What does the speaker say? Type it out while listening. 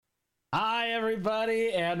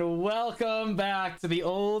everybody, and welcome back to the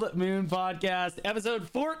Old Moon Podcast, episode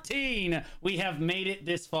 14. We have made it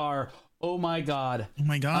this far. Oh my god. Oh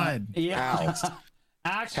my god. Yeah. Ow.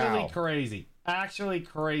 Actually Ow. crazy. Actually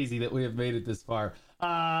crazy that we have made it this far.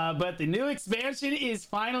 But the new expansion is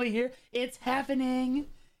finally here. It's happening.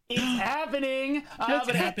 It's happening. It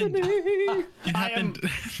happened. It happened.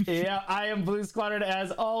 I am Blue Squadron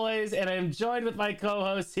as always, and I am joined with my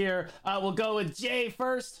co-hosts here. We'll go with Jay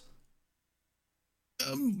first.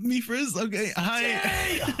 Me first? Okay. Hi.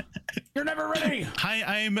 Jay! You're never ready.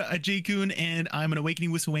 Hi, I'm Jay Kuhn, and I'm an Awakening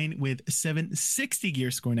Whistlewayne with 760 gear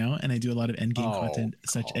score now, and I do a lot of endgame content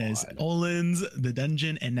such as Olin's, The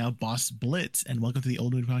Dungeon, and now Boss Blitz. And welcome to the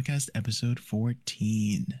Old Moon Podcast, episode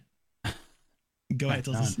 14. Go ahead,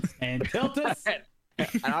 Tiltus. And Tiltus.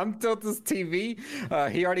 And I'm Tiltus TV.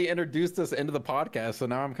 He already introduced us into the podcast, so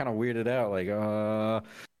now I'm kind of weirded out. Like,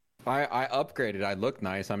 I upgraded. I look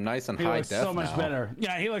nice. I'm nice and He high looks def so much now. better.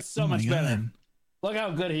 Yeah, he looks so Oh my much better. God. Look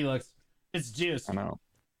how good he looks. It's juice. I know.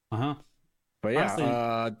 Uh-huh. But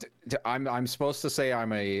yeah, Honestly- I'm supposed to say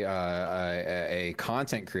I'm a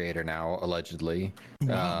content creator now, allegedly,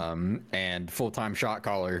 Wow. and full-time shot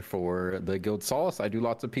caller for the Guild Solace. I do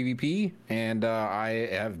lots of PvP, and I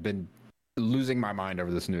have been losing my mind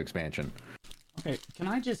over this new expansion. Okay, can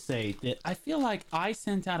I just say that I feel like I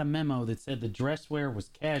sent out a memo that said the dress wear was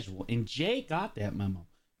casual, and Jay got that memo,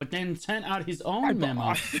 but then sent out his own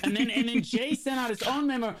memo, and then Jay sent out his own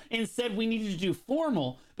memo and said we needed to do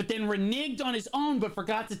formal, but then reneged on his own, but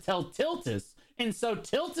forgot to tell Tiltus. And so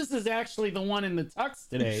Tiltus is actually the one in the tux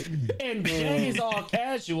today, and Jay is all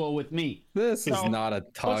casual with me. This is So, not a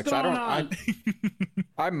What's tux. going on?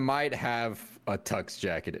 I might have a tux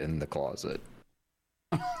jacket in the closet.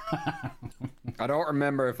 I don't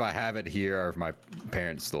remember if I have it here or if my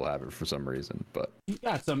parents still have it for some reason, but You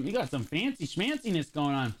got some fancy schmanciness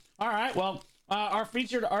going on. All right, well, our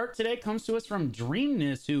featured art today comes to us from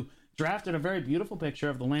Dreamness, who drafted a very beautiful picture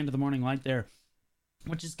of the Land of the Morning Light there,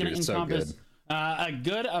 which is going to Dude, it's so encompass a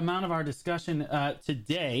good amount of our discussion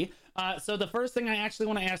today. So the first thing I actually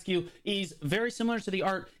want to ask you is very similar to the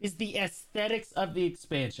art, is the aesthetics of the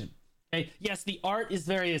expansion. Okay, yes, the art is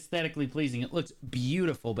very aesthetically pleasing. It looks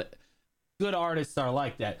beautiful, but good artists are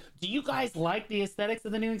like that. Do you guys like the aesthetics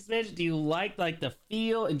of the new expansion? Do you like the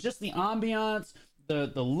feel and just the ambiance,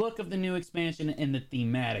 the look of the new expansion, and the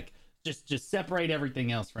thematic? Just separate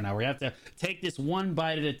everything else for now. We have to take this one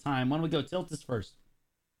bite at a time. Why don't we go Tiltus first?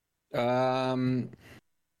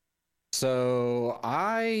 So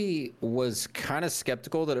I was kind of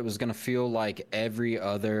skeptical that it was gonna feel like every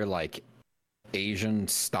other like Asian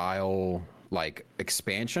style like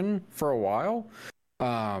expansion for a while.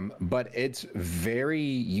 But it's very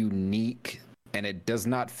unique, and it does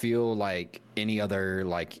not feel like any other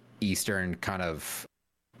like Eastern kind of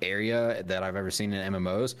area that I've ever seen in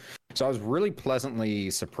MMOs. So I was really pleasantly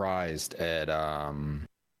surprised at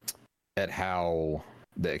how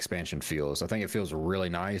the expansion feels. I think it feels really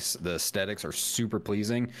nice. The aesthetics are super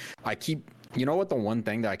pleasing. You know what, the one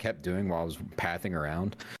thing that I kept doing while I was pathing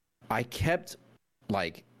around, I kept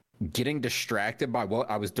like getting distracted by what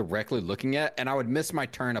I was directly looking at, and I would miss my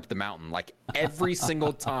turn up the mountain like every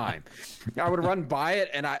single time. I would run by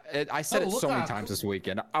it, and I said it so many times this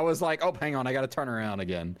weekend. I was like, oh, hang on, I got to turn around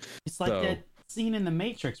again. It's like that scene in The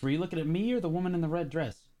Matrix where you looking at me or the woman in the red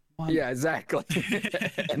dress. Yeah, exactly.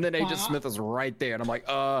 And then Agent Smith is right there, and I'm like,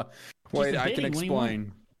 wait, I can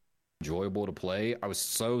explain. Enjoyable to play. I was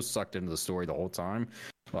so sucked into the story the whole time.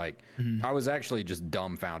 Like, I was actually just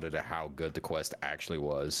dumbfounded at how good the quest actually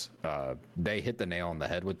was. They hit the nail on the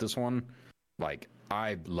head with this one. Like,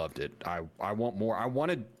 I loved it. I want more. I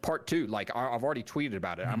wanted part 2. Like, I've already tweeted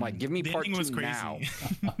about it. I'm like, give me part 2 now.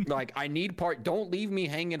 Like, I need don't leave me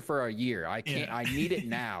hanging for a year. I can't. Yeah. I need it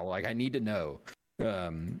now. Like, I need to know.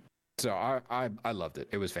 So I loved it.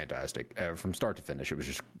 It was fantastic from start to finish. It was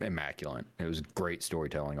just immaculate. It was great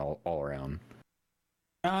storytelling all around.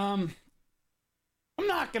 I'm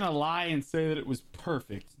not gonna lie and say that it was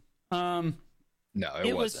perfect. No,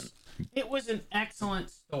 it wasn't. It was an excellent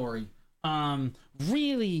story.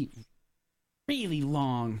 Really, really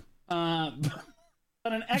long. But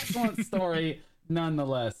an excellent story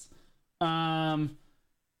nonetheless. I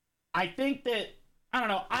think that, I don't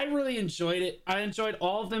know, I really enjoyed it. I enjoyed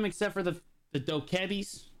all of them except for the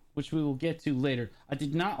Dokebis, which we will get to later. I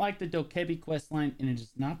did not like the Dokebi questline, and it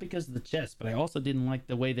is not because of the chests, but I also didn't like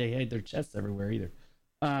the way they had their chests everywhere either.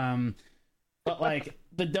 But like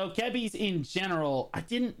the Dokebis in general, I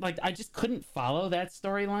just couldn't follow that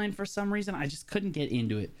storyline for some reason. I just couldn't get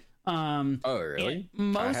into it. Oh, really?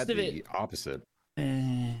 Most I had of the it opposite.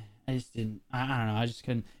 I just didn't. I don't know. I just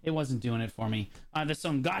couldn't. It wasn't doing it for me. The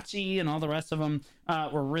Songachi and all the rest of them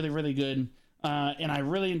were really, really good. And I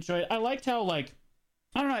really enjoyed it. I liked how, like,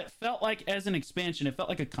 I don't know, it felt like as an expansion, it felt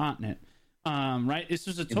like a continent. Right? This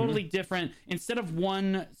was a totally different, instead of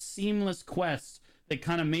one seamless quest that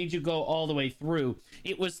kind of made you go all the way through,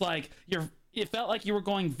 it was like it felt like you were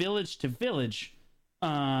going village to village.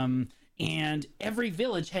 And every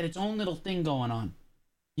village had its own little thing going on.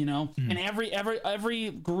 You know, and every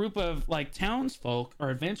group of like townsfolk or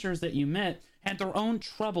adventurers that you met had their own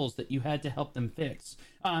troubles that you had to help them fix.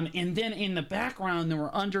 And then in the background there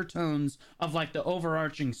were undertones of like the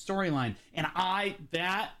overarching storyline, and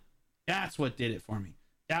that's what did it for me.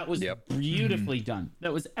 That was beautifully done.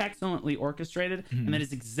 That was excellently orchestrated, and that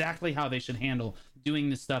is exactly how they should handle doing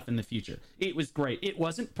this stuff in the future. It was great. It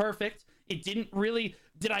wasn't perfect. It didn't really.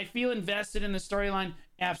 Did I feel invested in the storyline?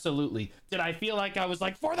 Absolutely. Did I feel like I was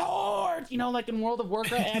like, for the Horde, you know, like in World of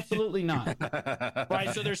Warcraft? Absolutely not.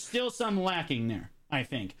 Right? So there's still some lacking there, I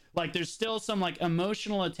think. Like there's still some like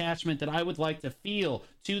emotional attachment that I would like to feel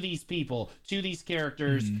to these people, to these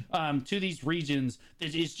characters, to these regions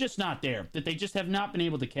that is just not there, that they just have not been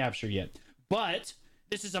able to capture yet. But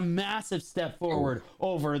this is a massive step forward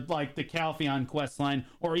over like the Calpheon questline,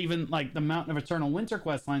 or even like the Mountain of Eternal Winter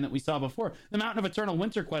questline that we saw before. The Mountain of Eternal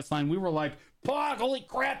Winter questline, we were like, "Fuck! Holy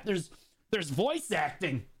crap! There's voice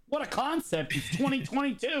acting. What a concept! It's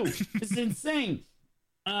 2022. This is insane."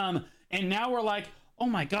 And now we're like, "Oh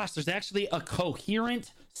my gosh! There's actually a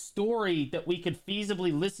coherent story that we could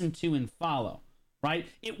feasibly listen to and follow." Right?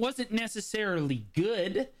 It wasn't necessarily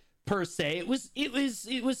good per se.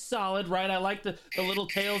 It was solid, right? I liked the little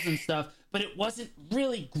tales and stuff, but it wasn't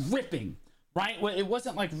really gripping, right? It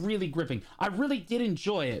wasn't like really gripping. I really did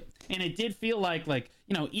enjoy it, and it did feel like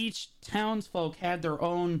you know, each townsfolk had their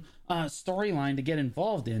own storyline to get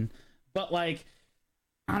involved in, but like,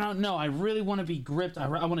 I don't know, I really want to be gripped. I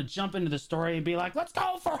want to jump into the story and be like, let's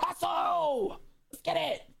go for hustle, let's get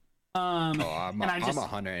it. I'm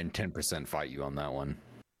 110% fight you on that one.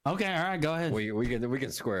 Okay, all right, go ahead. We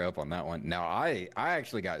can square up on that one. Now, I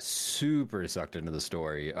actually got super sucked into the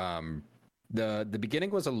story. The beginning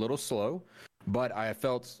was a little slow, but I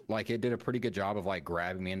felt like it did a pretty good job of like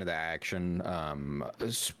grabbing me into the action.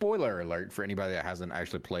 Spoiler alert for anybody that hasn't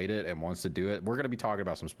actually played it and wants to do it. We're gonna be talking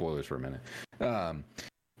about some spoilers for a minute.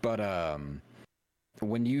 But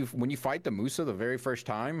when you fight the Musa the very first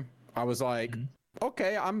time, I was like,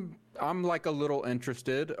 okay, I'm like a little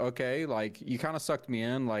interested. Okay, like you kind of sucked me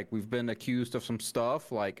in. Like we've been accused of some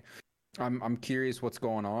stuff. Like I'm curious what's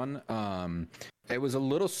going on. It was a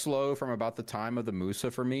little slow from about the time of the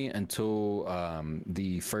Musa for me until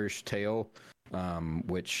the first tale,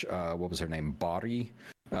 which what was her name, Bari.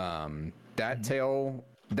 That tale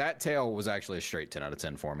was actually a straight 10 out of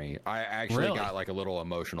 10 for me. I actually got like a little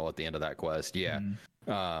emotional at the end of that quest. Yeah.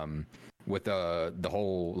 With the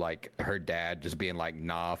whole like her dad just being like,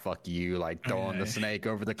 nah, fuck you, like throwing the snake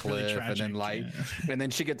over the cliff, really tragic, and then like and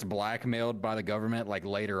then she gets blackmailed by the government like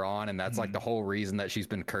later on, and that's like the whole reason that she's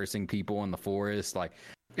been cursing people in the forest. Like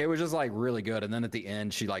it was just like really good. And then at the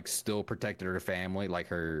end she like still protected her family, like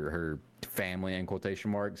her family in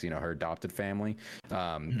quotation marks, you know, her adopted family.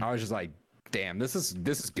 I was just like, damn, this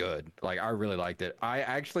is good. Like I really liked it. I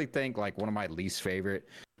actually think like one of my least favorite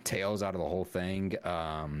tales out of the whole thing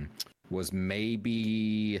was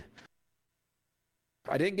maybe,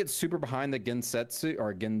 I didn't get super behind the Gensetsu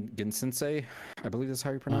or Gensensei, I believe that's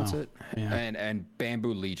how you pronounce it. Yeah. And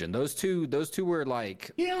Bamboo Legion. Those two were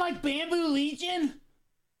like, you didn't like Bamboo Legion?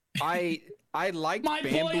 I liked My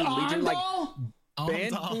Bamboo boy Legion. Arndal?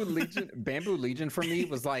 Bamboo Legion for me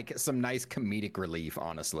was like some nice comedic relief,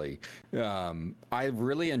 honestly. I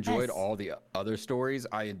really enjoyed all the other stories.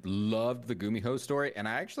 I loved the Gumiho story, and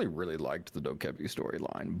I actually really liked the Dokebi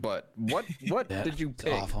storyline. But what did you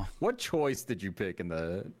pick? Awful. What choice did you pick in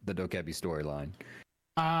the Dokebi storyline?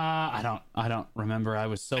 I don't remember. I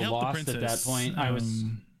was so lost at that point. I was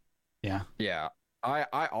Yeah.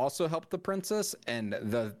 I also helped the princess, and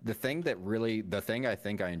the thing I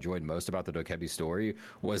think I enjoyed most about the Dokebi story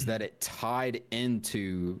was that it tied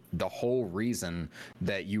into the whole reason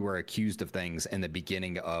that you were accused of things in the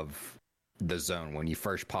beginning of the zone when you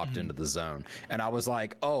first popped into the zone. And I was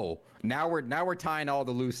like, oh, now we're tying all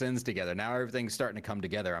the loose ends together. Now everything's starting to come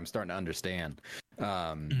together. I'm starting to understand.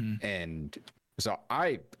 And so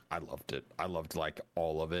I loved it. I loved like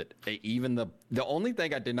all of it. Even the only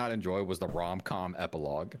thing I did not enjoy was the rom-com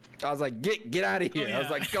epilogue. I was like, get out of here. I was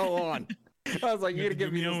like, go on. I was like, you're gonna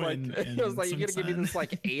give me this like, I was like, you're gonna give me this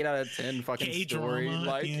like 8 out of 10 fucking story,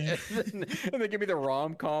 like, and then give me the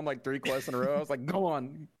rom-com like 3 quests in a row. I was like, go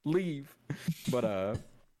on, leave. But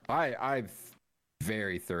I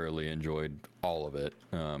very thoroughly enjoyed all of it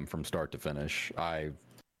from start to finish. I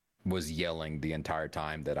was yelling the entire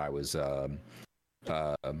time that I was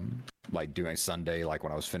like doing Sunday, like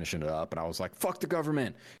when I was finishing it up, and I was like, "Fuck the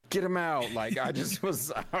government, get him out!" Like I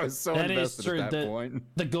was so invested at that point.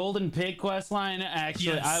 The Golden Pig quest line,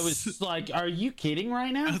 actually, yes. I was like, "Are you kidding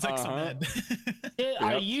right now?" I was like, so mad.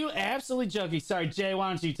 Are you absolutely joking? Sorry, Jay, why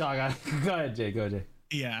don't you talk? Go ahead, Jay. Go, Jay.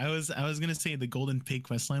 Yeah, I was gonna say the Golden Pig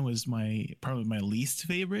questline was probably my least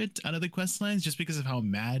favorite out of the quest lines, just because of how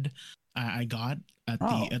mad I got at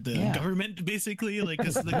the government, basically, like,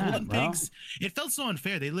 because the Golden Pigs, it felt so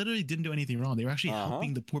unfair. They literally didn't do anything wrong. They were actually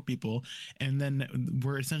helping the poor people, and then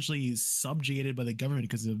were essentially subjugated by the government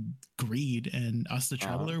because of greed. And us, the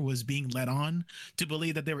traveler, was being led on to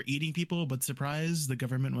believe that they were eating people, but surprise, the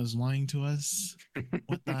government was lying to us.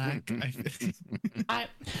 What the heck?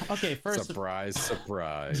 Okay, first, surprise.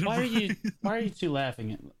 Why are you two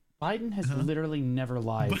laughing? Biden has literally never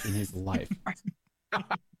lied in his life.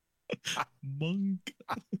 Monk.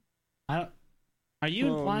 Are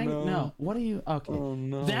you implying? No. What are you? Okay. Oh,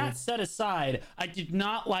 no. That set aside, I did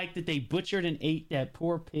not like that they butchered and ate that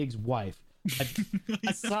poor pig's wife.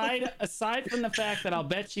 Aside from the fact that I'll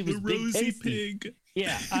bet she was the big tasty. Pig.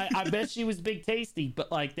 Yeah, I bet she was big tasty, but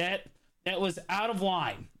like that was out of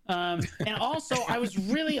line. And also, I was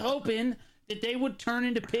really hoping that they would turn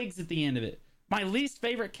into pigs at the end of it. My least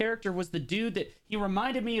favorite character was the dude that he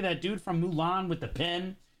reminded me of that dude from Mulan with the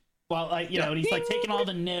pen. Well, like, you know, and he's like taking all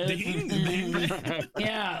the notes.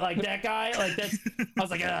 Yeah, like that guy. Like that's. I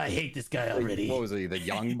was like, I hate this guy already. What was he? The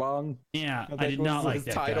Young Bong? Yeah, I did not like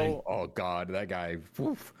that title. Guy. Oh God, that guy.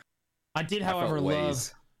 Oof. I did, however,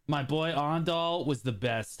 love my boy Ondal was the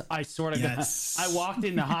best. I sort of. Yes. I walked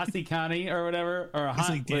into Hasi County or whatever, or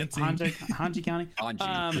Hanji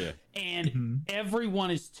County, and everyone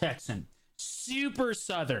is Texan, super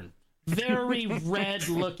Southern. Very red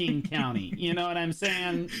looking county, you know what I'm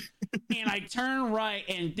saying? And I turn right,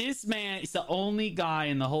 and this man is the only guy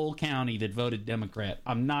in the whole county that voted Democrat.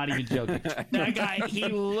 I'm not even joking. That guy, he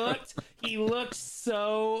looked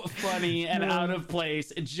so funny and out of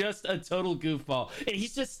place, just a total goofball. And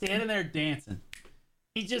he's just standing there dancing.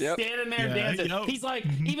 He's just standing there dancing. He's like,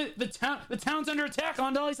 even the town's under attack.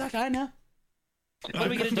 Ondal, he's like, I know. What are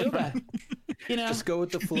we gonna do about it? You know, just go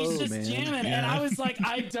with the flow, he's just man. Jamming, and I was like,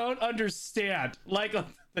 I don't understand. Like,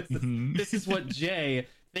 this is what Jay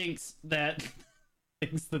thinks that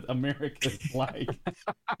America's like.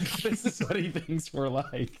 This is what he thinks we're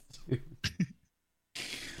like.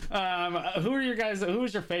 Who are your guys? Who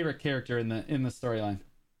was your favorite character in the storyline?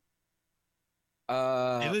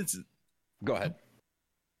 Go ahead.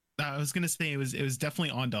 I was gonna say it was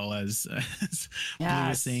definitely Ondal, as Blue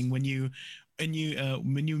was saying. When you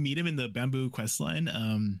meet him in the Bamboo questline,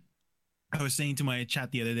 I was saying to my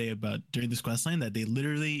chat the other day about during this questline that they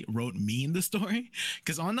literally wrote me in the story,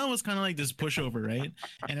 because Ondal was kind of like this pushover, right?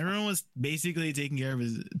 And everyone was basically taking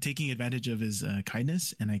advantage of his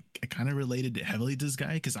kindness, and I kind of related heavily to this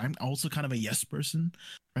guy because I'm also kind of a yes person,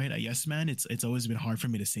 right? A yes man. It's always been hard for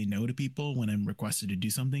me to say no to people when I'm requested to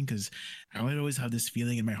do something, because I would always have this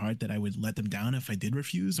feeling in my heart that I would let them down if I did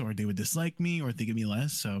refuse, or they would dislike me or think of me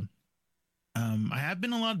less. So I have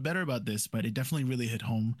been a lot better about this, but it definitely really hit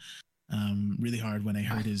home really hard when I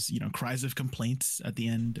heard his cries of complaints at the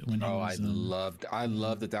end. When I loved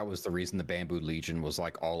that was the reason the Bamboo Legion was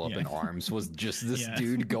like all up in arms, was just this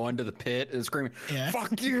dude going to the pit and screaming,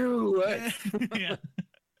 "Fuck you!" Yeah.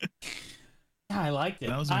 I liked it.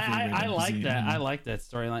 I like that. I like that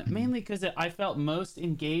storyline mainly because I felt most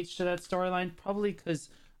engaged to that storyline. Probably because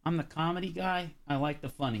I'm the comedy guy. I like the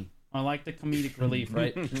funny. I like the comedic relief,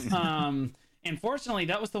 right? And fortunately,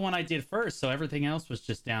 that was the one I did first, so everything else was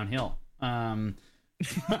just downhill. From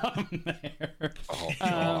there. Oh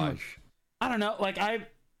gosh. I don't know. Like it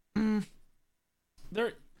kind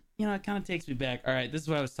of takes me back. All right, this is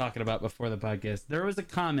what I was talking about before the podcast. There was a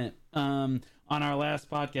comment on our last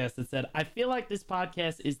podcast that said, "I feel like this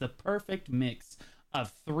podcast is the perfect mix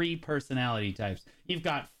of 3 personality types. You've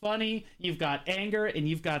got funny, you've got anger, and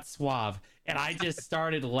you've got suave." And I just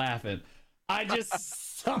started laughing. I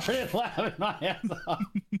just started laughing my ass off.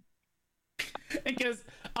 Because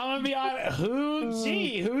I'm gonna be honest,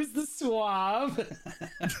 who's the suave?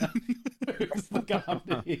 Who's the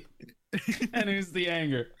comedy? And who's the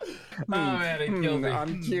anger? Oh man, it killed me.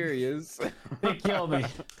 I'm curious. It killed me.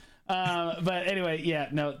 But anyway,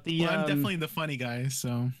 I'm definitely the funny guy,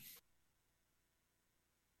 so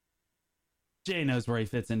Jay knows where he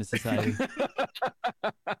fits into society.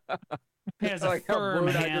 He has a firm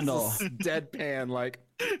handle. Deadpan, like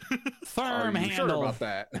firm handle. Sure about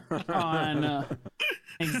that? On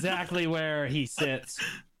exactly where he sits.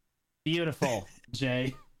 Beautiful.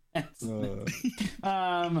 Jay. Excellent.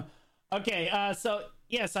 Okay, so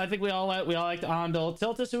yes, I think we all liked Andal.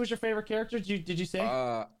 Tiltus, who was your favorite character? Did you say?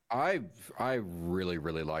 I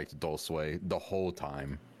really liked Dulcue the whole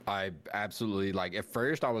time. I absolutely like. At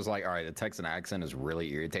first, I was like, all right, the Texan accent is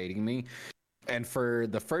really irritating me. And for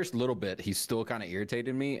the first little bit, he still kind of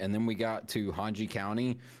irritated me. And then we got to Hanji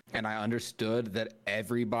County, and I understood that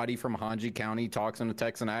everybody from Hanji County talks in a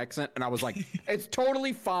Texan accent. And I was like, it's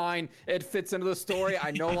totally fine. It fits into the story.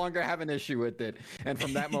 I no longer have an issue with it. And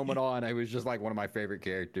from that moment on, I was just like one of my favorite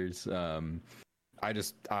characters. Do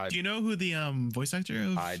you know who the voice actor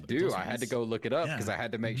of? I do. I had to go look it up because I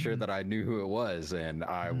had to make sure that I knew who it was, and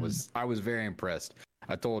I was very impressed.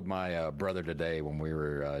 I told my brother today when we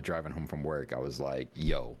were driving home from work, I was like,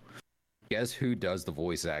 yo, guess who does the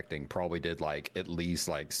voice acting? Probably did like at least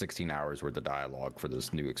like 16 hours worth of dialogue for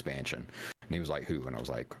this new expansion. And he was like, who? And I was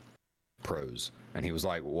like, Pros. And he was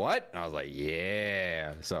like, what? And I was like,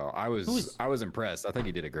 yeah. So I was impressed. I think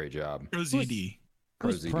he did a great job. ProZD.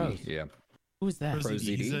 ProZD, yeah. Who is that?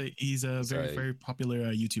 ProZD. He's a very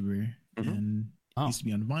popular YouTuber, and he used to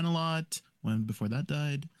be on Vine a lot when before that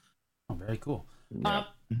died. Oh, very cool.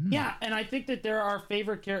 Yeah, and I think that there are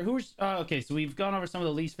favorite characters. Okay, so we've gone over some of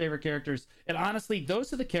the least favorite characters, and honestly,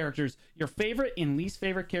 those are the characters. Your favorite and least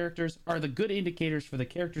favorite characters are the good indicators for the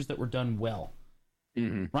characters that were done well.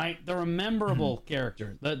 Right? They're a memorable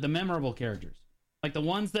character, the memorable characters, like the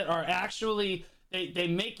ones that are actually they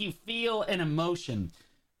make you feel an emotion.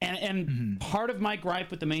 And part of my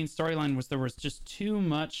gripe with the main storyline was there was just too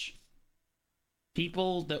much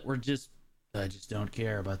people that were I just don't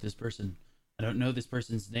care about this person. I don't know this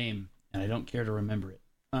person's name, and I don't care to remember it.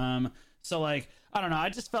 So like, I don't know. I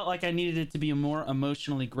just felt like I needed it to be more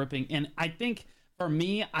emotionally gripping. And I think for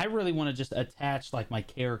me, I really want to just attach like my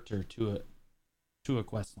character to a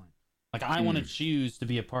quest line. Like I want to choose to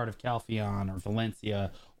be a part of Calpheon or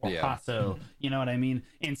Valencia or Paso, you know what I mean?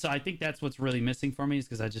 And so I think that's what's really missing for me is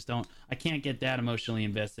because I can't get that emotionally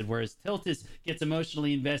invested. Whereas Tiltus gets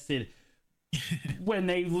emotionally invested when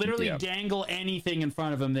they literally dangle anything in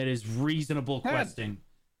front of him that is reasonable questing.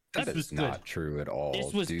 That is not true at all.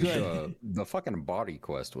 This was good. The fucking body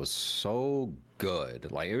quest was so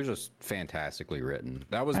good. Like it was just fantastically written.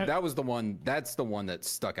 That's the one that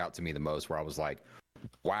stuck out to me the most, where I was like,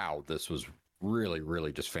 wow, this was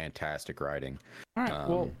really just fantastic writing. All right,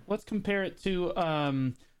 well, let's compare it to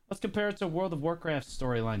World of Warcraft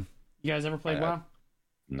storyline. You guys ever played WoW?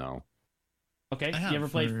 No. Okay. You ever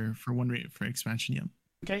played for expansion? Yeah.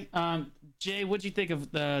 Okay. Jay, what'd you think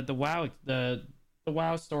of the WoW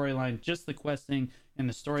WoW storyline, just the questing and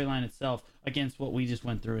the storyline itself against what we just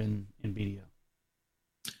went through in BDO?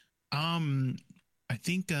 I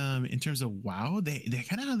think in terms of WoW, they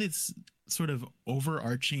kind of have this sort of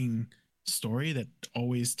overarching story that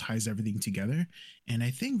always ties everything together, and I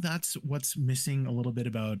think that's what's missing a little bit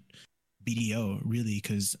about BDO, really,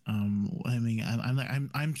 because I mean,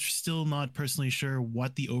 I'm still not personally sure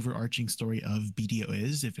what the overarching story of BDO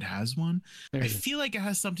is, if it has one. I feel like it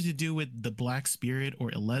has something to do with the Black Spirit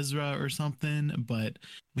or Elezra or something, but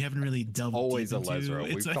we haven't really delved always deep into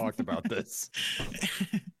Elezra. We've talked about this.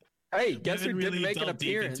 Hey, guess who didn't make an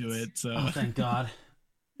appearance? Into it, so. Oh, thank God.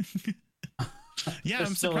 Yeah,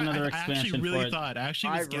 I'm still surprised. Another I actually really thought. I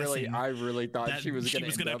really thought she was going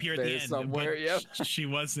to appear at the end somewhere. Yep. She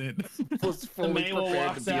wasn't. Was fully Maywell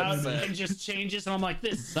walks out and just changes, and I'm like,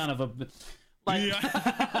 this son of a. Like,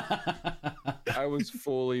 I was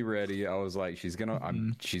fully ready. I was like, she's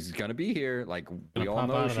gonna be here. Like we all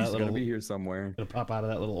know she's gonna be here somewhere. Gonna pop out of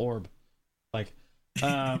that little orb, like.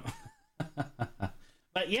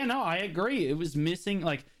 But yeah, no, I agree. It was missing.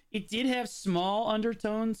 Like it did have small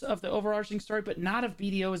undertones of the overarching story, but not of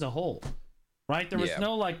BDO as a whole. Right? There was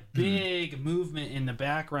no like big movement in the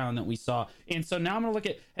background that we saw. And so now I'm gonna look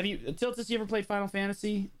at. Tiltus, you ever played Final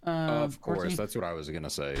Fantasy? Of course, 14? That's what I was gonna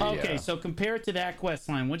say. Okay, so compare it to that quest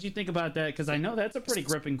line. What do you think about that? Because I know that's a pretty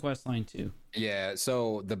gripping quest line too. Yeah.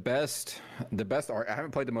 So the best art. I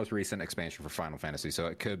haven't played the most recent expansion for Final Fantasy, so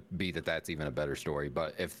it could be that that's even a better story.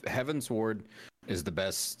 But if Heavensward is the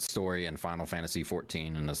best story in Final Fantasy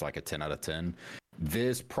 14 and is like a 10 out of 10,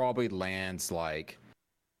 this probably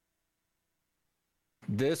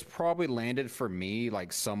landed for me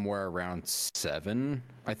like somewhere around 7,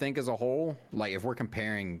 I think, as a whole. Like if we're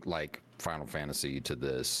comparing like Final Fantasy to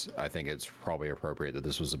this, I think it's probably appropriate that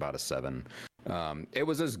this was about a 7. It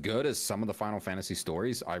was as good as some of the Final Fantasy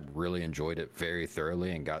stories. I really enjoyed it very thoroughly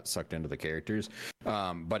and got sucked into the characters.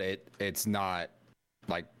 But it's not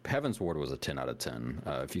like Heavensward was a 10 out of 10.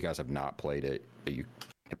 If you guys have not played it, you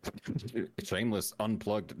shameless,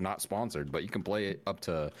 unplugged, not sponsored, but you can play it up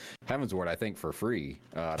to Heavensward, I think, for free.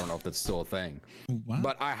 I don't know if that's still a thing. Wow.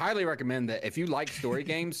 But I highly recommend that if you like story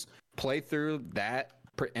games, play through that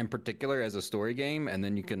in particular as a story game, and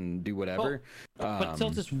then you can do whatever. But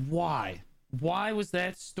Tiltus, why? Why was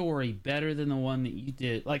that story better than the one that you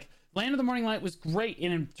did? Like, Land of the Morning Light was great,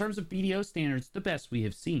 and in terms of BDO standards, the best we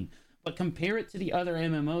have seen. But compare it to the other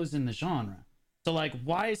MMOs in the genre. So, like,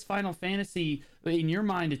 why is Final Fantasy, in your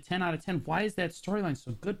mind, a 10 out of 10? Why is that storyline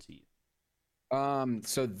so good to you?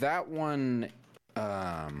 So that one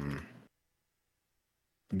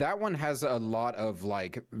has a lot of,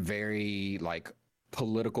 like, very, like,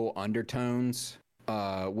 political undertones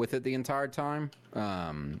with it the entire time.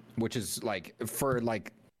 Which is, like, for,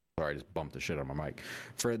 like... Sorry, I just bumped the shit out of my mic.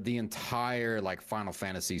 For the entire, like, Final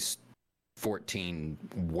Fantasy 14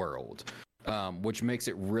 world. Which makes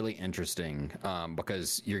it really interesting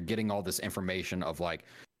because you're getting all this information of like,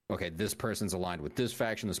 okay, this person's aligned with this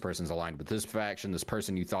faction, this person's aligned with this faction, this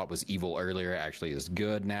person you thought was evil earlier actually is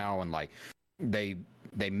good now, and like they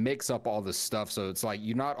mix up all this stuff. So it's like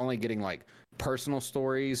you're not only getting like personal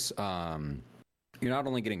stories, you're not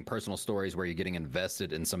only getting personal stories where you're getting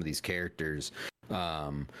invested in some of these characters.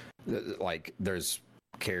 Like there's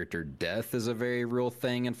character death is a very real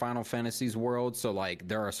thing in Final Fantasy's world. So like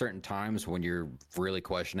there are certain times when you're really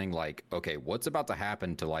questioning like, okay, what's about to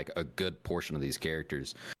happen to like a good portion of these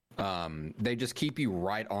characters? They just keep you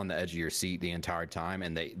right on the edge of your seat the entire time,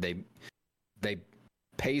 and they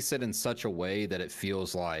pace it in such a way that it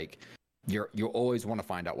feels like you always want to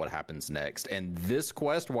find out what happens next. And this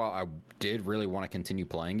quest, while I did really want to continue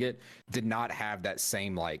playing it, did not have that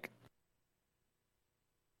same like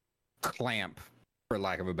clamp, for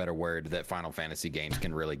lack of a better word, that Final Fantasy games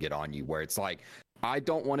can really get on you, where it's like, I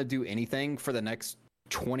don't want to do anything for the next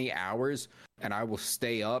 20 hours and I will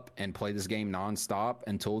stay up and play this game nonstop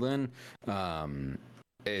until then.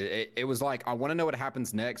 It was like, I want to know what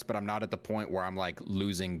happens next, but I'm not at the point where I'm like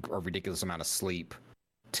losing a ridiculous amount of sleep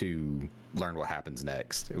to learn what happens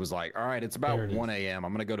next. It was like, all right, it's about 1 a.m.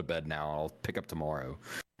 I'm going to go to bed now. I'll pick up tomorrow.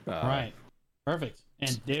 Right. Perfect.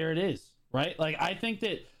 And there it is. Right. Like, I think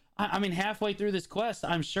that, I mean, halfway through this quest,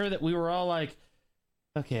 I'm sure that we were all like,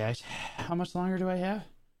 okay, how much longer do I have?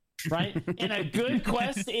 Right? And a good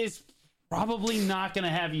quest is probably not going to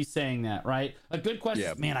have you saying that, right? A good quest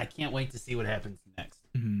is, man, I can't wait to see what happens next.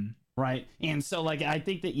 Mm-hmm. Right? And so, like, I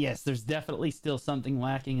think that, yes, there's definitely still something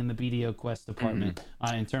lacking in the BDO quest department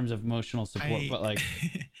in terms of emotional support. But, like,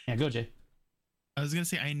 yeah, go, Jay. I was going to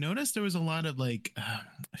say, I noticed there was a lot of, like,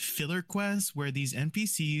 filler quests where these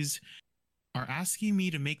NPCs are asking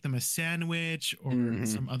me to make them a sandwich or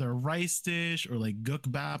some other rice dish or like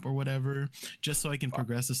gukbap or whatever, just so I can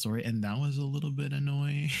progress the story, and that was a little bit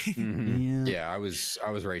annoying. Yeah, I was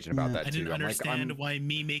raging about that too. I didn't understand why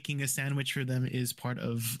me making a sandwich for them is part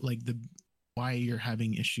of like why you're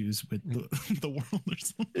having issues with the world or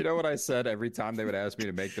something. You know what I said every time they would ask me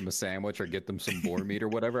to make them a sandwich or get them some boar meat or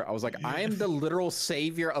whatever? I was like, I am the literal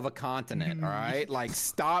savior of a continent, all right? Like,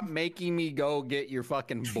 stop making me go get your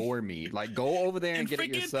fucking boar meat. Like, go over there and get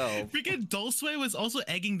it yourself. Freaking Dulcue was also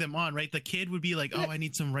egging them on, right? The kid would be like, oh, I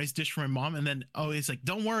need some rice dish for my mom. And then, oh, it's like,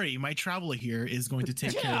 don't worry, my traveler here is going to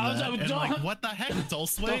take care of that. And I'm like, what the heck,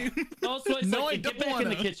 Dulcue? Dulcue's no, like, get back in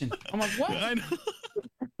the kitchen. I'm like, what? I know.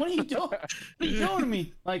 What are you doing? What are you doing to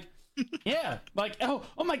me? Like, yeah, like, oh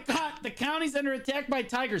my God, the county's under attack by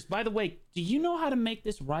tigers. By the way, do you know how to make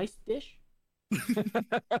this rice dish?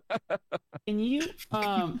 Can you,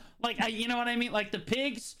 like, you know what I mean? Like, the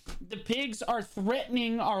pigs are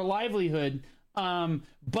threatening our livelihood.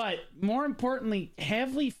 But more importantly,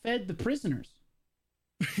 have we fed the prisoners?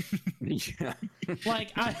 Yeah.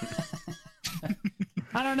 Like, I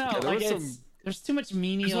don't know. Yeah, like, there's too much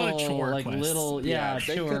menial, like quests. Little,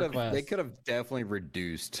 they could have definitely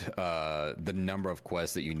reduced the number of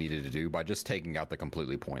quests that you needed to do by just taking out the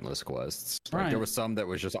completely pointless quests. Right. Like, there was some that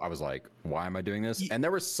was just, I was like, why am I doing this? And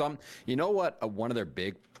there was some, you know what? One of their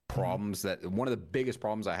big problems one of the biggest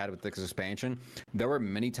problems I had with this expansion, there were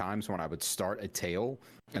many times when I would start a tale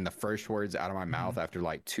and the first words out of my mouth after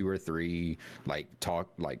like 2 or 3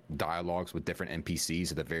 dialogues with different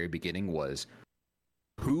NPCs at the very beginning was,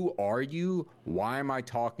 who are you? Why am I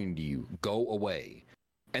talking to you? Go away.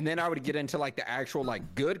 And then I would get into like the actual like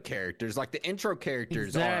good characters, like the intro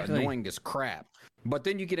characters are annoying as crap. But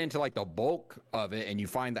then you get into like the bulk of it and you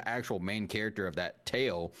find the actual main character of that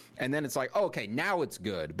tale. And then it's like, okay, now it's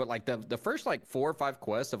good. But like the first like 4 or 5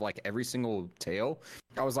 quests of like every single tale,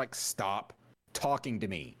 I was like, stop talking to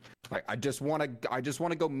me. Like, I just want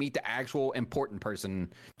to go meet the actual important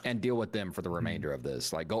person and deal with them for the remainder of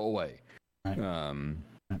this. Like, go away. Right.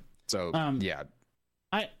 Yeah.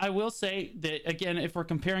 I will say that again, if we're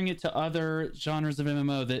comparing it to other genres of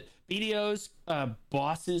MMO, that BDO's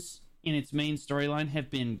bosses in its main storyline have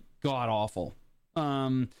been god awful.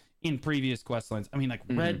 In previous quest lines, I mean, like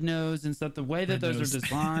Red Nose and stuff. The way that those are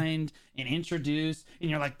designed and introduced, and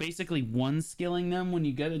you're like basically one skilling them when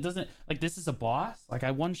you get it. Doesn't like this is a boss. Like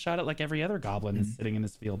I one shot it like every other goblin that's sitting in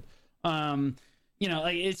this field. You know,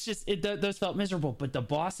 like it's just those felt miserable. But the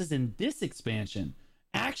bosses in this expansion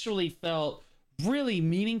actually felt really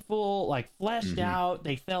meaningful, like fleshed out.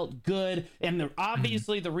 They felt good, and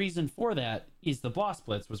obviously the reason for that is the boss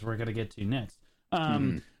blitz, which we're gonna get to next.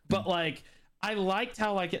 But like I liked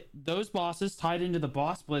how like those bosses tied into the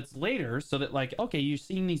boss blitz later, so that like okay, you've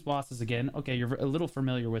seen these bosses again, okay, you're a little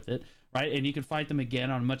familiar with it, right? And you can fight them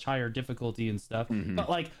again on much higher difficulty and stuff.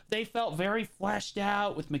 But like they felt very fleshed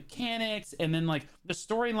out with mechanics, and then like the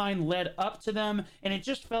storyline led up to them, and it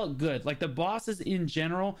just felt good. Like the bosses in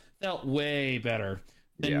general felt way better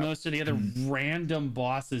than most of the other random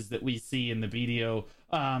bosses that we see in the BDO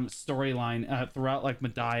storyline throughout, like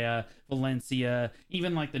Medaya, Valencia,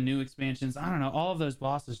 even like the new expansions. I don't know, all of those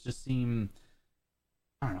bosses just seem,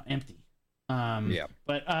 I don't know, empty.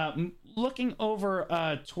 But looking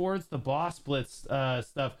over towards the boss blitz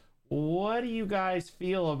stuff, what do you guys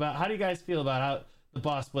feel about? How do you guys feel about how the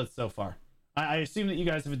boss blitz so far? I assume that you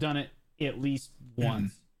guys have done it at least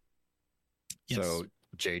once. Yes. So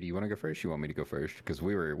Jay, do you want to go first? You want me to go first? Because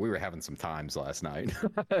we were having some times last night.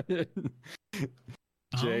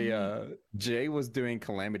 Jay was doing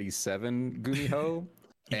Calamity 7 Gumiho,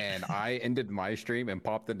 and I ended my stream and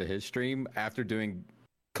popped into his stream after doing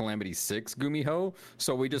Calamity 6 Gumiho.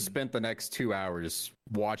 So we just spent the next 2 hours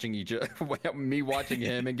watching me watching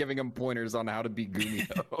him and giving him pointers on how to beat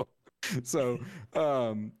Gumiho. So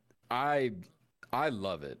I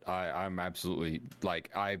love it. I'm absolutely like,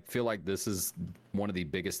 I feel like this is one of the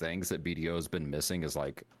biggest things that BDO has been missing is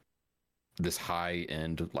like this high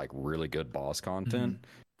end, like really good boss content.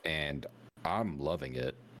 And I'm loving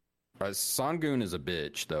it. Sangoon is a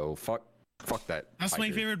bitch though. Fuck that. That's my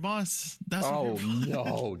favorite boss. That's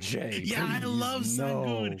no, Jay. Yeah, I love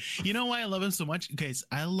Sangoon. You know why I love him so much? Because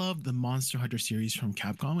I love the Monster Hunter series from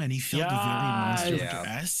Capcom, and he felt very Monster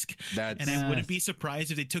Hunter-esque. And I wouldn't be surprised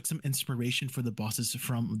if they took some inspiration for the bosses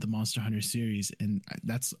from the Monster Hunter series. And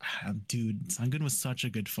that's, dude, Sangoon was such a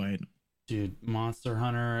good fight. Dude, Monster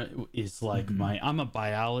Hunter is like I'm a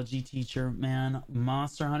biology teacher, man.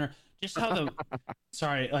 Monster Hunter. Just how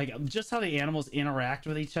just how the animals interact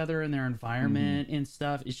with each other in their environment and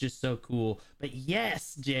stuff is just so cool. But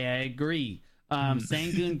yes, Jay, I agree.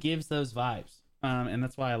 Sangoon gives those vibes, and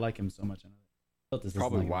that's why I like him so much.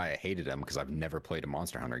 Probably why I hated him, because I've never played a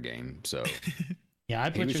Monster Hunter game. So yeah,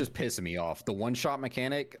 he was just pissing me off. The one-shot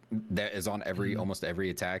mechanic that is on almost every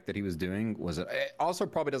attack that he was doing it also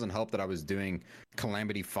probably doesn't help that I was doing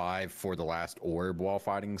Calamity 5 for the last orb while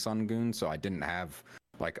fighting Sangoon, so I didn't have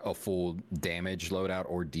like a full damage loadout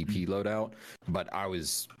or DP loadout, but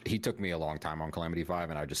he took me a long time on Calamity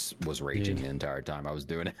 5, and I just was raging the entire time I was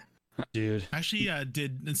doing it. Dude, actually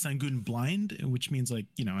did Sangoon blind, which means like,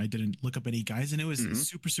 you know, I didn't look up any guys, and it was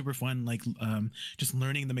super fun, like just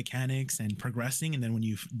learning the mechanics and progressing, and then when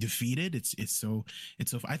you defeat it, it's so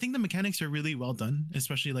I think the mechanics are really well done,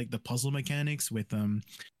 especially like the puzzle mechanics with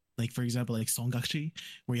like, for example, like Songakshi,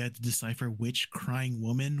 where you had to decipher which crying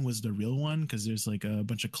woman was the real one, because there's like a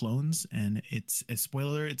bunch of clones, and it's a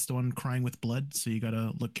spoiler, it's the one crying with blood, so you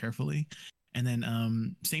gotta look carefully. And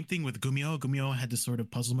then same thing with Gumiho. Gumiho had this sort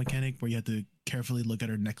of puzzle mechanic where you had to carefully look at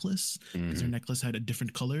her necklace, because her necklace had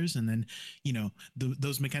different colors. And then, you know,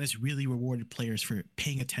 those mechanics really rewarded players for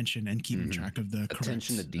paying attention and keeping track of the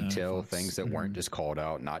attention to detail, things that weren't just called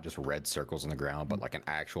out, not just red circles on the ground, but like an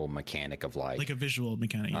actual mechanic of like a visual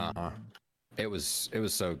mechanic. It was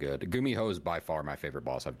so good. Gumiho is by far my favorite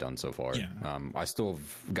boss I've done so far. I still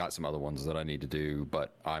have got some other ones that I need to do,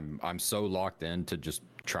 but I'm so locked into just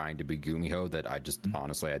trying to be Gumiho that I just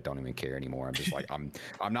honestly I don't even care anymore. I'm just like I'm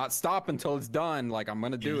not stopping until it's done. Like I'm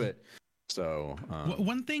gonna do it. So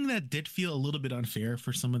one thing that did feel a little bit unfair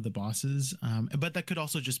for some of the bosses, but that could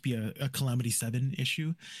also just be a Calamity 7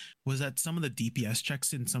 issue, was that some of the DPS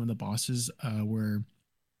checks in some of the bosses were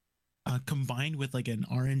combined with like an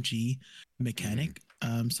RNG mechanic,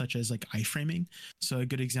 such as like iframing. So a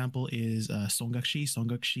good example is Songakshi.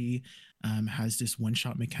 Songakshi has this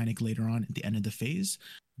one-shot mechanic later on at the end of the phase.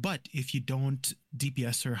 But if you don't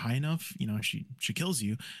DPS her high enough, you know, she kills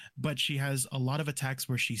you. But she has a lot of attacks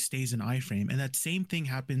where she stays in iframe. And that same thing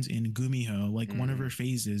happens in Gumiho. Like one of her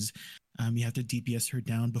phases, you have to DPS her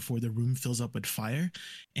down before the room fills up with fire.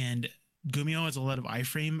 And Gumiho has a lot of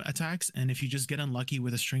iframe attacks, and if you just get unlucky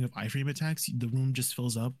with a string of iframe attacks, the room just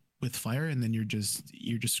fills up with fire, and then you're just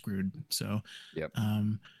screwed. So yep.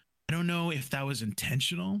 I don't know if that was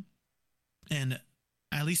intentional, and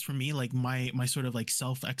at least for me, like my sort of like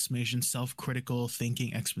self-explanation, self-critical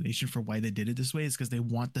thinking explanation for why they did it this way is because they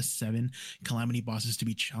want the 7 calamity bosses to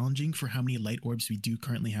be challenging for how many light orbs we do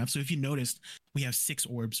currently have. So if you noticed, we have 6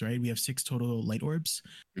 orbs, right? We have 6 total light orbs,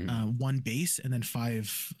 1 base, and then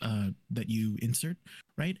 5 that you insert,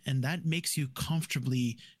 right? And that makes you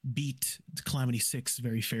comfortably beat Calamity 6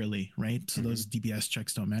 very fairly, right? So those DPS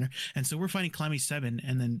checks don't matter. And so we're fighting Calamity 7,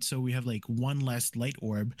 and then so we have like 1 less light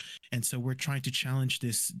orb, and so we're trying to challenge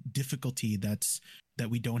this difficulty that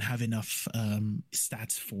we don't have enough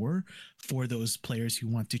stats for those players who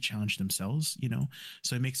want to challenge themselves, you know.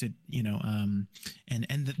 So it makes it, you know,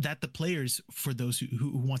 that the players, for those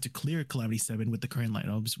who want to clear Calamity 7 with the current light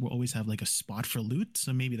orbs, will always have like a spot for loot.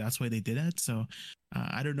 So maybe that's why they did that. So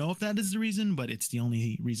I don't know if that is the reason, but it's the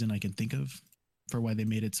only reason I can think of for why they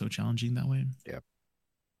made it so challenging that way. Yeah.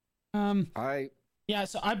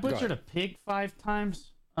 So I butchered a pig 5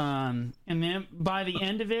 times. And then by the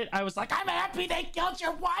end of it, I was like, I'm happy they killed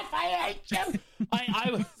your wife. I hate you.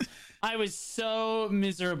 I was so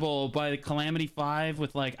miserable by the Calamity 5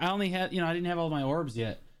 with like, I only had, I didn't have all my orbs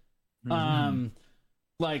yet. It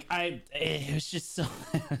was just so,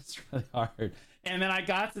 it's really hard. And then I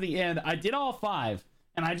got to the end, I did all 5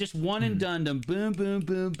 and I just one and done them. Boom, boom,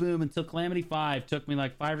 boom, boom, until Calamity 5 took me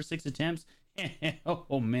like 5 or 6 attempts. And,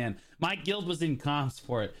 oh man, my guild was in comms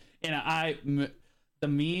for it. And the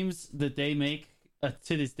memes that they make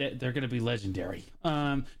to this day, they're gonna be legendary.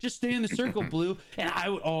 Just stay in the circle, Blue. And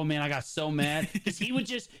I got so mad because he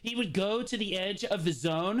would go to the edge of the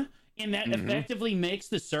zone, and that effectively makes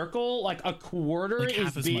the circle like a quarter like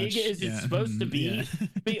as big as it's supposed to be.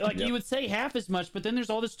 You would say half as much, but then there's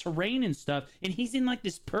all this terrain and stuff, and he's in like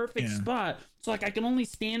this perfect spot. So like I can only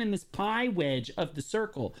stand in this pie wedge of the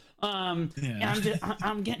circle. And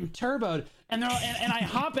I'm getting turboed, and I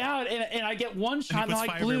hop out and I get one shot, and I'm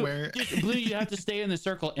like, Blue, you have to stay in the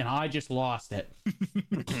circle, and I just lost it.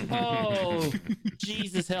 Oh,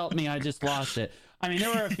 Jesus help me, I just lost it. I mean,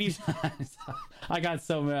 there were a few times I got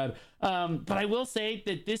so mad. But I will say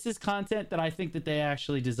that this is content that I think that they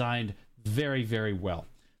actually designed very, very well.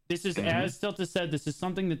 This is, as Tiltus said, this is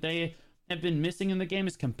something that they have been missing in the game,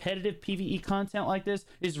 is competitive PvE content like this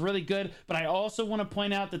is really good. But I also want to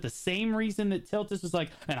point out that the same reason that Tiltus was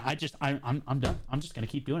like, and I'm done. I'm just going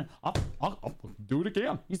to keep doing it. I'll do it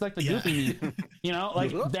again. He's like the goofy me.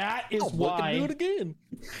 That is why do it again.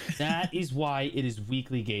 That is why it is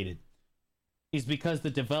weekly gated. Is because the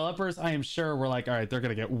developers, I am sure, were like, all right, they're going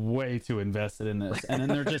to get way too invested in this. And then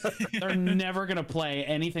they're never going to play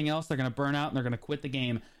anything else. They're going to burn out and they're going to quit the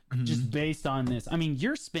game just based on this. I mean,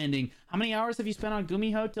 how many hours have you spent on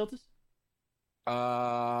Gumiho, Tiltus?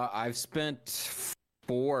 I've spent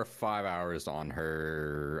 4 or 5 hours on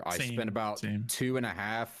her. I spent about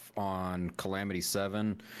 2.5 on Calamity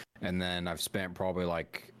 7. And then I've spent probably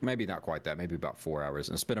maybe not quite that, maybe about 4 hours,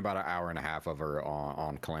 and spent about 1.5 hours of her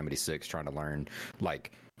on Calamity 6 trying to learn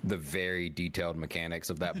the very detailed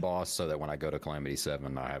mechanics of that boss, so that when I go to Calamity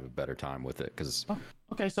 7, I have a better time with it.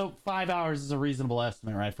 Okay, so 5 hours is a reasonable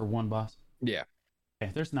estimate, right, for one boss? Yeah.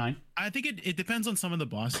 Okay, there's 9. I think it depends on some of the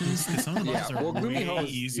bosses. Some of the bosses are way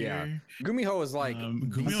easier. Yeah. Gumiho is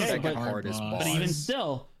the second hardest boss. But even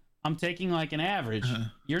still, I'm taking like an average.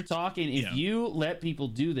 You're talking, if you let people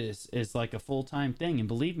do this as like a full-time thing, and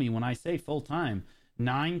believe me when I say full-time,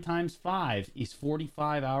 9 times 5 is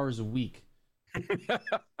 45 hours a week.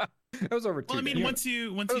 It was over 2 days. I mean, once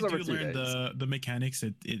you do learn the mechanics,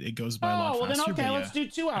 it goes by a lot faster. Well, then, okay, let's do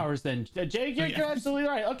 2 hours then. Jay, you're absolutely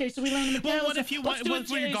right. Okay, so we learn the mechanics. Well, what if you're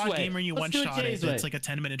a god gamer and you one-shot it? It's like a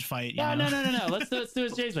 10-minute fight. No. Let's do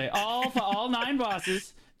it Jay's way. All 9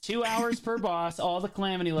 bosses. 2 hours per boss, all the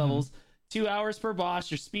calamity levels. 2 hours per boss.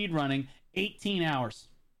 You're speed running. 18 hours.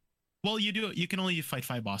 Well, you can only fight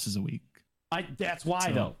 5 bosses a week. That's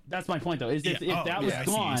why though. That's my point though. Is if that was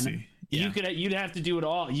gone, you'd have to do it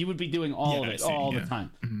all. You would be doing all of it all the time,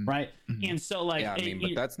 right? And so but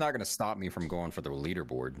that's not going to stop me from going for the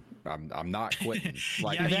leaderboard. I'm not quitting.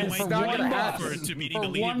 For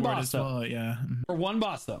one boss though. For one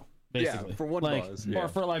boss though, basically. Yeah, for one boss. Or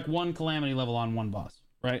for one calamity level on one boss.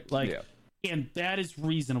 Right, and that is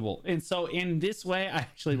reasonable. And so in this way, I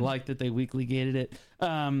actually like that they weekly gated it,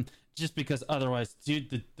 just because otherwise,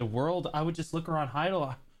 dude, the world, I would just look around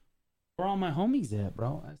Heidel. Where all my homies at,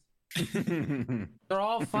 bro? They're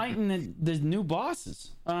all fighting the new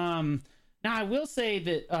bosses. Now I will say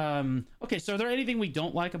that okay, so are there anything we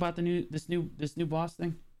don't like about this new boss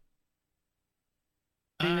thing?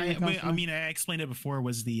 I mean, I explained it before.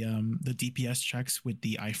 Was the DPS checks with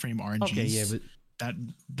the iframe RNGs? Okay, yeah, but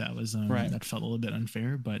that was right. That felt a little bit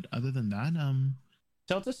unfair, but other than that,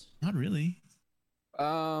 Celtis? Not really.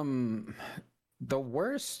 The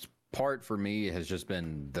worst part for me has just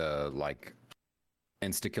been the like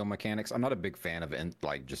insta kill mechanics. I'm not a big fan of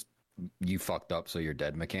like just you fucked up so you're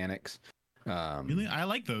dead mechanics. Really, I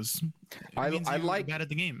like those. I like bad at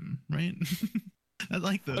the game, right? I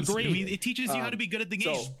like those. Agreed. I mean, it teaches you how to be good at the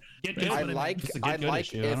game. So, I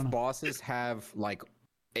like if bosses have like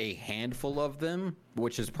a handful of them,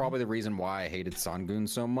 which is probably the reason why I hated Sangun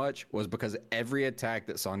so much, was because every attack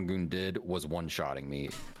that Sangun did was one-shotting me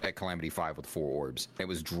at Calamity 5 with 4 orbs. It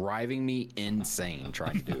was driving me insane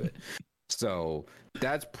trying to do it. So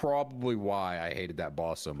that's probably why I hated that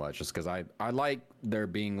boss so much, just because I like there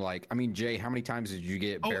being like, I mean, Jay, how many times did you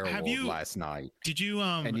get barrel rolled last night? Did you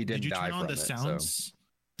and you didn't die from it? So.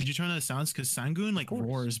 Did you turn on the sounds? Because Sangun like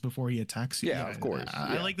roars before he attacks you. Yeah, of course.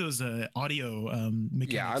 I like those audio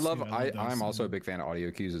mechanics. Yeah, I'm also a big fan of audio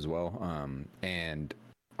cues as well. And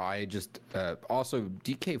I just also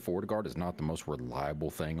DK Forward Guard is not the most reliable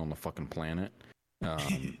thing on the fucking planet.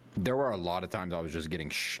 There were a lot of times I was just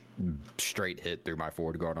getting straight hit through my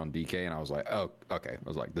Forward Guard on DK, and I was like, oh, okay. I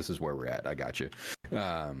was like, this is where we're at. I got you.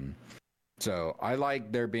 So I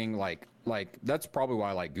like there being like that's probably why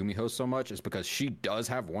I like Gumiho so much, is because she does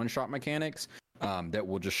have one-shot mechanics that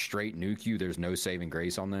will just straight nuke you. There's no saving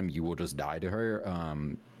grace on them. You will just die to her.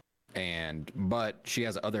 But she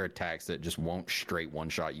has other attacks that just won't straight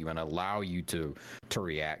one-shot you and allow you to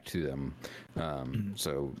react to them.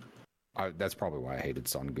 So that's probably why I hated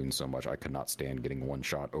Sangun so much. I could not stand getting one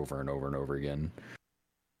shot over and over and over again.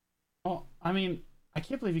 Well, I mean, I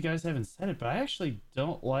can't believe you guys haven't said it, but I actually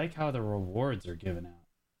don't like how the rewards are given out.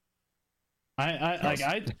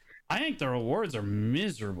 I think the rewards are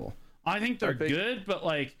miserable. I think they're good, but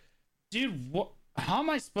like, dude, how am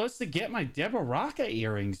I supposed to get my Deboraka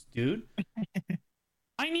earrings, dude?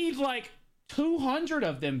 I need like 200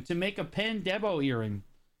 of them to make a pen Debo earring.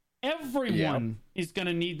 Everyone is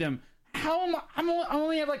gonna need them. How am I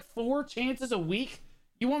only have like 4 chances a week?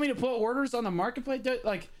 You want me to put orders on the marketplace?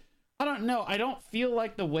 Like, I don't know. I don't feel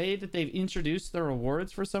like the way that they've introduced the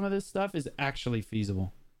rewards for some of this stuff is actually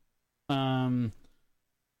feasible.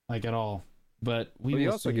 Like at all. But we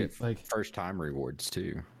also get like first time rewards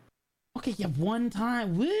too. Okay, yeah, one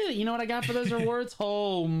time. Woo! You know what I got for those rewards?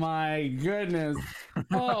 Oh my goodness.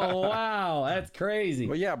 Oh wow, that's crazy.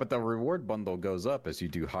 Well, yeah, but the reward bundle goes up as you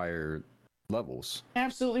do higher levels.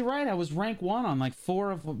 Absolutely right. I was rank 1 on like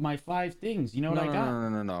 4 of my 5 things. You know what I got?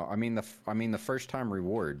 No. I mean the first time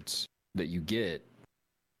rewards that you get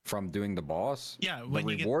from doing the boss. Yeah, when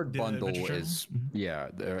the reward bundle is the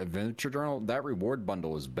adventure journal. That reward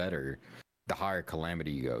bundle is better the higher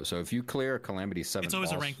calamity you go. So if you clear a calamity 7, it's always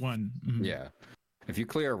boss, a rank 1. Yeah. If you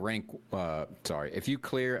clear if you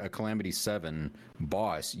clear a calamity 7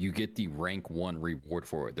 boss, you get the rank 1 reward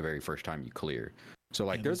for it the very first time you clear. So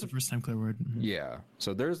like there's the first time clear word. Yeah.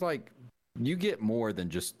 So there's like you get more than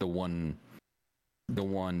just the one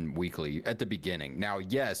weekly at the beginning. Now,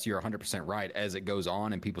 yes, you're 100% right. As it goes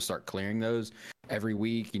on and people start clearing those every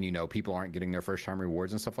week, and people aren't getting their first time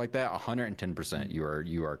rewards and stuff like that, 110%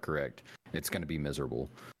 you are correct. It's going to be miserable.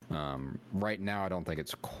 Right now, I don't think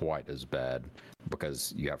it's quite as bad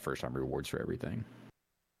because you have first time rewards for everything.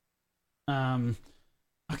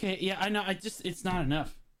 Okay, yeah, I know. It's not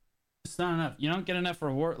enough. It's not enough. You don't get enough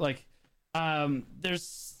reward. Like,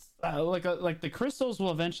 there's like the crystals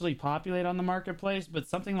will eventually populate on the marketplace, but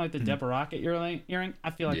something like the Deboraka earring, I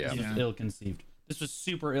feel like this was ill-conceived. This was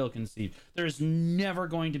super ill-conceived. There's never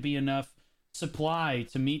going to be enough supply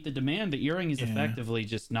to meet the demand. The earring is effectively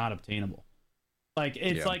just not obtainable. Like,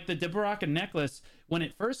 it's like the Deboraka necklace, when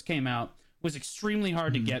it first came out, was extremely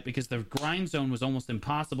hard to get because the grind zone was almost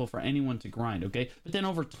impossible for anyone to grind, okay? But then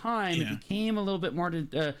over time, it became a little bit more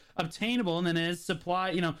obtainable, and then as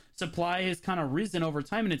supply has kind of risen over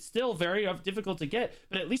time, and it's still very difficult to get,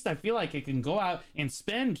 but at least I feel like it can go out and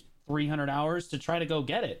spend 300 hours to try to go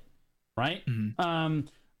get it, right?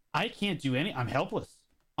 I can't do I'm helpless.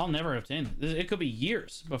 I'll never obtain it. It could be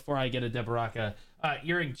years before I get a Deboraka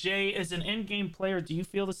earring. Jay, as an in-game player, do you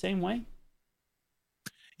feel the same way?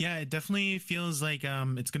 Yeah, it definitely feels like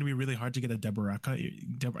it's going to be really hard to get a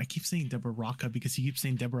Deboraka. I keep saying Deboraka because you keep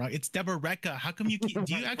saying Deboraka. It's Deboraka. How come do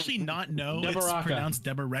you actually not know it's pronounced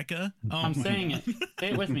Deboraka? Oh, I'm saying it. Say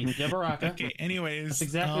it with me. Deboraka. Okay, anyways. That's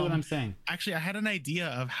exactly what I'm saying. Actually, I had an idea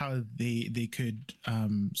of how they could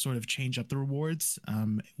sort of change up the rewards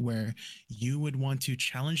where you would want to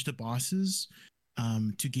challenge the bosses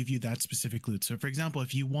to give you that specific loot. So for example,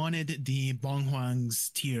 if you wanted the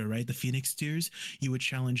Bonghuang's tier, right, the Phoenix tiers, you would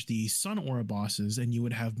challenge the Sun Aura bosses and you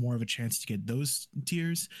would have more of a chance to get those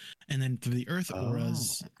tiers. And then for the Earth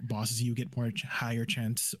Auras bosses, you get higher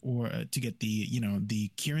chance or to get the,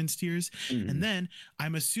 the Kirin's tiers. And then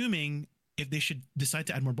I'm assuming if they should decide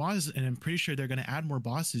to add more bosses, and I'm pretty sure they're going to add more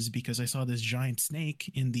bosses because I saw this giant snake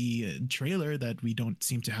in the trailer that we don't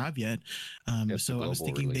seem to have yet. So I was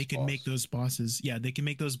thinking they could make those bosses. Yeah, they can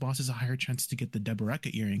make those bosses a higher chance to get the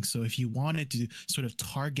Deboreka earring. So if you wanted to sort of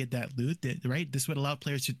target that loot, right, this would allow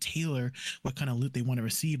players to tailor what kind of loot they want to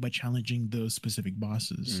receive by challenging those specific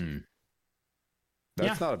bosses.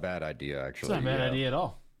 That's not a bad idea, actually. It's not a bad idea at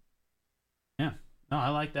all. Yeah, no, I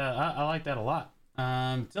like that. I like that a lot.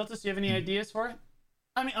 Tiltus, do you have any ideas for it?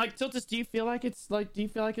 I mean, like, Tiltus, do you feel like it's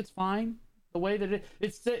fine the way that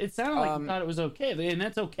it sounded like you thought it was okay, and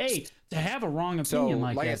that's okay to have a wrong opinion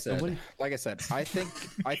like that. Like I said, I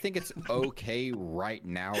think it's okay right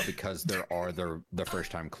now because there are the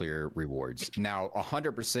first time clear rewards. Now,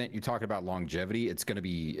 100%, you talk about longevity, it's gonna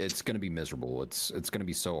be miserable. It's gonna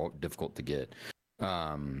be so difficult to get.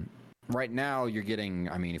 Right now, you're getting,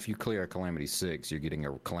 I mean, if you clear a Calamity 6, you're getting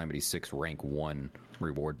a Calamity 6 rank 1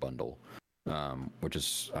 reward bundle, which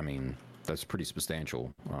is, I mean, that's pretty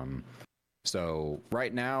substantial. So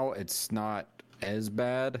right now, it's not as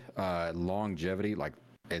bad. Longevity, like,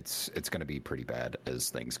 it's going to be pretty bad as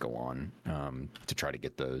things go on to try to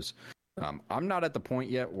get those. I'm not at the point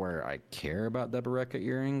yet where I care about Deboreka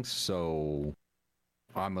earrings, so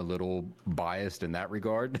I'm a little biased in that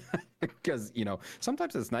regard because,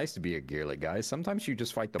 sometimes it's nice to be a Gearlet guy. Sometimes you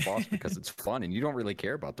just fight the boss because it's fun and you don't really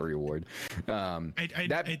care about the reward.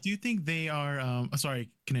 I do think they are, sorry,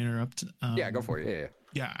 can I interrupt? Yeah, go for it.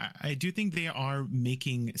 Yeah, I do think they are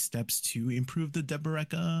making steps to improve the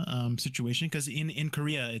Deboreka situation because in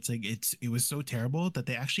Korea, it was so terrible that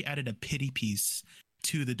they actually added a pity piece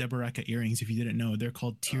to the Deboreka earrings. If you didn't know, they're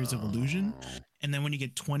called Tears of Illusion, and then when you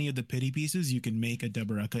get 20 of the pity pieces, you can make a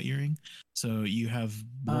Deboreka earring, so you have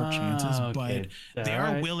more chances. Okay. But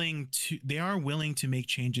they are willing to make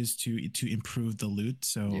changes to improve the loot.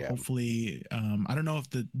 So hopefully, I don't know if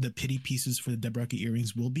the pity pieces for the Deboreka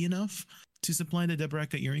earrings will be enough to supply the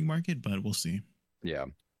Deboreka earring market, but we'll see. Yeah.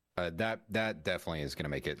 That definitely is going to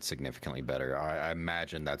make it significantly better. I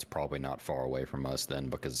imagine that's probably not far away from us then,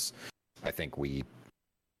 because I think we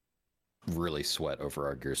really sweat over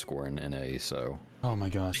our gear score in NA. So, oh my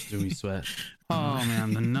gosh, do we sweat? Oh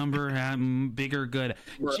man, the number bigger good.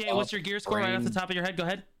 Jay, what's your gear score right off the top of your head? Go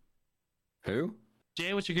ahead. Who?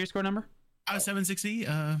 Jay, what's your gear score number? 760.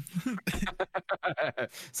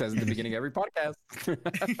 Says at the beginning of every podcast.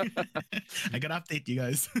 I gotta update you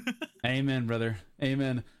guys. Amen, brother.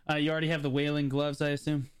 Amen. You already have the whaling gloves, I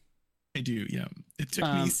assume. I do. Yeah. It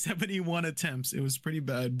took me 71 attempts. It was pretty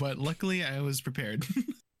bad, but luckily I was prepared.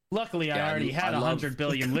 Luckily, I already had 100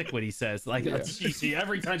 billion liquid, he says. Like, see,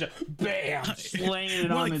 every time, bam, slaying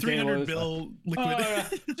it on like the 300 bill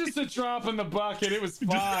liquid. Just a drop in the bucket. It was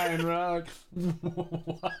fine, bro.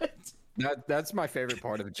 What? That's my favorite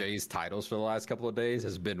part of Jay's titles for the last couple of days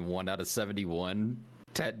has been 1 out of 71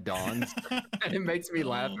 Tet Dawns. And it makes me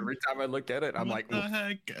laugh every time I look at it. I'm like,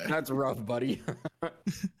 that's rough, buddy.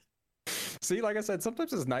 See, like I said,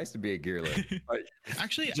 sometimes it's nice to be a Gearlet. Like,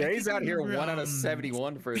 actually, Jay's out here 1 out of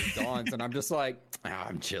 71 for his Dawns, and I'm just like,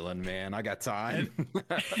 I'm chilling, man. I got time.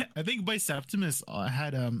 I think Biseptimus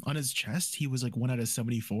had on his chest, he was like 1 out of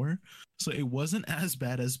 74. So it wasn't as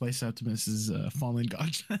bad as Biseptimus's Fallen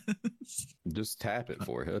God chest. Just tap it,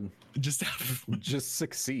 forehead. Just tap it. Just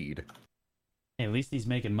succeed. Hey, at least he's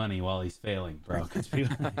making money while he's failing, bro. Because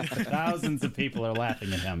thousands of people are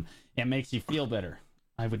laughing at him. It makes you feel better.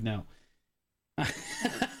 I would know.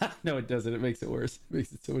 No, it doesn't. It makes it worse. It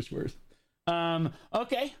makes it so much worse.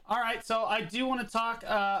 Okay. All right. So I do want to talk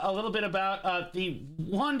a little bit about the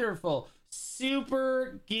wonderful,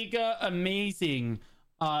 super giga amazing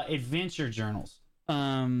adventure journals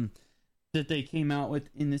that they came out with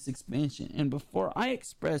in this expansion. And before I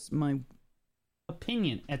express my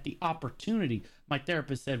opinion at the opportunity, my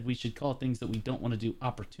therapist said we should call things that we don't want to do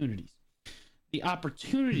opportunities. The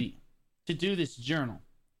opportunity to do this journal.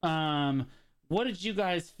 What did you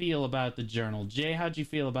guys feel about the journal? Jay, how'd you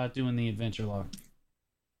feel about doing the adventure log?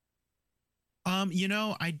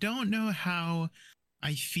 I don't know how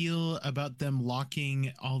I feel about them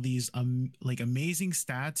locking all these like amazing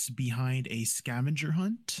stats behind a scavenger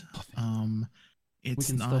hunt.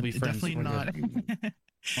 It's not definitely not.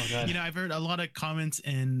 Oh, I've heard a lot of comments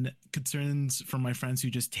and concerns from my friends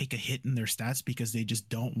who just take a hit in their stats because they just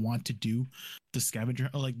don't want to do the scavenger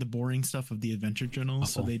or like the boring stuff of the adventure journal.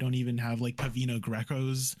 So they don't even have like Pavino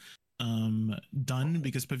Greco's done,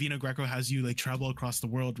 because Pavino Greco has you like travel across the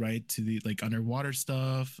world, right, to the like underwater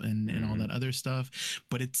stuff and all that other stuff,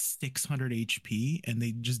 but it's 600 HP, and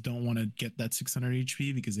they just don't want to get that 600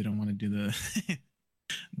 HP because they don't want to do the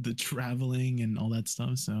the traveling and all that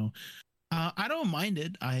stuff. So I don't mind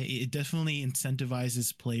it. It definitely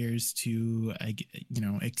incentivizes players to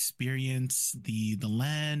experience the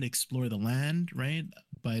land, explore the land, right?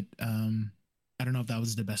 But I don't know if that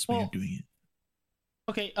was the best way of doing it.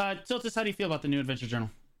 Okay, Tiltus, how do you feel about the new adventure journal?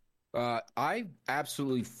 I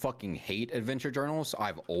absolutely fucking hate adventure journals.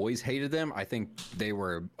 I've always hated them. I think they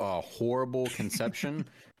were a horrible conception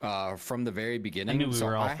from the very beginning. I knew we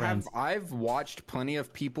were all friends. I've watched plenty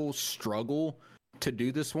of people struggle to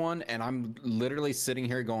do this one, and I'm literally sitting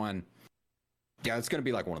here going, yeah, it's going to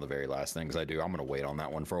be like one of the very last things I do. I'm going to wait on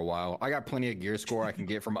that one for a while. I got plenty of gear score I can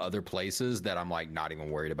get from other places that I'm like not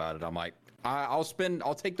even worried about it. I'm like, I'll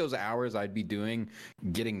take those hours I'd be doing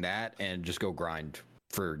getting that and just go grind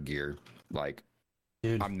for gear. Like,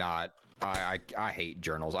 dude, I hate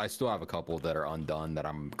journals. I still have a couple that are undone that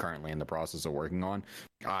I'm currently in the process of working on.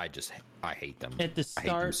 I hate them. At the start, I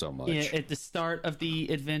hate them so much. Yeah, at the start of the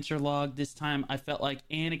adventure log this time, I felt like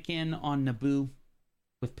Anakin on Naboo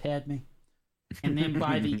with Padme. And then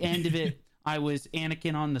by the end of it, I was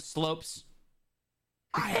Anakin on the slopes.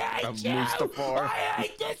 I hate you! Mustafar. I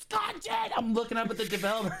hate this content! I'm looking up at the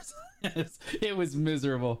developers. It was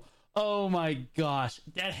miserable. Oh my gosh.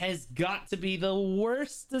 That has got to be the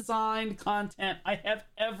worst designed content I have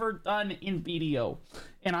ever done in BDO.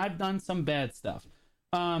 And I've done some bad stuff.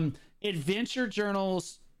 Adventure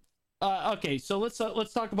journals. Okay, so let's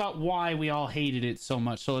talk about why we all hated it so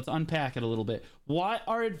much. So let's unpack it a little bit. What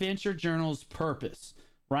are adventure journals' purpose?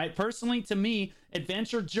 Right? Personally, to me,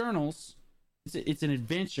 adventure journals, it's an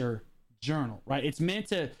adventure journal, right? It's meant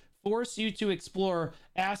to force you to explore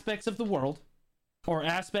aspects of the world or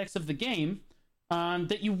aspects of the game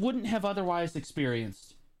that you wouldn't have otherwise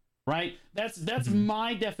experienced, right? That's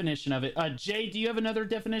my definition of it. Jay, do you have another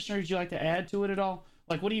definition, or would you like to add to it at all?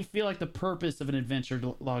 Like, what do you feel like the purpose of an adventure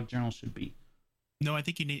log journal should be? No, I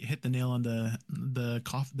think you hit the nail on the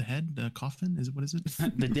coffin. What is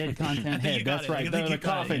it? The dead content head. That's right. The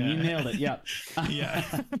coffin. You nailed it. Yeah. Yeah.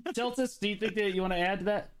 Tiltus, do you think that you want to add to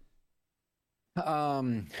that?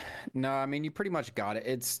 No, I mean, you pretty much got it.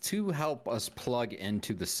 It's to help us plug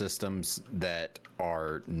into the systems that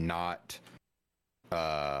are not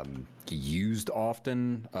used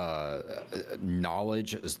often.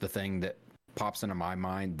 Knowledge is the thing that pops into my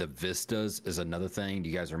mind. The vistas is another thing. Do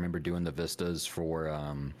you guys remember doing the vistas for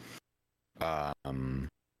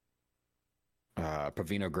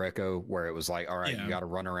Pavino Greco, where it was like, all right, you got to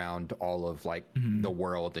run around all of like the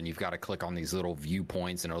world, and you've got to click on these little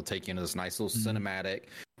viewpoints, and it'll take you into this nice little cinematic,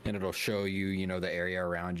 and it'll show you, the area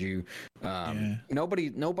around you.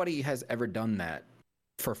 Nobody has ever done that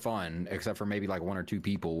for fun, except for maybe like one or two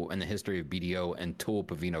people in the history of BDO until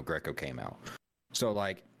Pavino Greco came out. So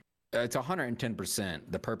like, it's 110%.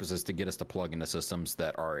 The purpose is to get us to plug into systems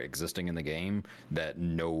that are existing in the game that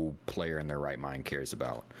no player in their right mind cares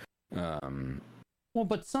about. Well,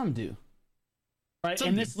 but some do, right?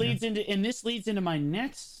 And this leads into my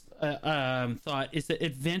next thought is that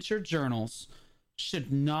adventure journals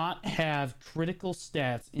should not have critical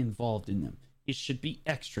stats involved in them. It should be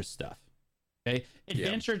extra stuff. Okay,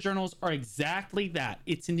 adventure journals are exactly that.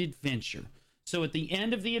 It's an adventure. So at the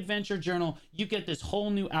end of the adventure journal, you get this whole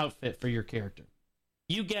new outfit for your character.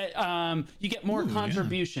 You get more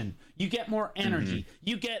contribution. Yeah. You get more energy.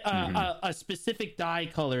 You get a specific dye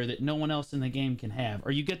color that no one else in the game can have,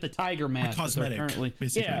 or you get the tiger mask. Cosmetic,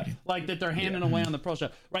 basically. Like that they're handing away on the pro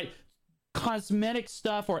shop, right? Cosmetic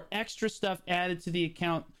stuff or extra stuff added to the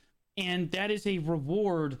account, and that is a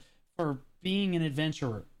reward for being an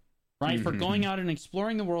adventurer, right? For going out and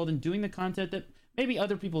exploring the world and doing the content that maybe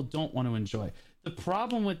other people don't want to enjoy. The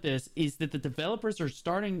problem with this is that the developers are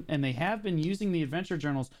starting, and they have been using the adventure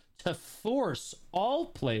journals to force all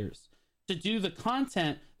players to do the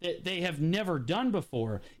content that they have never done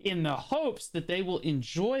before, in the hopes that they will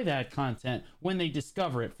enjoy that content when they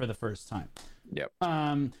discover it for the first time. Yep.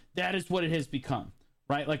 That is what it has become,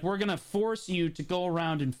 right? Like, we're going to force you to go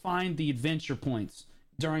around and find the adventure points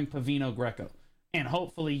during Pavino Greco. And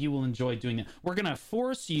hopefully you will enjoy doing it. We're going to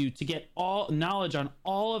force you to get all knowledge on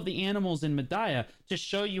all of the animals in Medaya to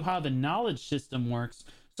show you how the knowledge system works,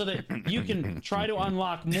 so that you can try to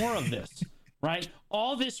unlock more of this, right?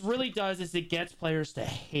 All this really does is it gets players to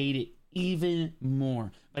hate it even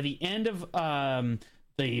more. By the end of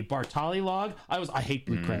the Bartali log, I hate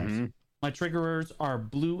blue crabs. My triggerers are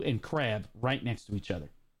blue and crab right next to each other.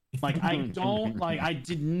 Like, I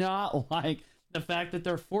did not like the fact that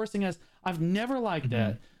they're forcing us. I've never liked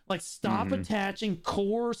that. Like, stop attaching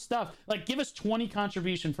core stuff. Like, give us 20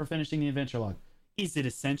 contribution for finishing the adventure log. Is it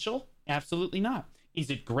essential? Absolutely not. Is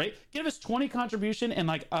it great? Give us 20 contribution and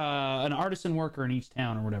like an artisan worker in each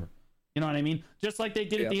town or whatever. You know what I mean? Just like they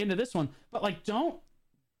did at the end of this one. But like, don't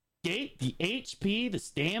gate the HP, the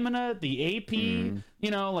stamina, the AP,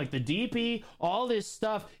 you know, like the DP, all this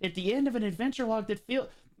stuff at the end of an adventure log that feel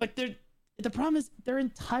like they're. The problem is their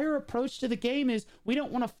entire approach to the game is we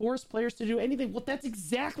don't want to force players to do anything. Well, that's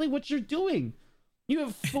exactly what you're doing. You are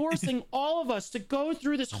forcing all of us to go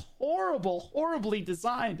through this horribly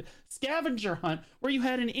designed scavenger hunt where you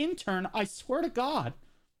had an intern, I swear to God,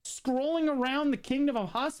 scrolling around the kingdom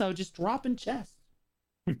of Hasso just dropping chests.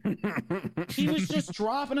 He was just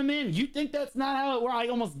dropping them in. You think that's not how it works? I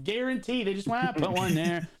almost guarantee they just went, put one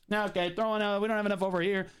there. Now, okay, throwing out. We don't have enough over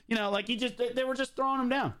here. You know, like they were just throwing them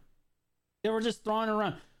down. They were just throwing it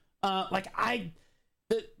around.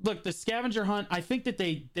 Look, the scavenger hunt, I think that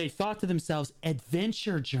they thought to themselves,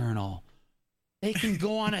 adventure journal. They can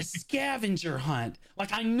go on a scavenger hunt.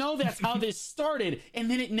 Like, I know that's how this started, and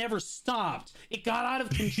then it never stopped. It got out of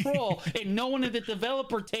control, and no one at the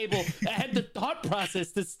developer table had the thought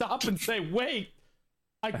process to stop and say, wait,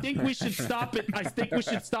 I think we should stop it. I think we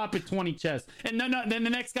should stop at 20 chests. And no, then the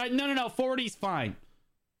next guy, no, 40's fine.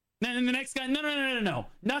 Then the next guy, no.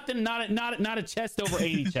 Nothing, not a chest over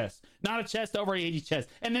 80 chests. Not a chest over 80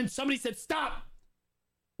 chests. And then somebody said, stop.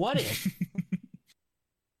 What if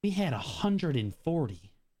we had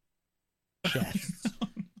 140 chests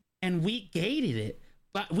and we gated it,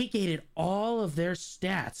 but we gated all of their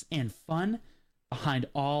stats and fun behind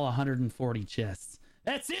all 140 chests?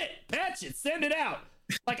 That's it. Patch it. Send it out.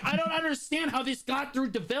 Like, I don't understand how this got through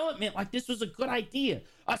development. Like, this was a good idea.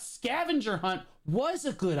 A scavenger hunt was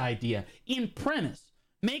a good idea in premise.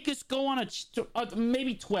 Make us go on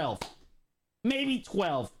maybe 12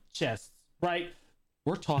 chests, right?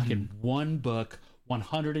 We're talking one book,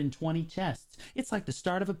 120 chests. It's like the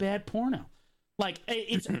start of a bad porno. Like,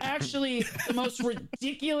 it's actually the most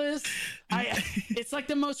ridiculous. It's like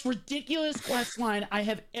the most ridiculous quest line I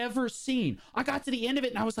have ever seen. I got to the end of it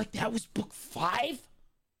and I was like, that was book 5?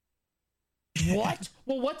 What?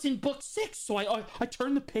 Well, what's in book 6? So I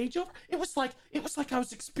turned the page over. It was like I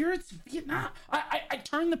was experiencing Vietnam. I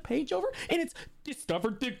turned the page over and it's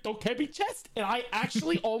discovered the Dokebi chest, and I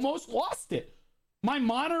actually almost lost it. My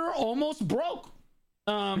monitor almost broke.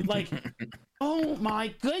 Like, oh my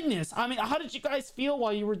goodness. I mean, how did you guys feel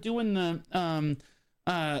while you were doing the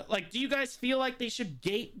like, do you guys feel like they should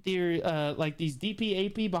gate their like these DP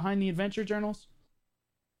AP behind the adventure journals?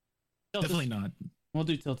 Definitely not. We'll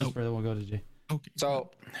do Tiltus further. We'll go to Jay. Okay.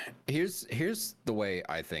 So here's the way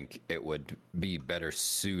I think it would be better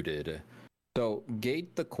suited. So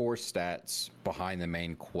gate the core stats behind the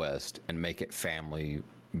main quest and make it family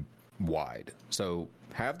wide. So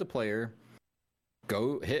have the player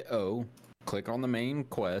go hit O, click on the main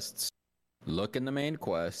quests, look in the main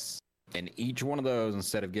quests, and each one of those,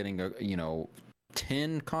 instead of getting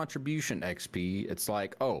 10 contribution XP, it's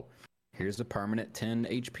like, oh, here's a permanent 10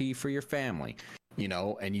 HP for your family.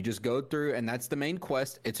 And you just go through, and that's the main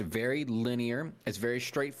quest. It's very linear. It's very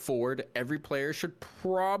straightforward. Every player should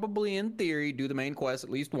probably, in theory, do the main quest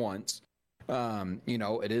at least once.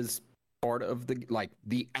 It is part of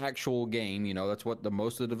the actual game. That's what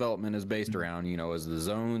most of the development is based around, is the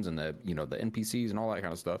zones and the NPCs and all that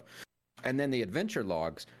kind of stuff. And then the adventure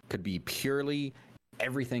logs could be purely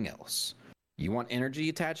everything else. You want energy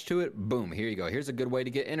attached to it? Boom, here you go. Here's a good way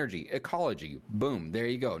to get energy. Ecology. Boom, there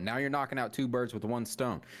you go. Now you're knocking out 2 birds with 1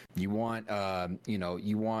 stone. You want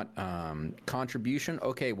contribution?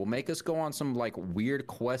 Okay, well, make us go on some weird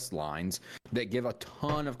quest lines that give a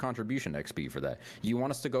ton of contribution XP for that. You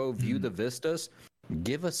want us to go view the vistas?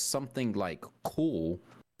 Give us something cool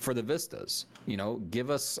for the vistas.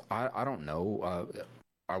 Give us I don't know,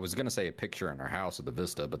 I was going to say a picture in our house of the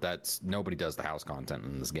vista, but nobody does the house content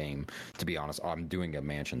in this game, to be honest. I'm doing a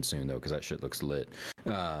mansion soon, though, because that shit looks lit.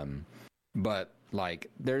 But,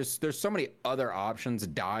 there's so many other options.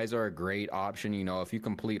 Dyes are a great option, if you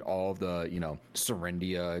complete all of the,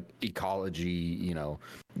 Serendia, ecology,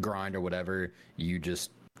 grind or whatever, you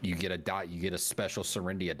get a dye, you get a special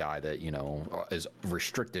Serendia dye that, is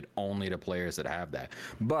restricted only to players that have that.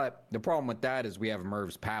 But the problem with that is we have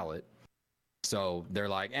Merv's palette. So they're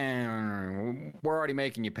like, we're already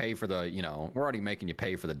making you pay for the,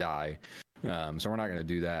 dye. So we're not going to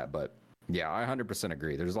do that. But yeah, I 100%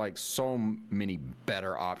 agree. There's so many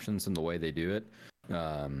better options in the way they do it.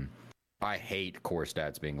 I hate core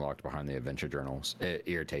stats being locked behind the adventure journals. It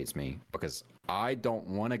irritates me because I don't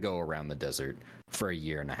want to go around the desert for a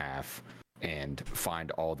year and a half and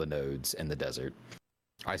find all the nodes in the desert.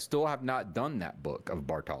 I still have not done that book of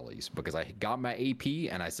Bartali's because I got my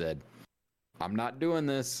AP and I said, I'm not doing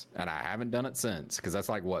this, and I haven't done it since because that's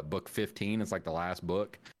like what, book 15? It's like the last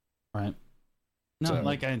book, right? No, so,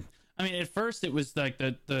 like I mean, at first it was like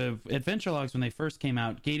the adventure logs when they first came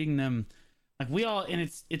out, gating them, like we all, and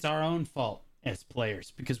it's our own fault as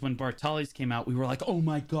players because when Bartali's came out, we were like, oh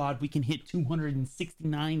my god, we can hit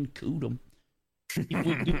 269 Kudum if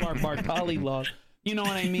we do our Bartali log. You know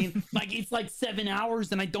what I mean? Like it's like 7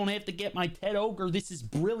 hours, and I don't have to get my Ted Ogre. This is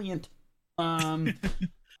brilliant. And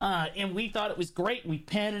we thought it was great. We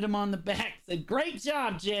patted him on the back, said, great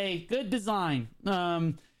job, Jay. Good design.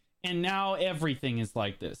 And now everything is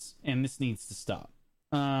like this, and this needs to stop.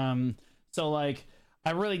 So like,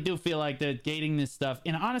 I really do feel like that gating this stuff,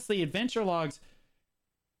 and honestly, adventure logs,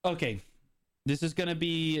 okay, this is going to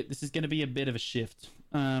be a bit of a shift.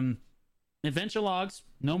 Adventure logs,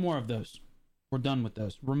 no more of those. We're done with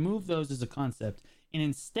those. Remove those as a concept, and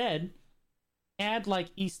instead add like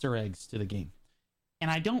Easter eggs to the game. And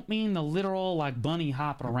I don't mean the literal like bunny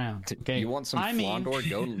hopping around. Okay, you want some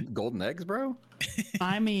Fondor golden eggs, bro?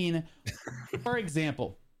 I mean, for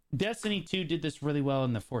example, Destiny 2 did this really well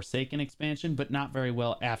in the Forsaken expansion, but not very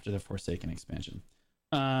well after the Forsaken expansion.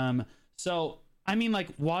 So I mean, like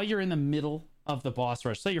while you're in the middle of the boss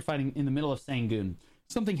rush, say you're fighting in the middle of Sangoon,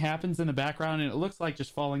 something happens in the background and it looks like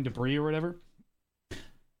just falling debris or whatever.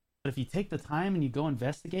 But if you take the time and you go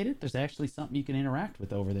investigate it, there's actually something you can interact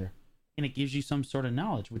with over there. And it gives you some sort of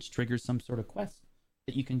knowledge, which triggers some sort of quest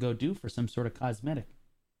that you can go do for some sort of cosmetic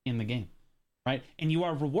in the game, right? And you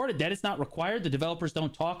are rewarded. That is not required. The developers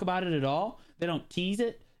don't talk about it at all. They don't tease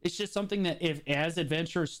it. It's just something that if as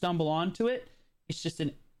adventurers stumble onto it, it's just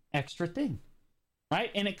an extra thing,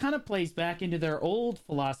 right? And it kind of plays back into their old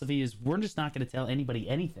philosophy is we're just not going to tell anybody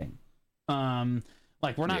anything.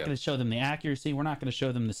 Like we're not going to show them the accuracy. We're not going to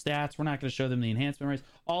show them the stats. We're not going to show them the enhancement rates,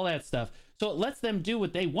 all that stuff. So it lets them do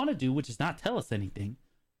what they want to do, which is not tell us anything.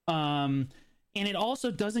 And it also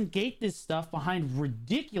doesn't gate this stuff behind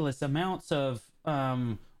ridiculous amounts of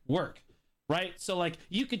work, right? So like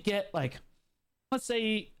you could get like, let's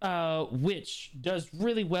say Witch does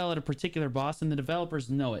really well at a particular boss and the developers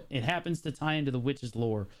know it. It happens to tie into the Witch's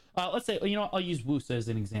lore. Let's say, you know, I'll use Wusa as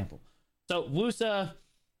an example. So Wusa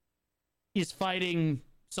is fighting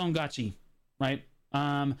Songachi, right?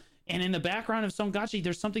 And in the background of Songachi,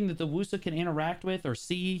 there's something that the Wusa can interact with or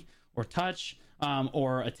see or touch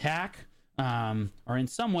or attack or in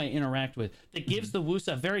some way interact with that gives the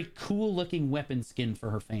Wusa a very cool looking weapon skin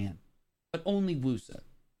for her fan, but only Wusa,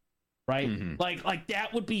 right? Like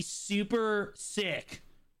that would be super sick.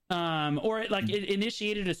 Or it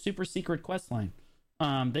initiated a super secret quest line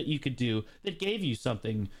that you could do that gave you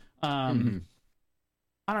something.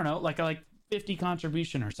 I don't know, like 50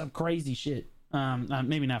 contribution or some crazy shit.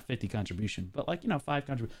 Maybe not 50 contribution, but like, you know, 5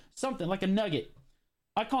 contribution, something like a nugget.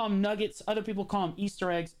 I call them nuggets. Other people call them Easter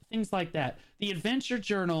eggs, things like that. The adventure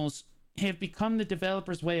journals have become the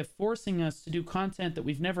developers' way of forcing us to do content that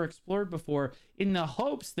we've never explored before in the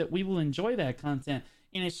hopes that we will enjoy that content.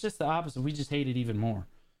 And it's just the opposite. We just hate it even more.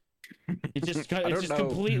 It just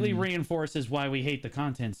completely reinforces why we hate the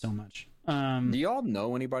content so much. Do y'all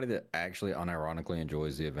know anybody that actually unironically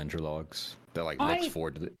enjoys the adventure logs that like looks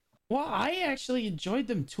forward to it? Well, I actually enjoyed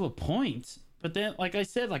them to a point, but then like I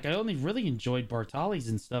said, like I only really enjoyed Bartali's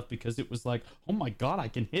and stuff because it was like, oh my god, I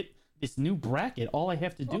can hit this new bracket. All I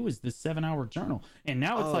have to do is this 7-hour journal, and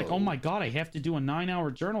now it's like, oh my god, I have to do a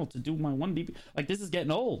 9-hour journal to do my 1 BP. Like this is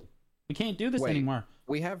getting old. We can't do this anymore.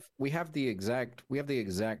 We have the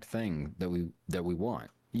exact thing that we want.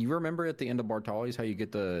 You remember at the end of Bartali's how you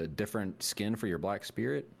get the different skin for your black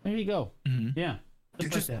spirit? There you go. Yeah.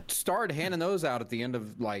 Just started handing those out at the end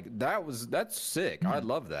of like that's sick. I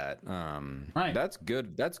love that. Right. That's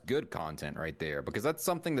good. That's good content right there because that's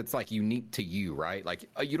something that's like unique to you, right? Like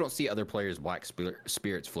you don't see other players' black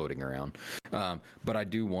spirits floating around. But I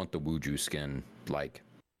do want the Wuju skin like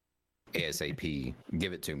ASAP.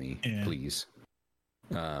 Give it to me, please.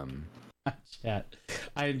 Chat.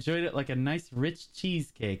 I enjoyed it like a nice rich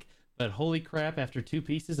cheesecake, but holy crap, after 2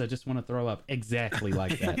 pieces, I just want to throw up. Exactly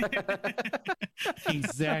like that.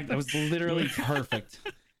 Exactly. That was literally perfect.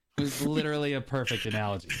 It was literally a perfect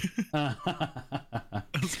analogy. That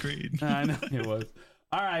was great. I know it was.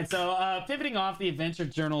 All right, so pivoting off the adventure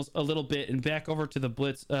journals a little bit and back over to the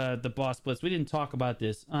Blitz, the boss Blitz. We didn't talk about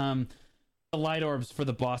this. The light orbs for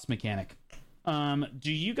the boss mechanic.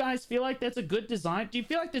 Do you guys feel like that's a good design? Do you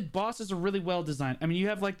feel like the bosses are really well designed? I mean, you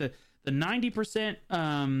have like the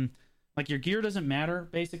 90%, like your gear doesn't matter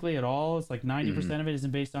basically at all. It's like 90% of it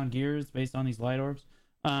isn't based on gear. It's based on these light orbs.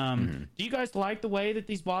 Do you guys like the way that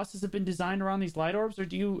these bosses have been designed around these light orbs, or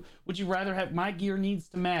would you rather have my gear needs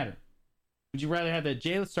to matter? Would you rather have that?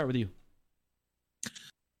 Jay, let's start with you.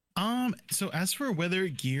 So as for whether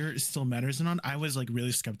gear still matters or not, I was like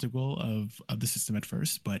really skeptical of the system at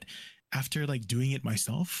first, but after like doing it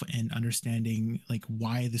myself and understanding like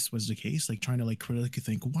why this was the case, like trying to like critically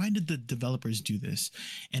think, why did the developers do this?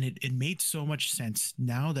 And it made so much sense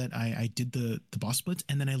now that I did the boss splits,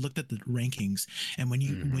 and then I looked at the rankings. And when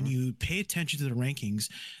you pay attention to the rankings,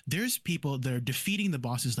 there's people that are defeating the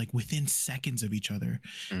bosses like within seconds of each other.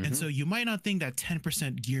 And so you might not think that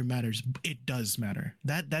 10% gear matters. It does matter.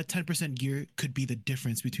 That 10% gear could be the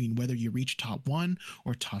difference between whether you reach top 1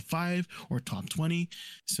 or top 5 or top 20.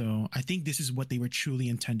 So I think this is what they were truly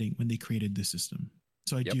intending when they created this system.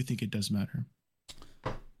 So I do think it does matter.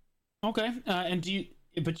 Okay. And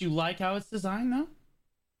but you like how it's designed though?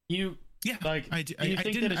 Yeah, like, I do. I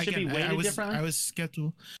think didn't, that it should be weighted differently? I was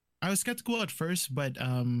skeptical at first, but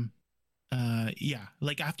yeah,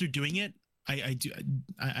 like after doing it,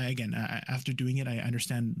 after doing it, I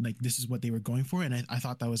understand like this is what they were going for. And I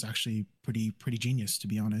thought that was actually pretty genius, to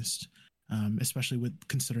be honest. Especially with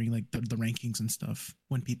considering like the rankings and stuff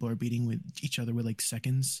when people are beating with each other with like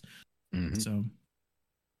seconds. So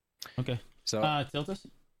okay. So Tiltus?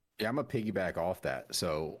 Yeah, I'm gonna piggyback off that.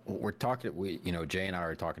 So we're talking, Jay and I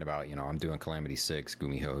are talking about, I'm doing Calamity 6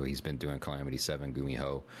 Gumiho. He's been doing Calamity 7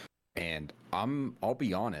 Gumiho. And I'll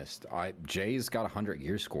be honest, Jay's got 100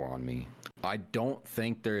 gear score on me. I don't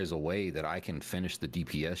think there is a way that I can finish the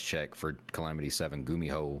DPS check for Calamity 7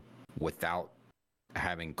 Gumiho without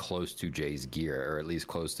having close to Jay's gear, or at least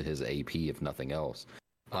close to his AP, if nothing else.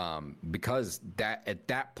 Because that at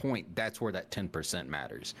that point, that's where that 10%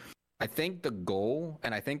 matters. I think the goal,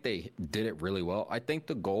 and I think they did it really well, I think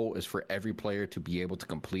the goal is for every player to be able to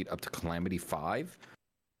complete up to Calamity 5,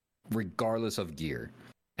 regardless of gear.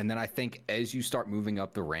 And then I think as you start moving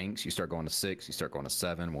up the ranks, you start going to 6, you start going to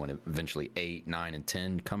 7, when eventually 8, 9, and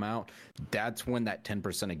 10 come out, that's when that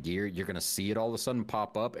 10% of gear, you're going to see it all of a sudden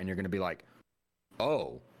pop up, and you're going to be like,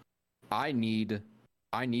 oh, I need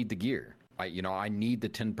the gear. I need the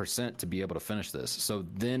 10% to be able to finish this. So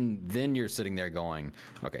then you're sitting there going,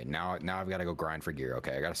 okay, now I've got to go grind for gear.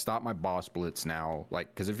 Okay, I got to stop my boss blitz now.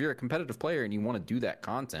 Like, because if you're a competitive player and you want to do that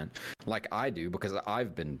content, like I do, because I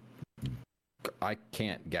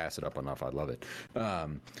can't gas it up enough. I love it.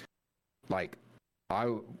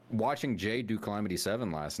 Watching Jay do Calamity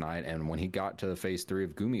 7 last night, and when he got to phase 3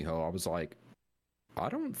 of Gumiho, I was like, I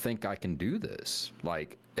don't think I can do this.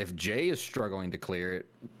 Like, if Jay is struggling to clear it,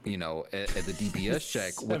 at the DPS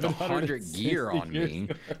check with 100 gear on me,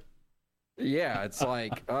 yeah, it's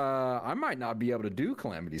like, I might not be able to do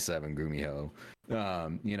Calamity 7 Gumiho.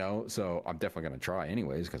 So I'm definitely going to try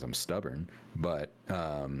anyways, because I'm stubborn. But,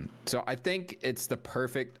 so I think it's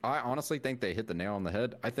I honestly think they hit the nail on the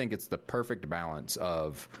head. I think it's the perfect balance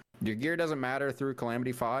of, your gear doesn't matter through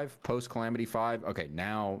Calamity 5, post Calamity 5. Okay,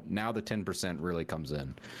 now the 10% really comes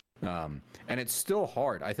in. And it's still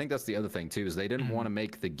hard. I think that's the other thing too, is they didn't want to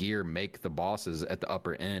make the gear make the bosses at the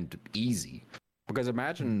upper end easy. Because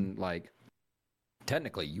imagine, like,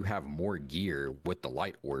 technically you have more gear with the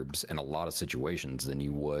light orbs in a lot of situations than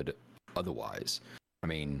you would otherwise. I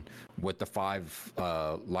mean, with the 5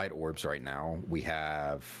 light orbs right now, we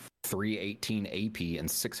have 318 AP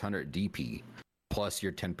and 600 DP. Plus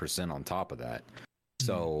your 10% on top of that.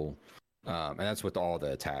 So, and that's with all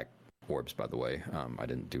the attack orbs, by the way. I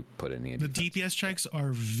didn't put any. The DPS checks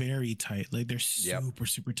are very tight. Like, they're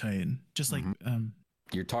super tight. Just like,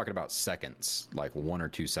 you're talking about seconds, like 1 or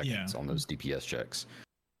 2 seconds on those DPS checks.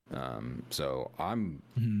 So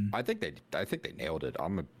I think they nailed it.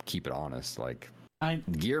 I'm gonna keep it honest. Like,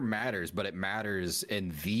 gear matters, but it matters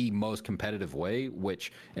in the most competitive way,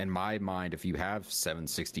 which in my mind, if you have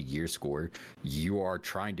 760 gear score, you are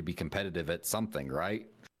trying to be competitive at something, right?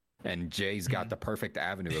 And Jay's got the perfect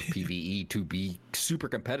avenue of PvE to be super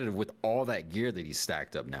competitive with all that gear that he's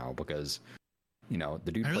stacked up now, because, the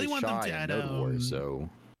dude plays Shy and Node War, so...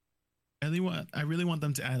 I really want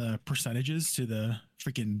them to add percentages to the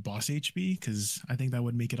freaking boss HP, because I think that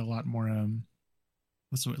would make it a lot more...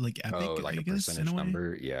 like epic, like I a guess, percentage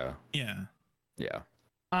number. Yeah.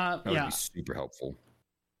 That would be super helpful.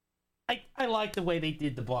 I like the way they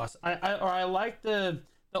did the boss. I like the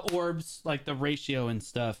orbs, like the ratio and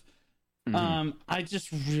stuff. I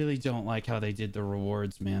just really don't like how they did the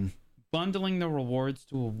rewards, man. Bundling the rewards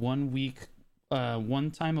to a 1 week,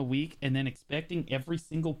 1 time a week, and then expecting every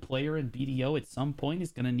single player in BDO at some point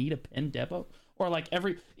is going to need a pen depot. Or like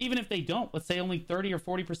even if they don't, let's say only 30 or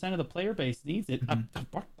 40% of the player base needs it.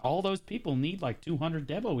 All those people need like 200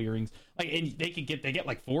 Devo earrings. Like, and they get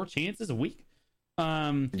like 4 chances a week.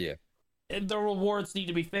 Yeah. The rewards need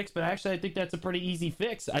to be fixed, but actually I think that's a pretty easy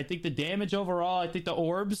fix. I think the damage overall, I think the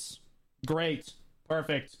orbs, great,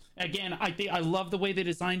 perfect. Again, I love the way they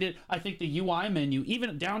designed it. I think the UI menu,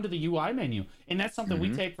 even down to the UI menu, and that's something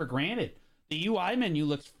we take for granted. The UI menu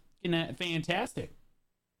looks fantastic,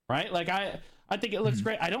 right? Like I think it looks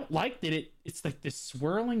great. I don't like that it's like this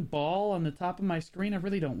swirling ball on the top of my screen. I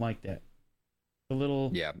really don't like that. The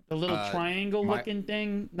little triangle looking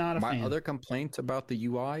thing, not a fan. My other complaint about the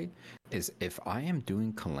UI is if I am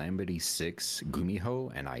doing Calamity 6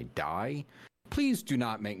 Gumiho and I die, please do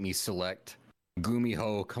not make me select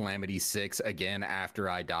Gumiho Calamity 6 again after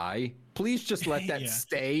I die. Please just let that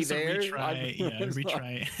stay there.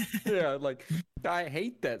 Retry. Yeah, like I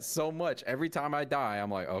hate that so much. Every time I die,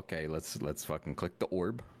 I'm like, okay, let's fucking click the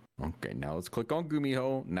orb. Okay, now let's click on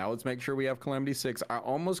Gumiho. Now let's make sure we have Calamity 6. I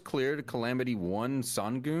almost cleared Calamity 1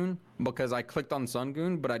 Sungoon because I clicked on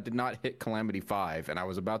Sungoon, but I did not hit Calamity 5, and I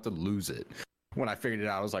was about to lose it. When I figured it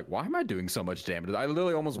out, I was like, why am I doing so much damage? I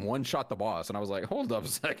literally almost one-shot the boss, and I was like, hold up a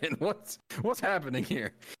second. What's happening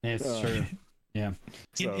here? It's true. Yeah.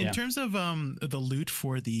 In terms of the loot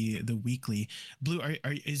for the weekly, Blue,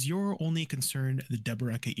 is your only concern the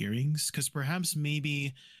Deboraka earrings? Because perhaps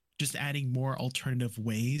maybe just adding more alternative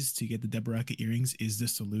ways to get the Deboraka earrings is the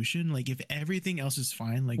solution. Like if everything else is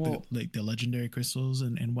fine, like the legendary crystals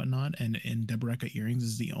and whatnot, and Deboraka earrings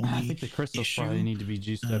is the only. I think the crystals probably need to be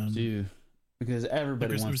juiced up too, because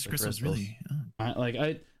everybody wants the crystals. Really?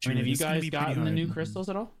 I mean, have you guys gotten the new crystals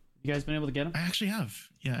at all? You guys been able to get them? I actually have.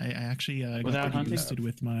 Yeah, I actually without got boosted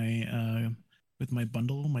with my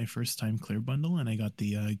bundle, my first time clear bundle, and I got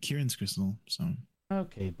the Kieran's crystal. So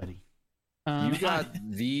okay, buddy. You got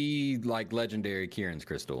the legendary Kieran's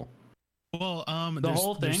crystal. Well,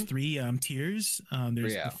 there's three tiers.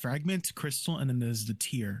 There's the fragment, crystal, and then there's the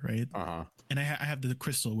tier, right? And I have the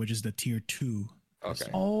crystal, which is the tier 2.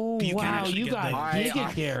 Okay. Oh wow, you got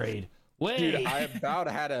giga carried. Wait, dude,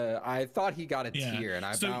 I thought he got a tier, and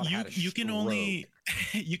you can only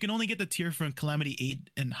get the tier from Calamity 8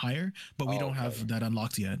 and higher, but we don't have that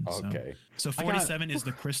unlocked yet. Okay. So 47 is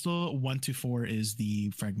the crystal, 1 to 4 is the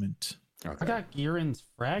fragment. Okay. I got Giran's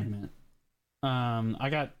fragment. I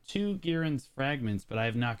got 2 Giran's fragments, but I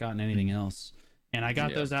have not gotten anything else. And I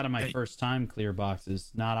got those out of my first time clear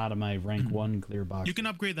boxes, not out of my rank 1 clear box. You can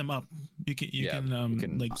upgrade them up. You can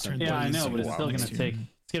turn. Yeah, I know, but it's still gonna take.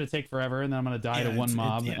 It's gonna take forever, and then I'm gonna die to one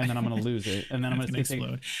mob, and then I'm gonna lose it, and then I'm gonna take.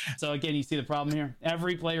 So again, you see the problem here.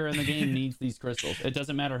 Every player in the game needs these crystals. It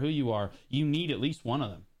doesn't matter who you are. You need at least one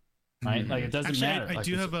of them. Right, like it doesn't matter. I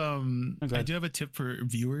do have a tip for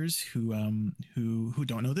viewers who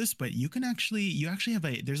don't know this, but you actually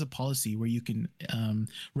have there's a policy where you can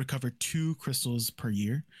recover 2 crystals per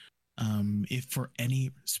year. If for any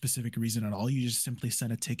specific reason at all, you just simply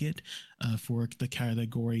send a ticket for the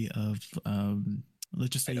category of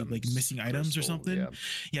let's just say like missing items or something.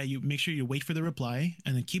 Yeah, you make sure you wait for the reply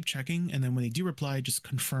and then keep checking, and then when they do reply, just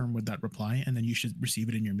confirm with that reply, and then you should receive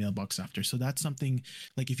it in your mailbox after. So that's something,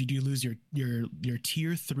 like if you do lose your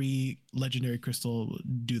tier 3 legendary crystal,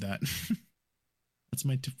 do that. That's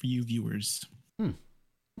my tip for you viewers.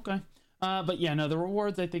 Okay. But yeah, no, the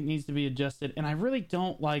rewards I think needs to be adjusted, and I really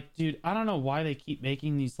don't like, dude, I don't know why they keep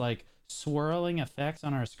making these like swirling effects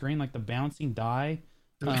on our screen, like the bouncing die.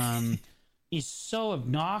 Is so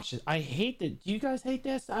obnoxious. I hate that. Do you guys hate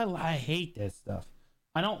this? I hate this stuff.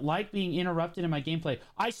 I don't like being interrupted in my gameplay.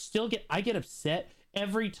 I get upset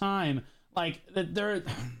every time. Like they're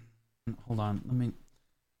hold on.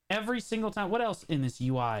 Every single time. What else in this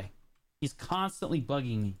UI? He's constantly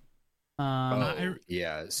bugging me.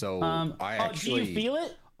 Yeah. So I actually. Do you feel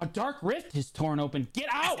it? A dark rift is torn open. Get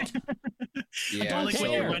out! Yeah, like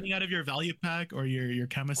when you're running out of your value pack or your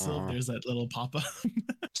camisole, there's that little pop-up.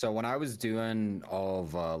 So when I was doing all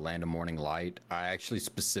of Land of Morning Light, I actually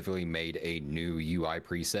specifically made a new UI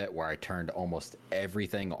preset where I turned almost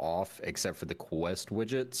everything off except for the quest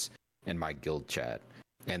widgets in my guild chat.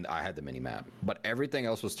 And I had the mini map, but everything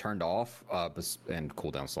else was turned off, and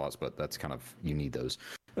cooldown slots, but that's kind of, you need those.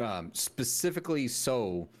 Specifically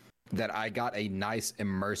so that I got a nice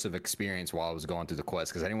immersive experience while I was going through the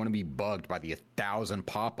quest, because I didn't want to be bugged by the 1,000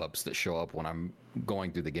 pop-ups that show up when I'm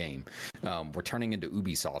going through the game. We're turning into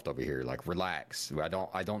Ubisoft over here. Like, relax. I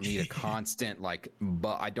don't need a constant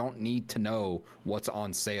but I don't need to know what's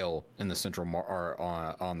on sale in the central or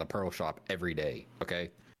on the Pearl Shop every day. Okay.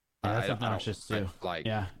 Yeah, that's obnoxious too.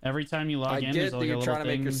 Yeah, every time you log in, I get that you're trying to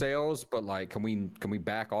make your sales, but can we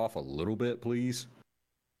back off a little bit, please?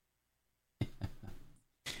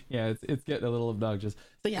 Yeah, it's getting a little obnoxious.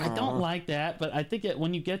 So yeah, I don't like that, but I think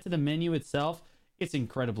when you get to the menu itself, it's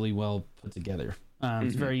incredibly well put together.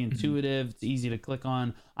 It's very intuitive. It's easy to click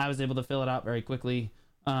on. I was able to fill it out very quickly,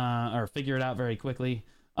 or figure it out very quickly.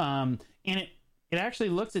 And it actually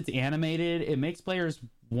looks, it's animated. It makes players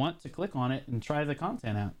want to click on it and try the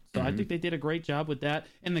content out. So I think they did a great job with that.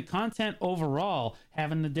 And the content overall,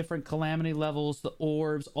 having the different calamity levels, the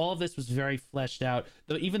orbs, all of this was very fleshed out.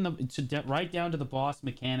 Right down to the boss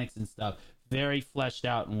mechanics and stuff, very fleshed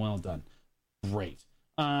out and well done. Great.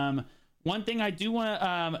 One thing I do want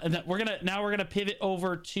to, we're gonna pivot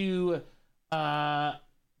over to,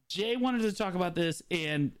 Jay wanted to talk about this,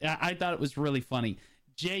 and I thought it was really funny.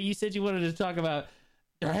 Jay, you said you wanted to talk about,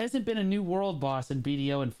 there hasn't been a new world boss in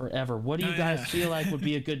BDO in forever. What do you guys feel like would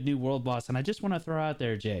be a good new world boss? And I just want to throw out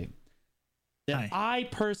there, Jay, that I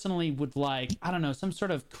personally would like, I don't know, some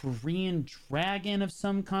sort of Korean dragon of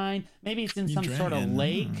some kind. Maybe it's in some sort of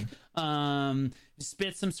lake.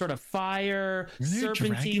 Spit some sort of fire,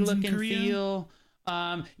 serpentine looking feel.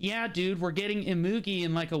 Yeah, dude, we're getting Imugi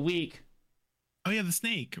in like a week. Oh yeah, the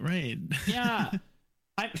snake, right? Yeah.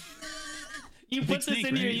 You put this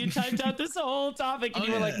in here, you typed out this whole topic, and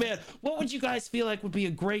you were like, man, what would you guys feel like would be a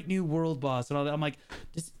great new world boss? And all that. I'm like,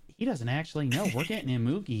 he doesn't actually know. We're getting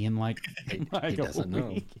Imugi in like he doesn't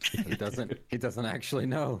know. He doesn't actually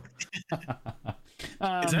know. Is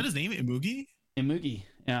that his name, Imugi? Imugi,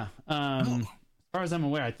 yeah. As far as I'm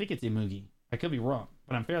aware, I think it's Imugi. I could be wrong,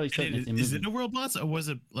 but I'm fairly certain it's Imugi. Is it a world boss, or was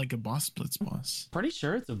it like a boss splits boss? Pretty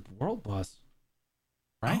sure it's a world boss.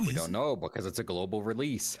 Right? We don't know because it's a global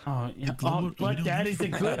release. Oh, yeah. But that is a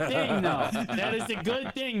good thing, though. That is a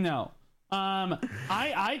good thing, though.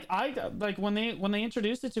 I like when they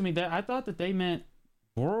introduced it to me, that I thought that they meant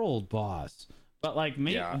world boss, but like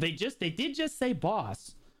maybe they did just say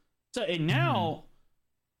boss. So and now,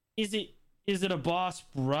 is it a boss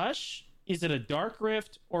rush? Is it a dark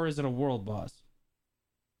rift, or is it a world boss?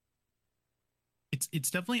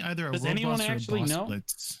 It's definitely either a Does world anyone boss or actually boss know?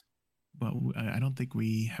 Splits. But I don't think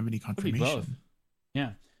we have any confirmation. Both.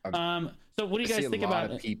 Yeah. So what do you guys think about it?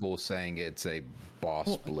 A lot of people saying it's a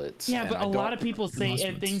boss blitz. Yeah, but a lot of people say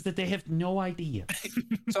things that they have no idea.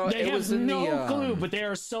 So they have no clue, but they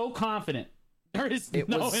are so confident. There is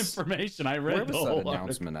no information. I read the whole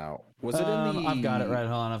announcement out. Was it in the? I've got it right.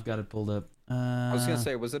 Hold on, I've got it pulled up. I was gonna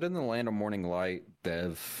say, was it in the Land of Morning Light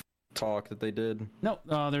dev talk that they did? No,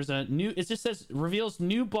 there's a new. It just says reveals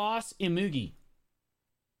new boss Imugi.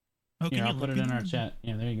 Okay, I'll put it in our chat.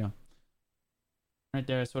 Yeah, there you go. Right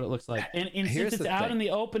there, that's what it looks like. And since it's out in the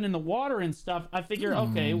open in the water and stuff, I figure,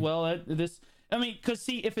 okay, well, I mean, because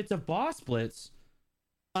see, if it's a boss blitz,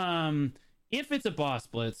 it's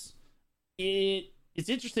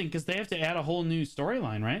interesting because they have to add a whole new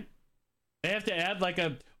storyline, right? They have to add like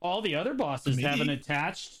all the other bosses have an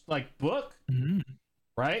attached like book,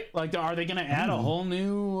 right? Like, are they going to add a whole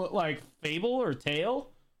new like fable or tale?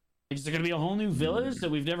 Is there going to be a whole new village that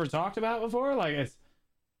we've never talked about before? Like,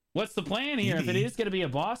 what's the plan here? If it is going to be a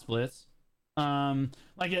boss blitz,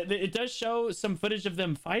 like it does show some footage of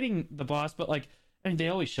them fighting the boss, but like, I mean, they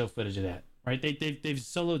always show footage of that, right? They've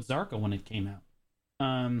soloed Zarka when it came out.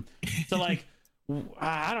 So like,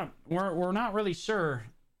 we're not really sure,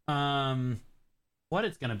 what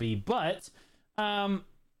it's going to be, but,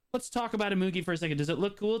 let's talk about Imugi for a second. Does it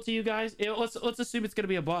look cool to you guys? Let's assume it's going to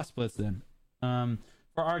be a boss blitz then.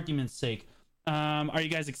 For argument's sake, are you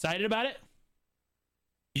guys excited about it?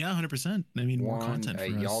 Yeah, 100%. I mean, more content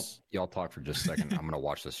for us. Y'all talk for just a second. I'm gonna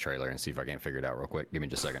watch this trailer and see if I can figure it out real quick. Give me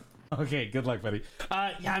just a second. Okay, good luck, buddy.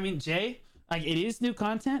 Yeah, I mean, Jay, like it is new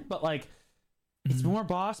content, but like it's more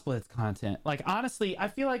boss blitz content. Like honestly, I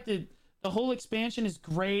feel like the whole expansion is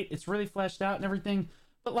great. It's really fleshed out and everything.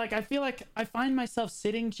 But like I feel like I find myself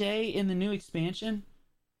sitting, Jay, in the new expansion,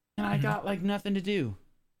 and I got like nothing to do.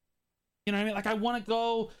 You know what I mean? Like I want to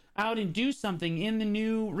go out and do something in the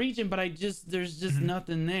new region, but there's just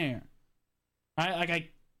nothing there. Right? Like I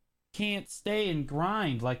can't stay and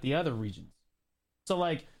grind like the other regions. So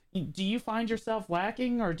like, do you find yourself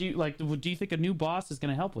lacking, or do you think a new boss is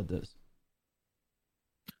going to help with this?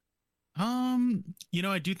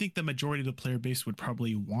 I do think the majority of the player base would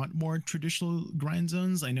probably want more traditional grind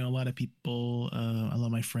zones. I know a lot of people, a lot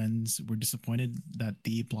of my friends were disappointed that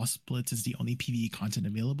the boss blitz is the only PvE content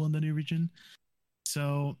available in the new region.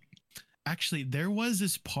 So actually there was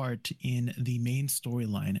this part in the main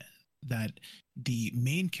storyline that the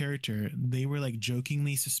main character, they were like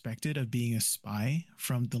jokingly suspected of being a spy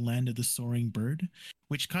from the land of the soaring bird,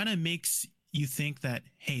 which kind of makes you think that,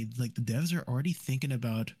 hey, like the devs are already thinking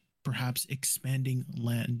about perhaps expanding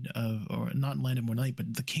land of, or not Land of Morning Light,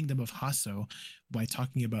 but the kingdom of Hasso by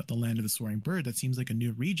talking about the land of the soaring bird. That seems like a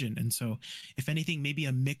new region. And so if anything, maybe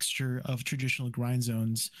a mixture of traditional grind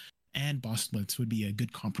zones and boss blitz would be a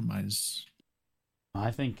good compromise.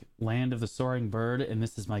 I think Land of the Soaring Bird, and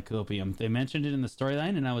this is my copium. They mentioned it in the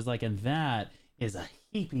storyline, and I was like, and that is a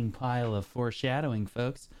heaping pile of foreshadowing,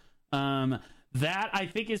 folks. That I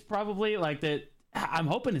think is probably like that. I'm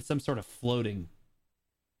hoping it's some sort of floating,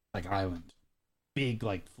 like island, big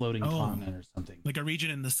like floating continent or something, like a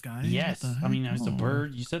region in the sky. Yes, I mean it's a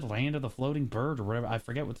bird. You said Land of the Floating Bird or whatever. I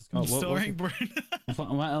forget what it's called. Soaring bird.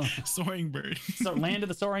 Well, soaring bird. So Land of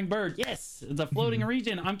the Soaring Bird. Yes, it's a floating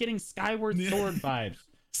region. I'm getting Skyward Sword vibes.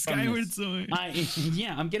 Skyward Sword.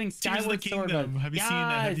 I'm getting Skyward Sword. Have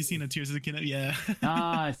you seen a Tears of the Kingdom? Yeah.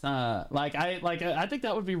 Nice. I think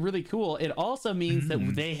that would be really cool. It also means that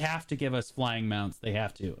they have to give us flying mounts. They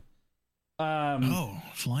have to.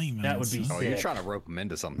 Flying mounts. That would be sick. You're trying to rope them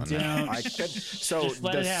into something. Just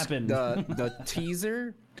let it happen. The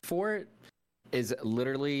teaser for it is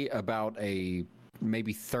literally about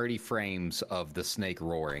maybe 30 frames of the snake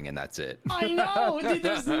roaring, and that's it. I know, dude.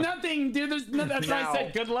 There's nothing, dude. That's why I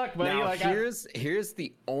said good luck, buddy. Now, here's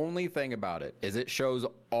the only thing about it is it shows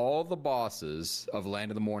all the bosses of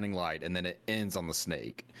Land of the Morning Light, and then it ends on the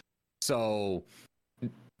snake. So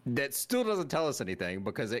that still doesn't tell us anything,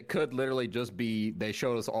 because it could literally just be they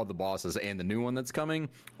showed us all the bosses and the new one that's coming,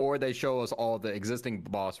 or they show us all the existing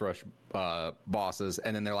boss rush bosses,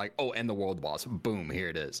 and then they're like, oh, and the world boss. Boom, here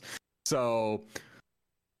it is. So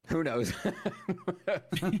who knows? Can't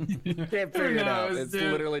figure it out.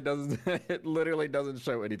 It literally doesn't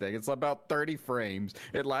show anything. It's about 30 frames.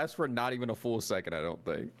 It lasts for not even a full second, I don't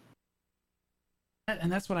think.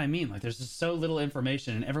 And that's what I mean. Like, there's just so little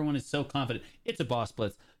information, and everyone is so confident. It's a boss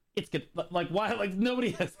blitz. It's good. Like, why? Like, nobody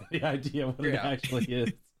has any idea what it actually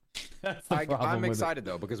is. That's the problem. I'm excited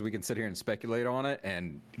though, because we can sit here and speculate on it,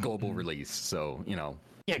 and global release. So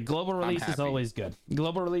Yeah, global release is always good.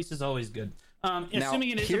 Global release is always good.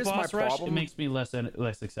 Assuming it is a boss rush, it makes me less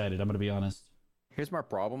excited. I'm going to be honest. Here's my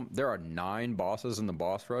problem. There are 9 bosses in the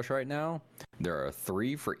boss rush right now. There are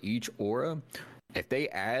 3 for each aura. If they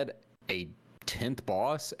add a 10th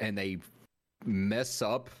boss and they mess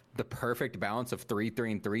up the perfect balance of 3,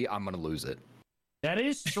 3, and 3, I'm going to lose it. That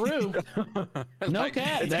is true. No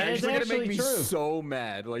cap. That is actually actually going to make me true. so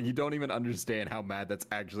mad. Like, you don't even understand how mad that's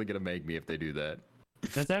actually going to make me if they do that.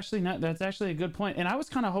 That's actually a good point. And I was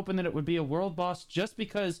kind of hoping that it would be a world boss, just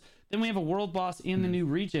because then we have a world boss in the new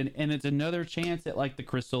region, and it's another chance at like the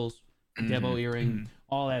crystals, Debo earring,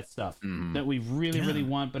 all that stuff that we really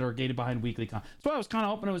want, but are gated behind weekly con. That's why I was kind of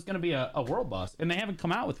hoping it was going to be a world boss, and they haven't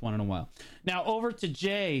come out with one in a while. Now over to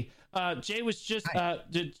Jay. Jay was just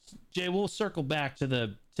Jay. We'll circle back to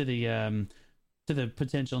the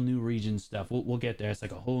potential new region stuff. We'll get there. It's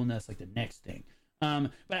like a whole nest, like the next thing.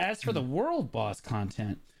 But as for the world boss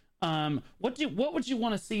content, what would you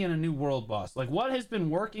want to see in a new world boss? Like, what has been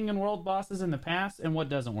working in world bosses in the past, and what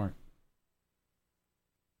doesn't work?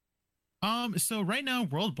 So right now,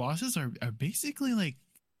 world bosses are basically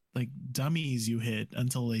like dummies you hit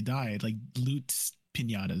until they die, like loot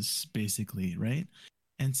pinatas, basically, right?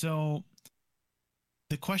 And so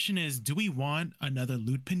the question is, do we want another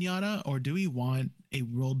loot pinata, or do we want a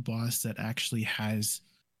world boss that actually has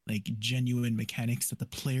like genuine mechanics that the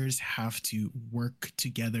players have to work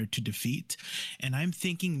together to defeat? And I'm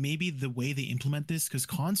thinking maybe the way they implement this, because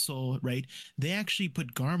console, right, they actually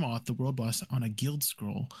put Garmoth, the world boss, on a guild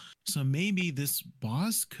scroll. So maybe this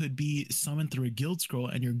boss could be summoned through a guild scroll,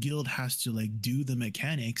 and your guild has to like do the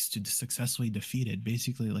mechanics to successfully defeat it,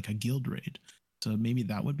 basically like a guild raid. So maybe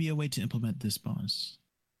that would be a way to implement this boss.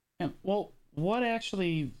 Yeah, well, what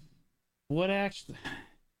actually I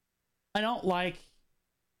don't like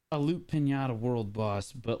a loot pinata world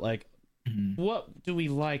boss, but like, what do we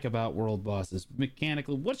like about world bosses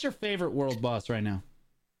mechanically? What's your favorite world boss right now?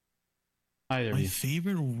 Either of you. My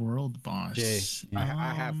favorite world boss. Jay. Yeah.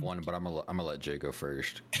 I have one, but I'm gonna let Jay go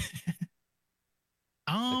first.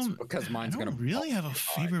 It's because mine's I don't really have a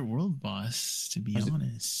favorite world boss, to be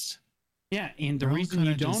honest. Yeah, and the reason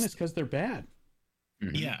you don't is because they're bad.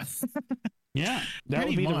 Yeah. Yeah, that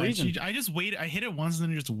would be the reason. I just wait. I hit it once and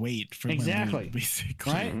then just wait for exactly my loot,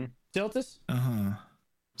 basically. Right, Tiltus.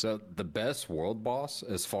 So the best world boss,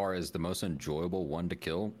 as far as the most enjoyable one to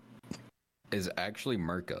kill, is actually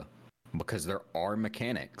Murka, because there are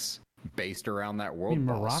mechanics based around that world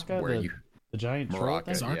boss where the giant troll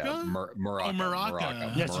thing? Yeah,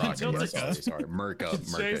 Muraka. Yes, Muraka. Sorry,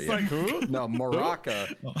 Murka. Yeah. Like, who? No,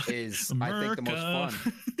 Muraka is I think the most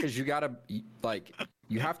fun, because you gotta like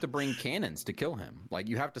you have to bring cannons to kill him. Like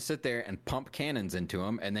you have to sit there and pump cannons into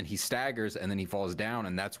him, and then he staggers, and then he falls down,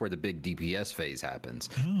 and that's where the big DPS phase happens.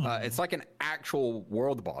 It's like an actual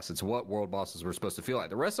world boss. It's what world bosses were supposed to feel like.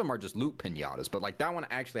 The rest of them are just loot pinatas, but like that one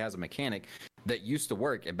actually has a mechanic that used to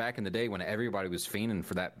work. And back in the day when everybody was fiending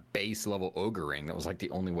for that base level ogre ring, that was like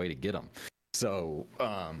the only way to get them. So,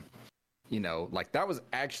 you know, like that was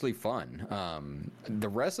actually fun. The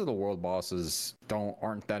rest of the world bosses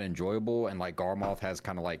aren't that enjoyable, and like Garmoth has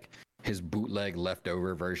kind of like his bootleg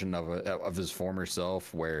leftover version of his former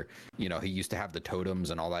self, where you know he used to have the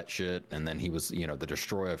totems and all that shit, and then he was, you know, the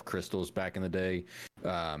destroyer of crystals back in the day,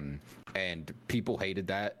 and people hated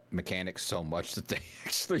that mechanic so much that they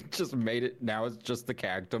actually just made it. Now it's just the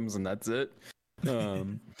cactums and that's it.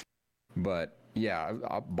 But yeah,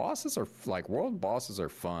 bosses are like world bosses are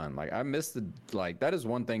fun. Like I miss that is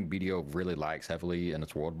one thing BDO really likes heavily in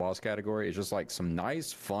its world boss category. It's just like some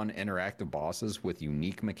nice, fun, interactive bosses with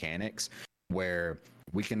unique mechanics where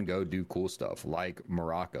we can go do cool stuff like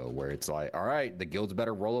Morocco, where it's like, all right, the guilds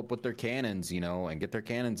better roll up with their cannons, you know, and get their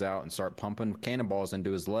cannons out and start pumping cannonballs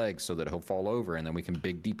into his legs so that he'll fall over, and then we can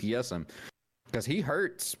big DPS him. Because he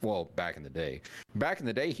hurts. Well, back in the day,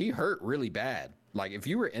 he hurt really bad. Like if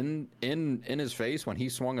you were in his face when he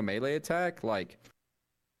swung a melee attack, like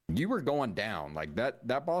you were going down. Like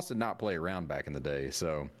that boss did not play around back in the day.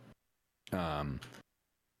 So,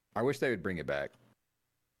 I wish they would bring it back,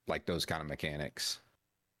 like those kind of mechanics.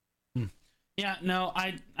 Yeah, no,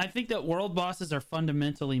 I think that world bosses are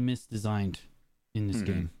fundamentally misdesigned in this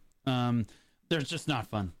game. They're just not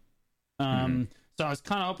fun. So I was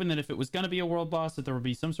kind of hoping that if it was going to be a world boss, that there would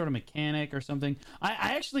be some sort of mechanic or something. I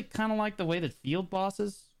actually kind of like the way that field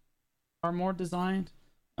bosses are more designed,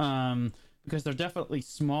 because they're definitely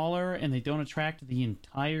smaller and they don't attract the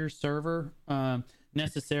entire server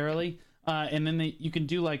necessarily. And then you can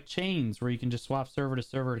do like chains where you can just swap server to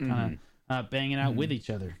server to kind of bang it out with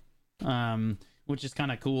each other, which is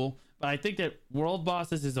kind of cool. But I think that world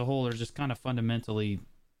bosses as a whole are just kind of fundamentally...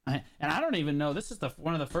 and I don't even know, this is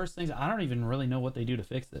one of the first things, I don't even really know what they do to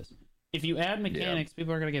fix this. If you add mechanics,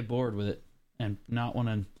 people are going to get bored with it and not want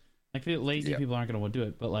to, like, lazy people aren't going to want to do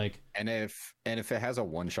it. But like, and if it has a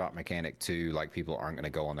one-shot mechanic too, like people aren't going to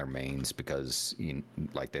go on their mains because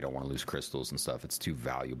like they don't want to lose crystals and stuff. It's too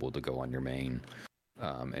valuable to go on your main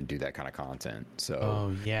and do that kind of content.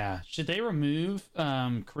 So should they remove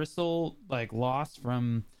crystal like loss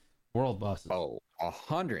from world bosses?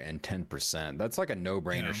 110%. That's like a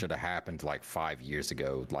no-brainer. Should have happened like 5 years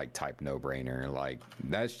ago, like type no-brainer. Like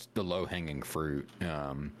that's the low-hanging fruit.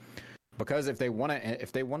 Because if they want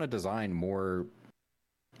to design more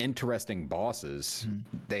interesting bosses,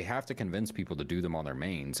 they have to convince people to do them on their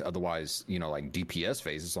mains. Otherwise, you know, like DPS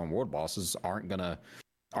phases on world bosses aren't gonna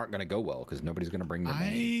go well because nobody's gonna bring their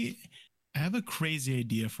main. I have a crazy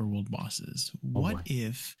idea for world bosses. What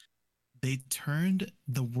if they turned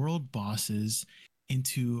the world bosses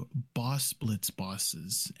into boss blitz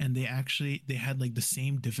bosses, and they had like the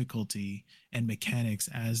same difficulty and mechanics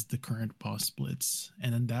as the current boss blitz,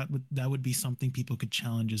 and then that would be something people could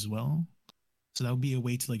challenge as well. So that would be a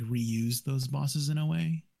way to like reuse those bosses in a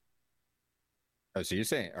way. Oh, so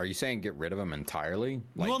are you saying get rid of them entirely?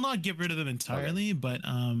 Like, well, not get rid of them entirely, but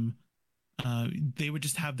they would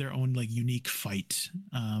just have their own like unique fight.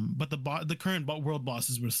 But the current world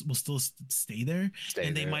bosses will still stay there,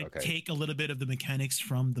 and they might take a little bit of the mechanics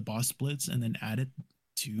from the boss blitz and then add it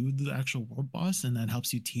to the actual world boss, and that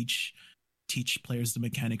helps you teach players the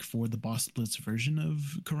mechanic for the boss blitz version of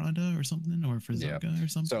Kuranda or something, or for Zorga or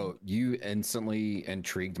something. So you instantly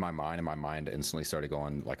intrigued my mind, and my mind instantly started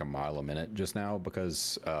going like a mile a minute just now,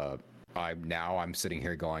 because I'm sitting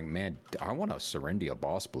here going, man, I want a Serendia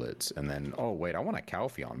boss blitz, and then I want a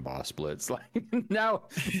Calpheon boss blitz. Like now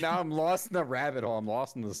I'm lost in the rabbit hole. I'm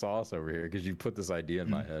lost in the sauce over here because you put this idea in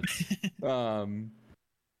my head.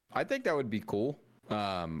 I think that would be cool.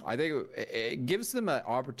 I think it gives them an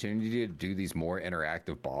opportunity to do these more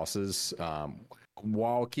interactive bosses,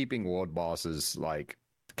 while keeping world bosses like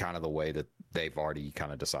kind of the way that they've already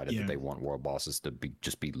kind of decided that they want world bosses to be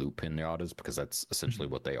loot pinatas, because that's essentially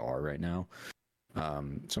what they are right now.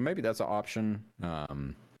 So maybe that's an option. I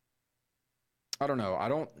don't know.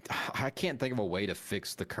 I can't think of a way to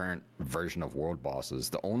fix the current version of world bosses.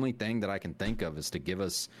 The only thing that I can think of is to give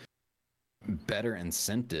us better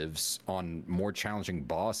incentives on more challenging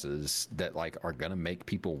bosses that like are gonna make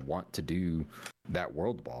people want to do that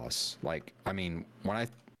world boss. Like, I mean, when I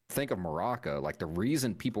think of Morocco, like the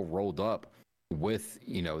reason people rolled up with,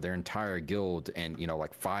 you know, their entire guild and, you know,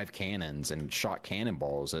 like 5 cannons and shot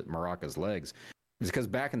cannonballs at Morocco's legs It's because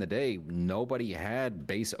back in the day, nobody had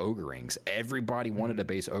base ogre rings. Everybody wanted a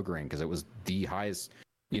base ogre ring because it was the highest,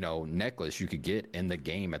 necklace you could get in the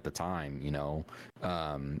game at the time,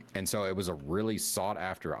 and so it was a really sought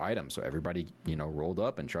after item. So everybody, rolled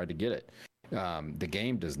up and tried to get it. The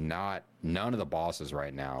game does not, none of the bosses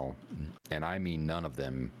right now, and I mean none of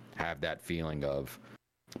them, have that feeling of,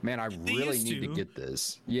 man, I really need to get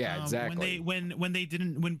this. Yeah, exactly.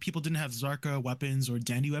 When people didn't have Zarka weapons or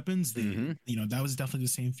Dandy weapons, they, that was definitely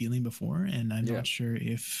the same feeling before. And I'm not sure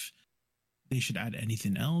if they should add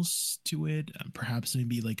anything else to it. Perhaps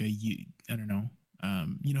maybe like I don't know.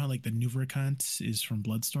 You know how like the Nuverkant is from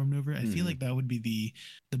Bloodstorm Nuver? I feel like that would be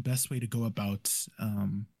the best way to go about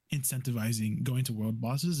incentivizing going to world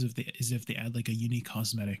bosses if they add like a unique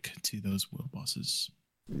cosmetic to those world bosses.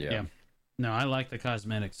 Yeah. No, I like the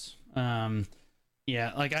cosmetics.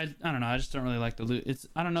 Like I don't know, I just don't really like the loot.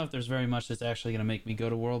 I don't know if there's very much that's actually going to make me go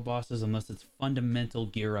to world bosses unless it's fundamental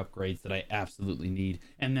gear upgrades that I absolutely need,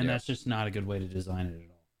 and then that's just not a good way to design it at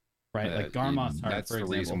all. Right? Like Garmoth's heart, that's for the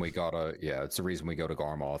example. reason we gotta it's the reason we go to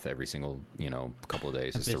Garmoth every single, couple of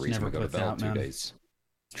days. It's the reason we go to Vel 2 days.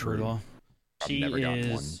 True. I've never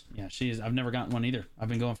gotten one. Yeah, she is. I've never gotten one either. I've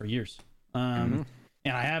been going for years. And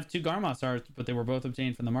I have 2 Garmoth's hearts, but they were both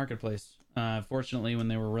obtained from the marketplace. Fortunately, when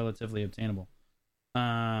they were relatively obtainable.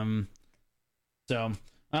 Okay,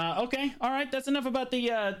 all right, that's enough about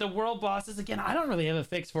the world bosses. Again, I don't really have a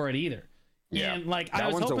fix for it either. Yeah, and like that I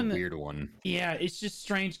was one's hoping a weird one. Yeah, it's just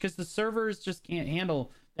strange because the servers just can't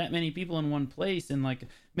handle that many people in one place, and like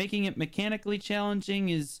making it mechanically challenging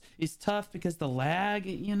is tough because the lag,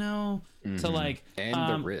 to like and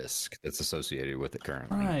the risk that's associated with it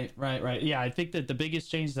currently. Right. Yeah, I think that the biggest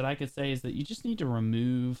change that I could say is that you just need to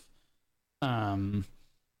remove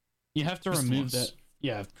you have to remove that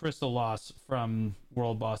crystal loss from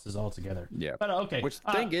world bosses altogether. Yeah, but okay. Which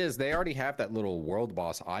the thing is, they already have that little world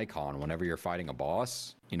boss icon whenever you're fighting a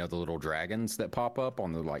boss. The little dragons that pop up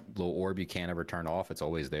on the like little orb you can't ever turn off. It's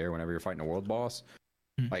always there whenever you're fighting a world boss.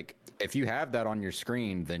 Like if you have that on your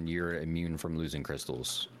screen, then you're immune from losing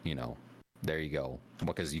crystals. There you go,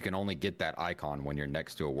 because you can only get that icon when you're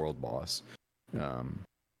next to a world boss.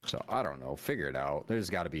 So I don't know. Figure it out. There's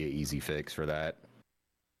got to be an easy fix for that.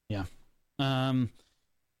 Yeah.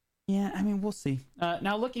 Yeah, I mean, we'll see.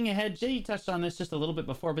 Now, looking ahead, Jay touched on this just a little bit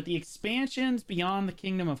before, but the expansions beyond the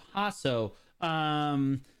Kingdom of Hasso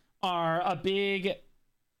are a big...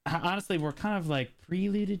 Honestly, we're kind of like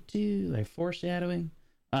preluded to, like foreshadowing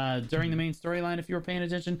during the main storyline, if you were paying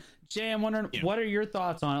attention. Jay, I'm wondering, what are your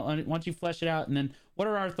thoughts on it? Why don't you flesh it out? And then what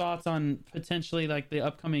are our thoughts on potentially like the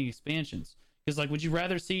upcoming expansions? Because like, would you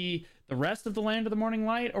rather see the rest of the Land of the Morning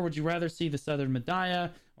Light, or would you rather see the Southern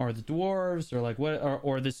Medaia or the dwarves, or like what,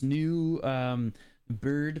 or this new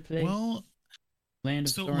bird place? Well, Land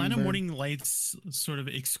of Land of Morning Light's sort of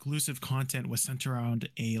exclusive content was centered around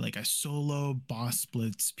a solo boss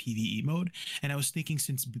splits PvE mode, and I was thinking,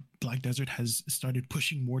 since Black Desert has started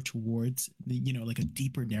pushing more towards the like a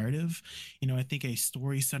deeper narrative, I think a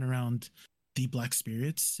story centered around the Black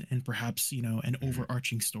Spirits and perhaps an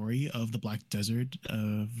overarching story of the Black Desert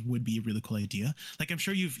would be a really cool idea. Like, I'm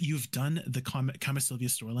sure you've done the Camisylvia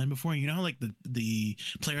storyline before. You know how like the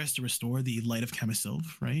player has to restore the light of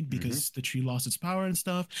Camisylve, right? Because the tree lost its power and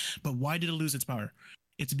stuff. But why did it lose its power?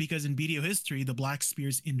 It's because in BDO history, the Black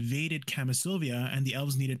Spirits invaded Camisylvia and the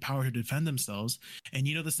elves needed power to defend themselves. And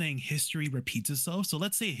the saying, history repeats itself. So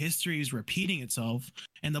let's say history is repeating itself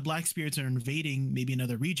and the Black Spirits are invading maybe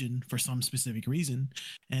another region for some specific reason.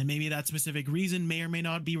 And maybe that specific reason may or may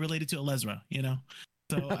not be related to Elezra,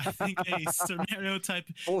 So I think a scenario type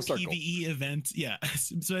PvE event. Yeah.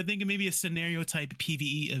 So I think maybe a scenario type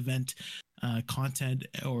PvE event content,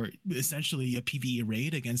 or essentially a PvE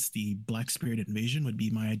raid against the Black Spirit invasion, would be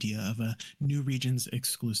my idea of a new region's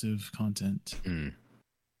exclusive content.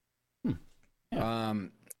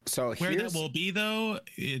 So where that will be, though,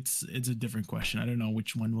 it's a different question. I don't know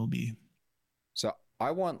which one will be. So I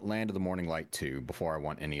want Land of the Morning Light 2 before I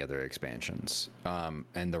want any other expansions.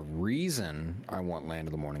 And the reason I want Land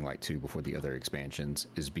of the Morning Light 2 before the other expansions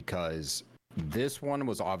is because this one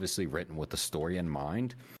was obviously written with the story in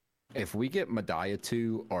mind. If we get Medaia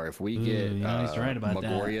 2, or if we get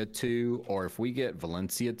Magoria 2, or if we get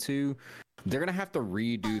Valencia 2, they're going to have to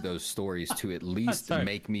redo those stories to at least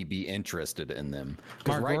make me be interested in them.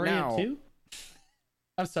 Margoria right now, 2?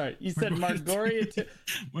 I'm sorry, you said Margoria 2?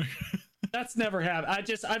 That's never happened.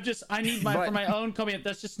 I need for my own comment.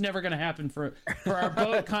 That's just never going to happen for our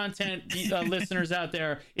boat content listeners out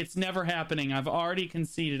there. It's never happening. I've already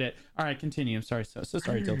conceded it. All right, continue. I'm sorry. So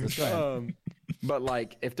sorry, Tiltus. Go ahead. But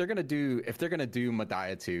like, if they're gonna do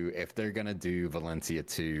Medaia 2, if they're gonna do Valencia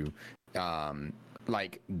 2,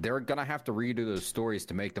 like they're gonna have to redo those stories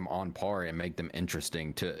to make them on par and make them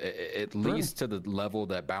interesting to at least to the level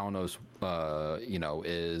that Balnos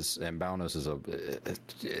is. And Balnos is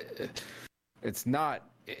it's not,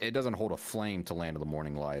 it doesn't hold a flame to Land of the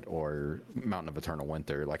Morning Light or Mountain of Eternal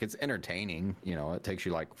Winter. Like, it's entertaining, it takes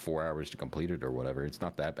you like 4 hours to complete it or whatever. It's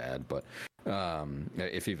not that bad, but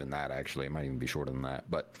if even that, actually, it might even be shorter than that.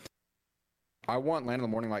 But I want Land of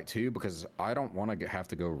the Morning Light 2 because I don't want to have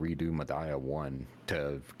to go redo Medaya 1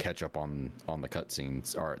 to catch up on the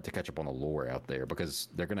cutscenes or to catch up on the lore out there, because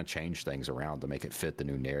they're going to change things around to make it fit the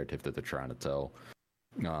new narrative that they're trying to tell.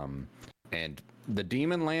 And the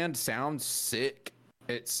Demon Land sounds sick.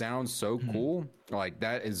 It sounds so cool. Like,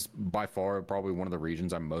 that is by far probably one of the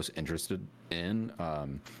regions I'm most interested in.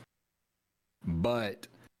 But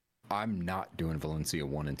I'm not doing Valencia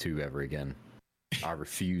 1 and 2 ever again. I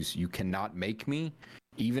refuse. You cannot make me.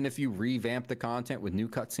 Even if you revamp the content with new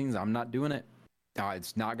cutscenes, I'm not doing it.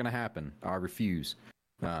 It's not going to happen. I refuse.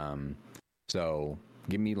 So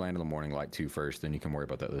give me Land of the Morning Light 2 first, then you can worry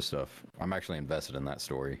about that other stuff. I'm actually invested in that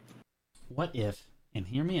story. What if, and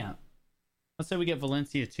hear me out, let's say we get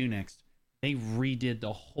Valencia 2 next. They redid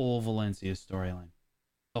the whole Valencia storyline.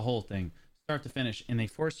 The whole thing. Start to finish. And they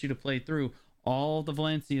forced you to play through all the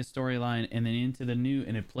Valencia storyline and then into the new,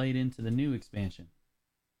 and it played into the new expansion.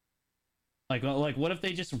 Like what if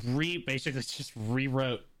they just basically just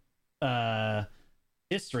rewrote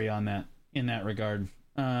history on that, in that regard?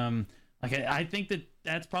 I think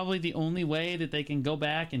that's probably the only way that they can go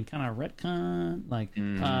back and kind of retcon.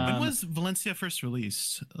 When was Valencia first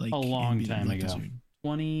released? Like, a long time ago.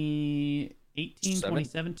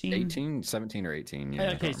 2018, 17 or 18.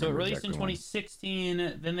 Yeah. Okay, so it released in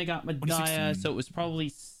 2016. Then they got Medaya, so it was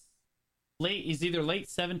probably late. It's either late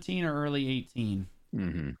 17 or early 18.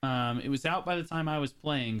 Mm-hmm. It was out by the time I was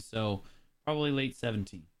playing, so probably late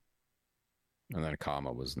 17. And then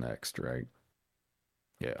Kama was next, right?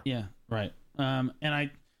 Yeah. Yeah, right. And I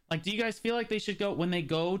like. Do you guys feel like they should go, when they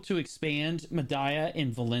go to expand Medaya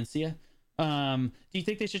in Valencia? Do you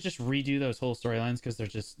think they should just redo those whole storylines because they're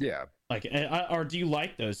just like, or do you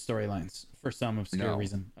like those storylines for some obscure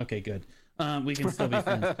reason? Okay, good. We can still be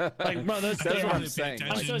friends. Like, bro, that's what I'm saying.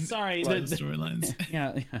 I'm so sorry. The storylines.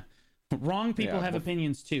 Yeah. Wrong people have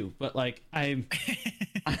opinions too, but like those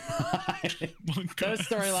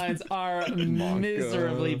storylines are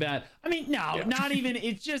miserably bad. I mean, not even.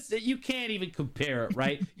 It's just that you can't even compare it,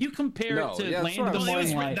 right? You compare it to Land of the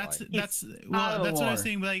Morning Light. That's what I was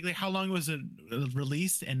saying. Like how long was it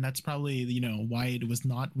released? And that's probably why it was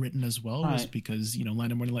not written as well, was because Land of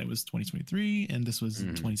the Morning Light was 2023 and this was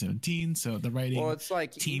 2017. So the writing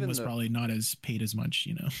team was probably not as paid as much.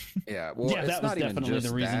 Yeah. Well, it's that was not even definitely just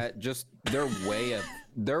the reason. that. Just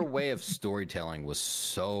their way of storytelling was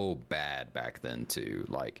so bad back then too.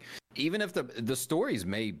 Like, even if the stories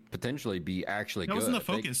may potentially be actually good. That wasn't the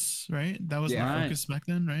focus, right? That was the focus back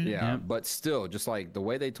then, right? Yeah, but still, just like the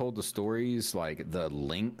way they told the stories, like the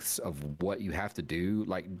lengths of what you have to do.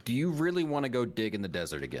 Like, do you really want to go dig in the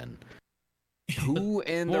desert again? Who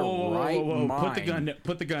in their right mind?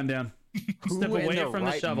 Put the gun down. Who Step away in their from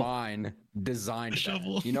right the shovel. mind designed that?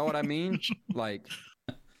 Shovel. You know what I mean? Like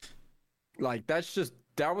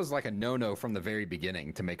that was like a no-no from the very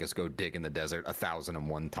beginning to make us go dig in the desert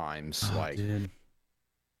 1,001 times. Dude.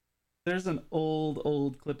 There's an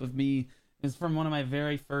old clip of me. It's from one of my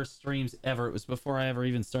very first streams ever. It was before I ever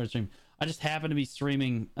even started streaming. I just happened to be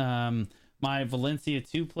streaming my Valencia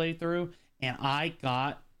 2 playthrough, and I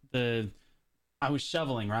was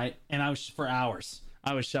shoveling, right? And I was for hours.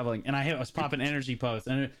 I was shoveling, and I was popping energy pots,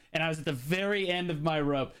 and I was at the very end of my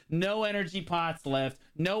rope. No energy pots left.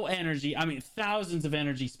 No energy. I mean, thousands of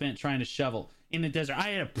energy spent trying to shovel in the desert. I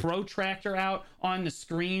had a protractor out on the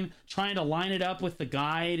screen trying to line it up with the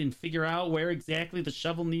guide and figure out where exactly the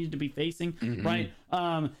shovel needed to be facing, right?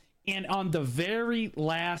 And on the very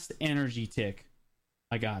last energy tick,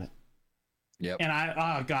 I got it. Yep. And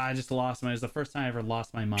I just lost it was the first time I ever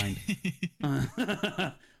lost my mind.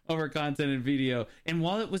 Over content and video. And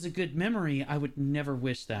while it was a good memory, I would never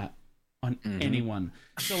wish that on anyone.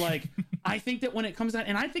 So like, I think that when it comes out,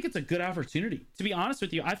 and I think it's a good opportunity, to be honest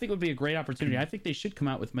with you, I think it would be a great opportunity. I think they should come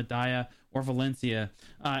out with Medaya or Valencia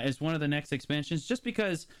as one of the next expansions, just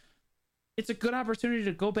because it's a good opportunity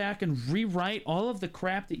to go back and rewrite all of the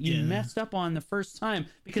crap that you messed up on the first time,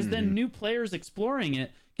 because then new players exploring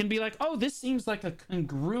it can be like, oh, this seems like a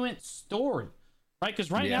congruent story, right?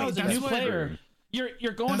 Because right now as a new player,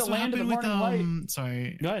 you're going to Land of the Morning Light.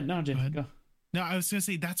 Sorry. Go ahead. No, Jim, go. No, I was gonna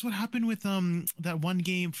say that's what happened with that one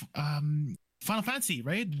game. Final Fantasy,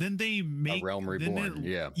 right? Then they make A Realm Reborn.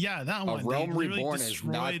 Yeah, that one. A Realm Reborn is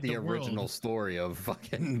not the world. original story of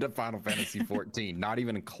fucking the Final Fantasy 14. Not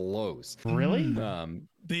even close. Really?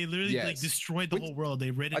 They literally like destroyed the whole world.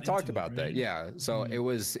 They read it. I talked about that. Yeah. So it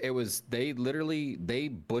was they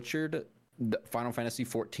butchered the Final Fantasy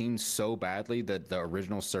 14 so badly that the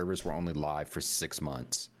original servers were only live for 6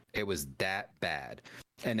 months. It was that bad.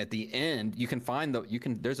 And at the end,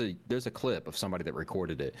 there's a clip of somebody that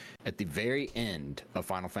recorded it. At the very end of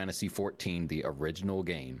Final Fantasy 14, the original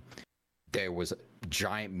game, there was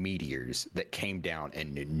giant meteors that came down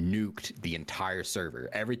and nuked the entire server.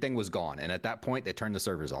 Everything was gone. And at that point, they turned the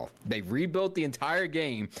servers off. They rebuilt the entire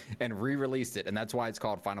game and re-released it. And that's why it's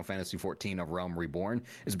called Final Fantasy 14: A Realm Reborn,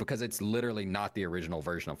 is because it's literally not the original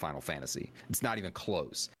version of Final Fantasy. It's not even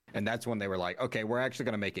close. And that's when they were like, okay, we're actually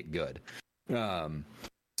going to make it good.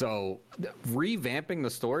 So revamping the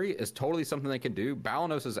story is totally something they can do.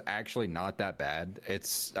 Balanos is actually not that bad.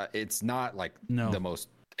 It's not like the most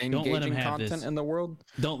engaging content in the world.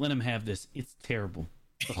 Don't let him have this. It's terrible.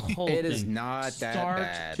 The whole it thing. Is not that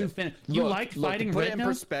bad. To finish. You like fighting to put Red it in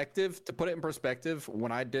perspective. To put it in perspective,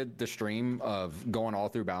 when I did the stream of going all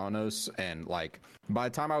through Balanos, and like by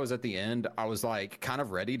the time I was at the end, I was like kind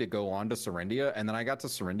of ready to go on to Serendia, and then I got to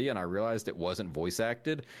Serendia and I realized it wasn't voice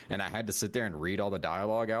acted, and I had to sit there and read all the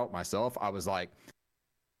dialogue out myself. I was like,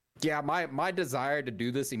 yeah, my desire to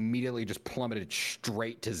do this immediately just plummeted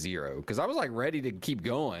straight to zero, because I was like ready to keep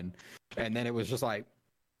going, and then it was just like,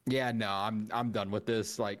 yeah, no, I'm done with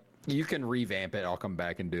this. Like, you can revamp it. I'll come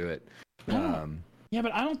back and do it. Yeah,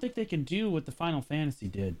 but I don't think they can do what the Final Fantasy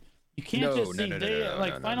did. You can't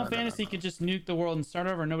Final Fantasy could just nuke the world and start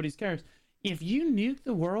over and nobody cares. If you nuke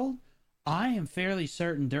the world, I am fairly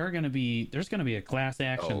certain there's going to be a class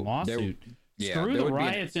action lawsuit. Screw the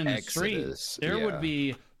riots in the street. Would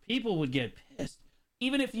be, people would get pissed.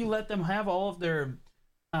 Even if you let them have all of their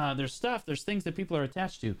stuff, there's things that people are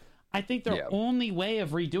attached to. I think their only way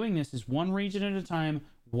of redoing this is one region at a time,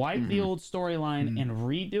 wipe the old storyline and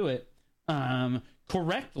redo it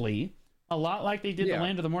correctly, a lot like they did the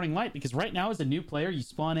Land of the Morning Light. Because right now, as a new player, you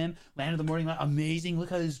spawn in Land of the Morning Light, amazing,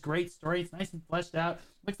 look at this great story, it's nice and fleshed out,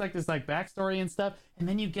 looks like this like backstory and stuff, and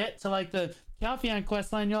then you get to like the Calpheon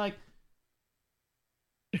quest line, you're like,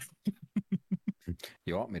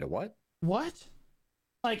 you want me to what?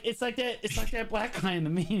 Like it's like that black guy in the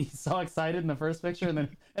meme. He's so excited in the first picture, and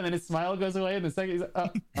then his smile goes away, and the second he's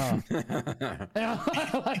like,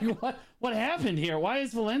 what happened here? Why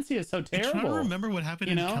is Valencia so terrible? I'm trying to remember what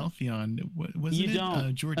happened in Calpheon. Wasn't it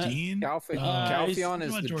Jordine? Calpheon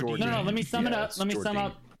is the Jordine. No, let me sum it up. Let me sum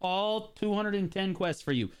up all 210 quests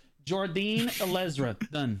for you. Jordine Elezra,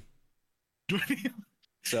 done.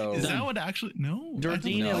 So is that what actually? No,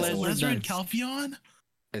 Jordine Elezra and Calpheon.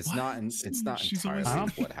 It's not entirely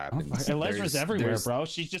what happens. Elezra's everywhere, bro.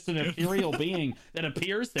 She's just an ethereal being that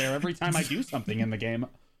appears there every time I do something in the game.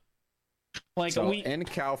 Like in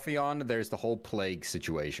Calpheon, there's the whole plague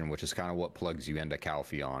situation, which is kind of what plugs you into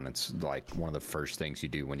Calpheon. It's like one of the first things you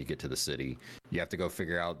do when you get to the city. You have to go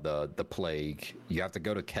figure out the plague. You have to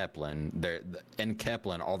go to Keplen. In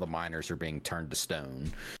Keplen, all the miners are being turned to stone,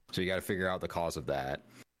 so you got to figure out the cause of that.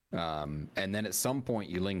 And then at some point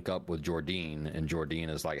you link up with Jordine, and Jordine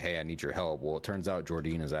is like, hey, I need your help. Well, it turns out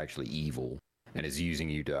Jordine is actually evil and is using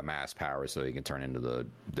you to amass power so you can turn into the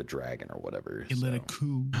dragon or whatever. Let it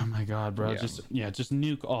coup. Oh my god, bro. Just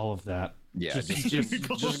nuke all of that. Yeah,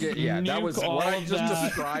 that was what I just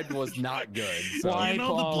described was not good. So. You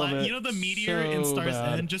know the meteor in Star's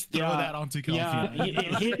End, just throw that onto Calpheon. Yeah,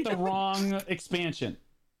 it hit the wrong expansion.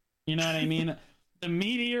 You know what I mean? The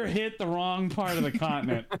meteor hit the wrong part of the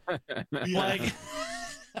continent. Like,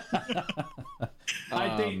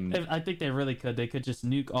 I think they really could. They could just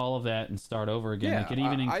nuke all of that and start over again. They could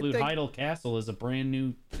even include Heidel Castle as a brand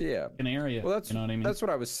new area. Well, you know what I mean? That's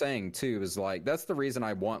what I was saying too. Is like that's the reason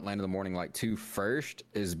I want Land of the Morning Light 2 first,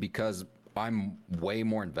 is because I'm way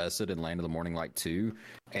more invested in Land of the Morning Light 2,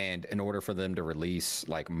 and in order for them to release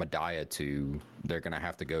like Medaya 2, they're gonna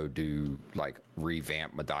have to go do like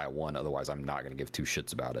revamp Medaya 1. Otherwise, I'm not gonna give two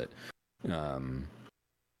shits about it. And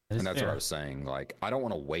that's fair. What I was saying. Like, I don't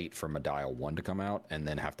want to wait for Medaya 1 to come out and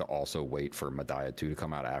then have to also wait for Medaya 2 to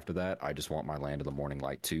come out after that. I just want my Land of the Morning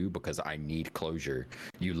Light 2 because I need closure.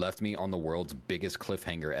 You left me on the world's biggest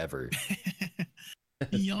cliffhanger ever.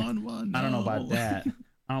 Yawn one. I don't know about that.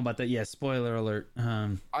 Yeah, spoiler alert.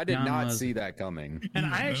 I did not see that coming. And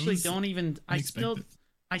I actually don't even. I still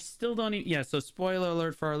don't even. Yeah, so spoiler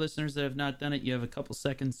alert for our listeners that have not done it. You have a couple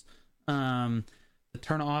seconds to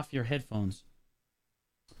turn off your headphones.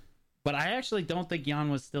 But I actually don't think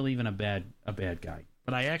Yanma's still even a bad guy.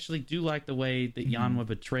 But I actually do like the way that Yanma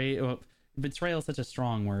betrayal is such a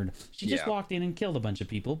strong word. She just walked in and killed a bunch of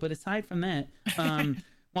people. But aside from that,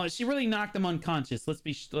 well, she really knocked them unconscious. Let's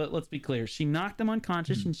be clear. She knocked them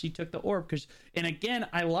unconscious and she took the orb. And again,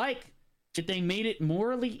 I like that they made it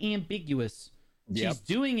morally ambiguous. She's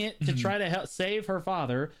doing it to try to help save her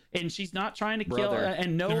father, and she's not trying to kill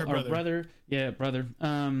her brother. Yeah, brother.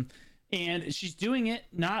 And she's doing it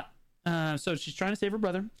not. So she's trying to save her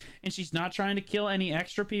brother, and she's not trying to kill any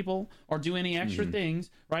extra people or do any extra things,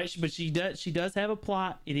 right? But she does have a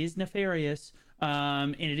plot. It is nefarious,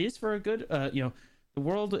 and it is for a good. The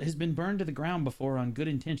world has been burned to the ground before on good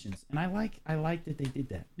intentions, and I like that they did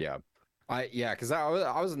that. Yeah. Because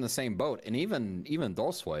I was in the same boat, and even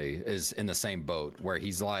Dulcue is in the same boat where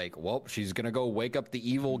he's like, well, she's gonna go wake up the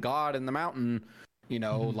evil god in the mountain,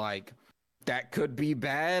 like that could be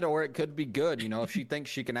bad or it could be good, if she thinks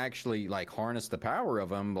she can actually like harness the power of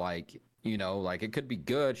him, like it could be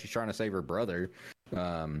good. She's trying to save her brother.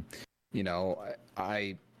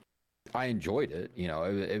 I enjoyed it.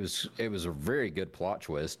 It was a very good plot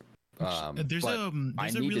twist. There's a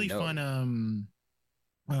really fun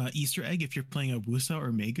Easter egg if you're playing a Wusa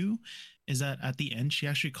or Megu, is that at the end she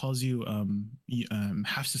actually calls you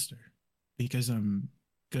half sister, because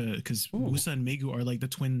Wusa and Megu are like the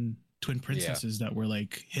twin princesses that were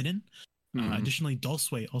like hidden. Additionally,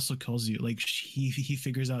 Dulcue also calls you, like, he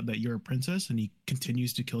figures out that you're a princess and he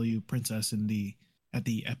continues to kill you princess at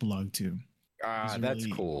the epilogue too. That's really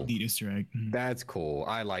cool. Neat Easter egg. That's cool.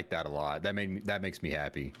 I like that a lot. That makes me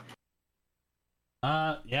happy.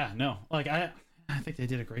 Yeah, no, like I think they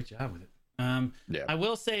did a great job with it. I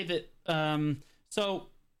will say that so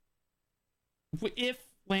if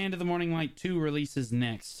Land of the Morning Light 2 releases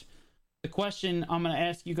next, the question I'm going to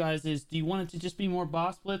ask you guys is, do you want it to just be more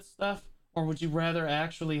boss blitz stuff, or would you rather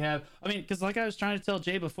actually have, because like I was trying to tell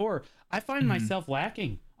Jay before, I find myself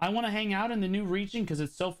lacking. I want to hang out in the new region because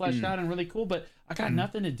it's so fleshed out and really cool, but I got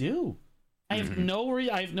nothing to do. I have no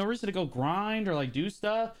reason to go grind or like do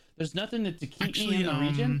stuff. There's nothing to keep me in the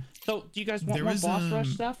region. So do you guys want more boss rush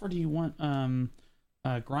stuff, or do you want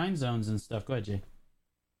grind zones and stuff? Go ahead, Jay.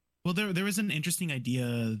 Well, there was an interesting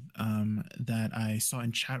idea that I saw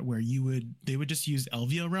in chat where they would just use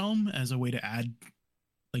Elvia Realm as a way to add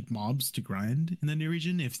like mobs to grind in the new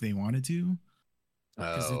region if they wanted to.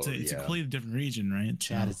 Because it's a completely different region, right?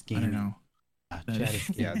 Chat is game. I don't know.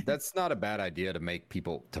 Yeah, that's not a bad idea to make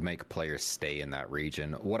players stay in that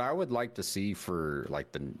region. What I would like to see for like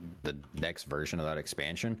the next version of that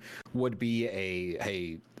expansion would be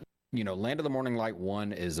Land of the Morning Light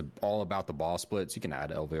 1 is all about the boss splits. You can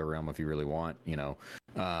add Elvia Realm if you really want,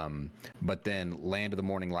 but then Land of the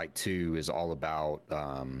Morning Light 2 is all about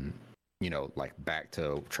like back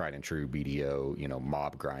to tried and true BDO,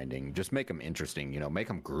 mob grinding. Just make them interesting, make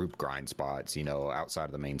them group grind spots, outside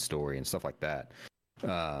of the main story and stuff like that.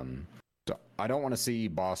 So I don't want to see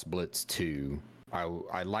Boss Blitz 2.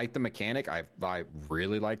 I like the mechanic. I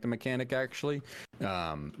really like the mechanic actually.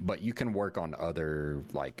 But you can work on other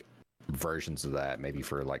like versions of that, maybe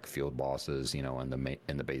for like field bosses,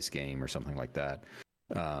 in the base game or something like that.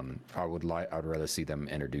 I'd rather see them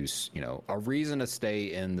introduce, a reason to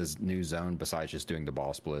stay in this new zone besides just doing the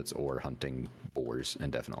boss blitz or hunting boars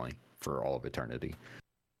indefinitely for all of eternity.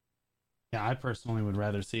 Yeah, I personally would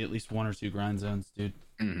rather see at least one or two grind zones, dude.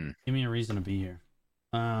 Give me a reason to be here.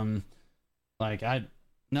 Like, I'm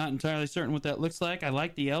not entirely certain what that looks like. I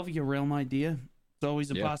like the Elvia Realm idea. It's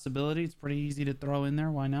always a possibility. It's pretty easy to throw in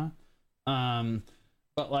there. Why not?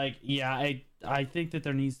 But like, yeah, I think that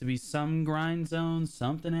there needs to be some grind zones,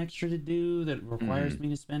 something extra to do that requires me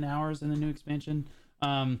to spend hours in the new expansion.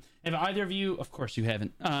 Have either of you, of course you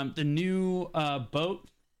haven't, the new boat?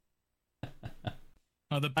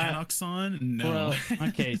 The Panoxon? No. Bro,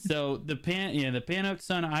 okay, so the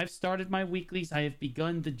Panoxon, I've started my weeklies. I have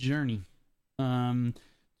begun the journey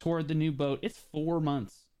toward the new boat. It's 4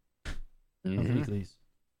 months of weeklies.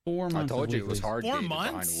 4 months. I told you it was hard. 4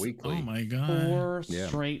 months. Weekly. Oh my god. 4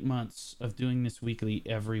 straight months of doing this weekly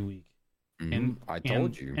every week. And I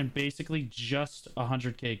told you. And basically just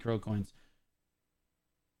 100k crow coins.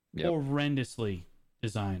 Horrendously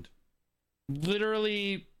designed.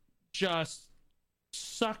 Literally just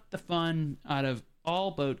suck the fun out of all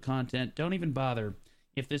boat content. Don't even bother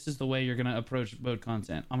if this is the way you're going to approach boat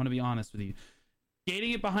content. I'm going to be honest with you. Gating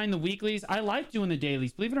it behind the weeklies. I like doing the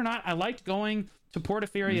dailies. Believe it or not, I liked going to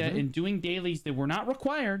Portaferia and doing dailies that were not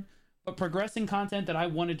required, but progressing content that I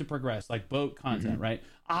wanted to progress, like boat content, right?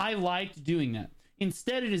 I liked doing that.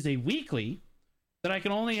 Instead, it is a weekly that I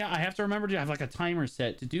have to remember to have like a timer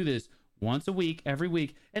set to do this once a week, every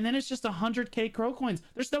week. And then it's just 100k crow coins.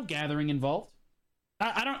 There's no gathering involved.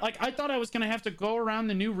 I don't like. I thought I was gonna have to go around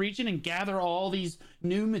the new region and gather all these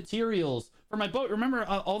new materials for my boat. Remember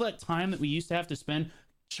all that time that we used to have to spend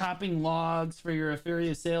chopping logs for your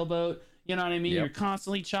Etheria sailboat? You know what I mean? Yep. You're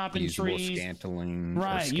constantly chopping usable trees, scantling,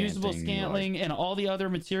 right? Usable scantling and all the other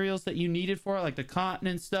materials that you needed for it, like the cotton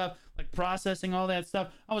and stuff, like processing all that stuff.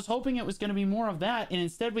 I was hoping it was going to be more of that, and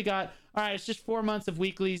instead we got, all right, it's just 4 months of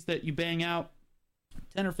weeklies that you bang out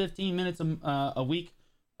 10 or 15 minutes a week,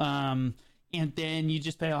 and then you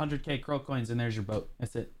just pay 100k crow coins, and there's your boat.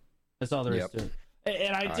 That's it. That's all there is to it.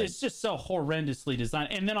 And it's just so horrendously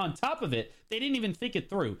designed. And then on top of it, they didn't even think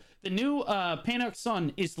it through. The new Panox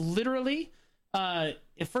Sun is literally,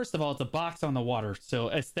 first of all, it's a box on the water,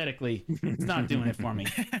 so aesthetically, it's not doing it for me.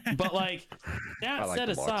 But like that set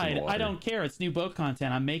aside, I don't care. It's new boat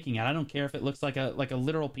content. I'm making it. I don't care if it looks like a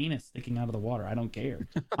literal penis sticking out of the water. I don't care.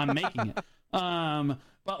 I'm making it.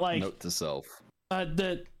 But like, note to self.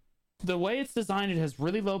 The way it's designed, it has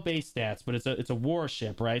really low base stats, but it's a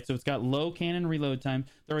warship, right? So it's got low cannon reload time.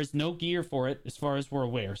 There is no gear for it, as far as we're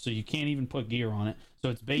aware, so you can't even put gear on it. So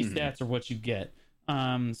its base stats are what you get,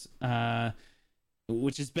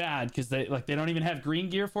 which is bad because they don't even have green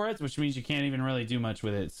gear for it, which means you can't even really do much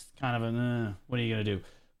with it. It's kind of what are you gonna do?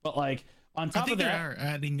 But like on top of that, they are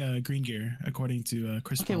adding green gear according to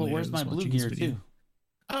Chris. Okay, well, where's my blue gear too?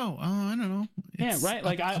 Oh, I don't know. Yeah, right.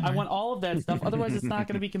 Like I want all of that stuff. Otherwise, it's not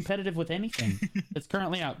going to be competitive with anything that's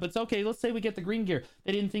currently out. But it's okay. Let's say we get the green gear.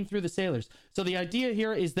 They didn't think through the sailors. So the idea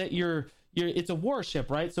here is that it's a warship,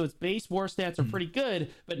 right? So its base war stats are pretty good,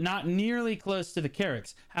 but not nearly close to the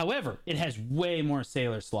Carrack's. However, it has way more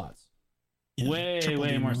sailor slots. Yeah,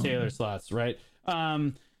 way more sailor slots, right?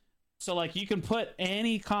 So like you can put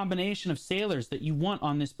any combination of sailors that you want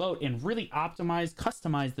on this boat and really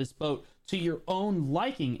customize this boat to your own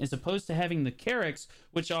liking, as opposed to having the Carrack's,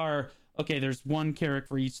 which are, okay, there's one Carrack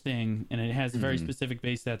for each thing, and it has a very specific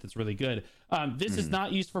base stat that's really good. This is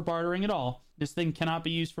not used for bartering at all. This thing cannot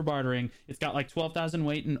be used for bartering. It's got like 12,000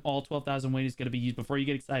 weight, and all 12,000 weight is going to be used before you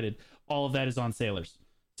get excited. All of that is on sailors.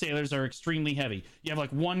 Sailors are extremely heavy. You have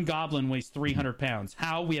like one goblin weighs 300 pounds.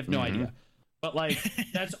 How? We have no idea. But like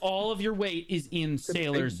that's all of your weight is in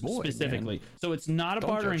sailors specifically. Man. So it's not a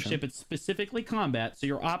bartering ship. It's specifically combat. So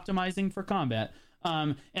you're optimizing for combat.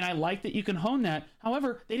 And I like that you can hone that.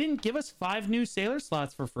 However, they didn't give us 5 new sailor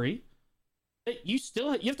slots for free. You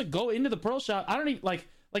have to go into the pearl shop. I don't even like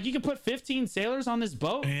you can put 15 sailors on this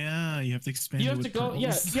boat. Yeah, you have to expand. You have to go.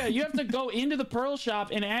 Pearls. Yeah. You have to go into the pearl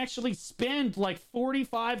shop and actually spend like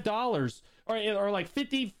 $45 or like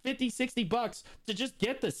 50, $60 to just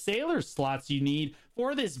get the sailor slots you need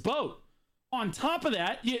for this boat. On top of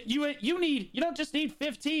that, you don't just need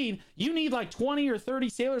 15, you need like 20 or 30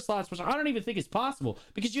 sailor slots, which I don't even think is possible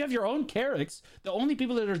because you have your own Carrack's. The only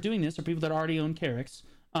people that are doing this are people that already own Carrack's,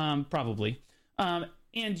 probably.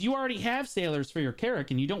 And you already have sailors for your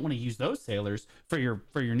Carrack, and you don't want to use those sailors for your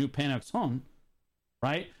new Panox home,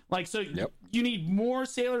 right? Like, so you need more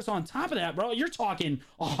sailors on top of that, bro. You're talking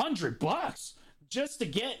 $100 just to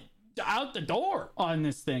get out the door on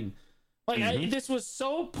this thing. Like, this was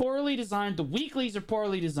so poorly designed. The weeklies are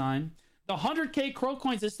poorly designed. The 100k crow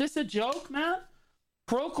coins, is this a joke, man?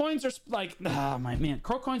 Crow coins are like,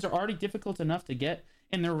 crow coins are already difficult enough to get,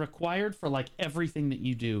 and they're required for like everything that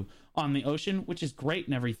you do on the ocean, which is great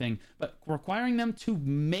and everything, but requiring them to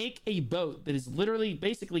make a boat that is literally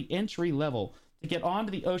basically entry level to get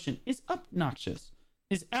onto the ocean is obnoxious.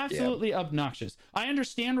 Is absolutely obnoxious. I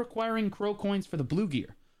understand requiring crow coins for the blue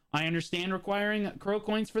gear. I understand requiring crow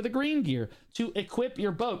coins for the green gear to equip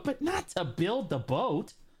your boat, but not to build the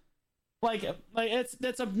boat. Like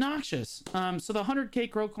that's obnoxious. So the 100k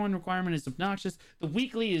crow coin requirement is obnoxious. The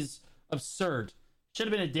weekly is absurd. Should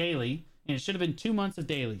have been a daily, and it should have been 2 months of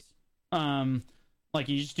dailies. Like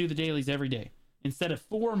you just do the dailies every day instead of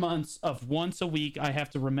 4 months of once a week. I have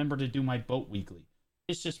to remember to do my boat weekly.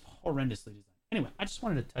 It's just horrendously designed. Anyway, I just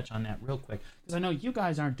wanted to touch on that real quick because I know you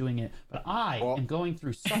guys aren't doing it, but I am going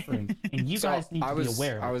through suffering, and you guys need to be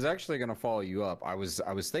aware of it. I was actually going to follow you up. I was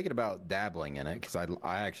thinking about dabbling in it because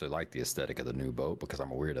I actually like the aesthetic of the new boat because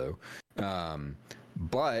I'm a weirdo.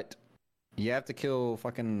 But you have to kill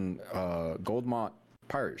fucking Goldmont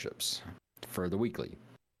pirate ships for the weekly.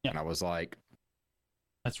 Yeah. And I was like,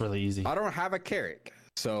 that's really easy. I don't have a Carrack,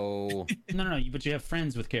 so no, but you have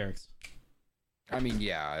friends with Carracks. I mean,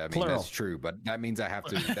 that's true, but that means I have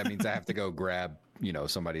to go grab,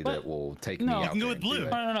 somebody that will take me out. You can go with blue.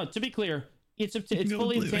 No. To be clear, it's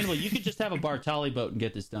fully obtainable. You could just have a Bartali boat and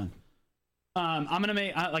get this done. I'm gonna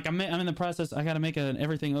make I'm in the process. I got to make an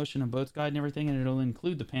everything ocean and boats guide and everything, and it'll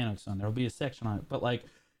include the Panox Sun. There'll be a section on it, but like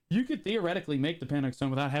you could theoretically make the Panox Sun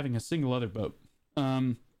without having a single other boat.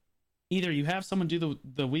 either you have someone do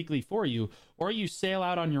the weekly for you, or you sail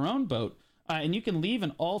out on your own boat. And you can leave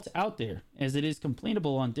an alt out there, as it is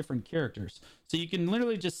completable on different characters. So you can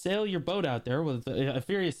literally just sail your boat out there with a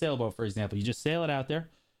Furious sailboat, for example. You just sail it out there.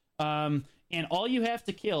 And all you have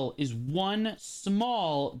to kill is one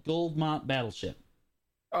small Goldmont battleship.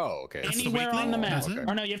 Oh, okay. Anywhere on the map. Okay.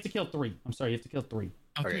 Or no, you have to kill 3. I'm sorry, you have to kill 3.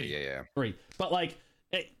 Okay, yeah. 3. But like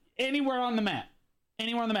anywhere on the map.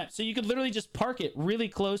 Anywhere on the map. So you could literally just park it really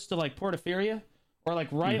close to like Portaferia. Or like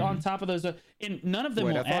right on top of those, and none of them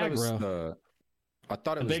will aggro. I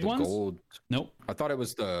thought it was big the ones? gold. Nope. I thought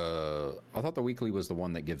the weekly was the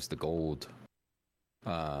one that gives the gold.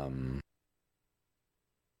 Crap,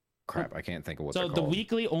 I can't think of what. So the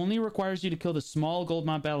weekly only requires you to kill the small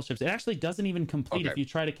Goldmont battleships. It actually doesn't even complete if you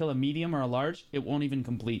try to kill a medium or a large. It won't even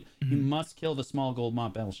complete. You must kill the small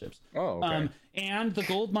Goldmont battleships. Oh, okay. And the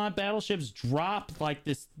Goldmont battleships drop like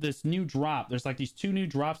this new drop. There's like these 2 new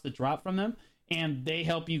drops that drop from them. And they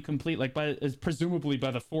help you complete, like, presumably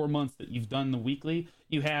by the 4 months that you've done the weekly,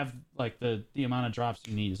 you have like the amount of drops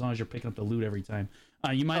you need, as long as you're picking up the loot every time.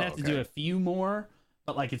 You might have to do a few more,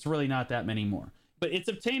 but like it's really not that many more. But it's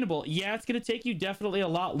obtainable. Yeah, it's going to take you definitely a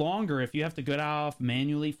lot longer if you have to go off,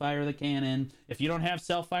 manually fire the cannon. If you don't have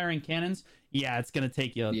self-firing cannons, yeah, it's going to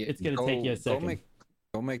take you. It's going to take you a second.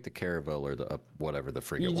 Go make the Caravel or the whatever the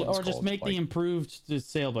frigate one's or just called. make the improved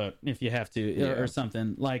sailboat if you have to, or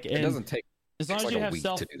something like. It doesn't take. As long as you have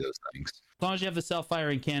to do those things. As long as you have the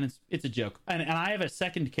self-firing cannons, it's a joke. And I have a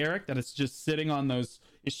second carrack that it's just sitting on those.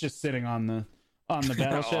 It's just sitting on the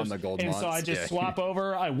battleships. On the gold and so I just swap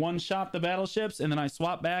over. I one-shot the battleships, and then I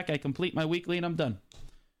swap back. I complete my weekly, and I'm done.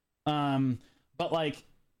 But like,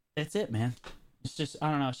 that's it, man. It's just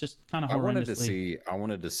I don't know. It's just kind of horrendously. I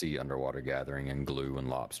wanted to see underwater gathering and glue and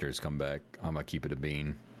lobsters come back. I'm gonna keep it a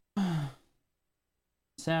bean.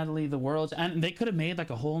 Sadly, the world, and they could have made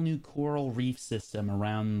like a whole new coral reef system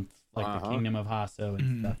around like the kingdom of Hasso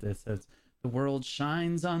and stuff. That says the world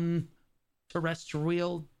shines on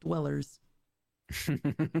terrestrial dwellers.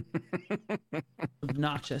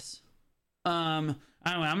 Obnoxious. I don't know.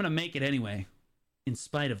 I'm gonna make it anyway, in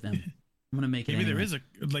spite of them. I'm gonna make it. Maybe anyway. There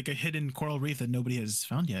is a hidden coral reef that nobody has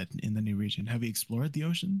found yet in the new region. Have you explored the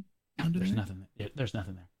ocean? There's nothing there. There's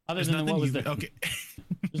nothing there. Other than what was there. Okay.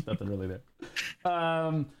 There's nothing really there.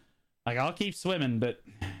 Like I'll keep swimming, but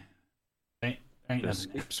ain't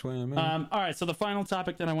nothing. Keep swimming. All right. So the final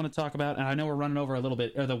topic that I want to talk about, and I know we're running over a little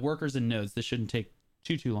bit, are the workers and nodes. This shouldn't take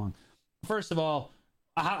too long. First of all,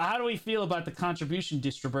 how do we feel about the contribution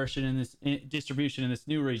distribution in this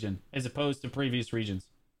new region as opposed to previous regions?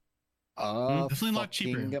 Definitely a lot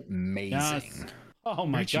cheaper. Amazing. Yes. Oh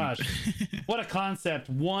my gosh. What a concept.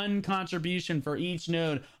 1 contribution for each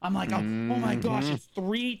node. I'm like, oh my gosh, it's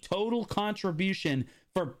 3 total contribution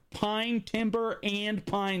for pine timber and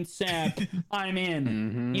pine sap. I'm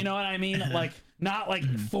in. You know what I mean? Like, not like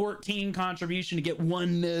 14 contribution to get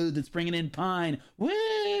 1 node that's bringing in pine.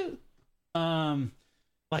 Woo!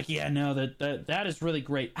 Like, yeah, no, that is really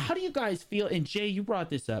great. How do you guys feel? And Jay, you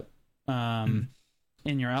brought this up in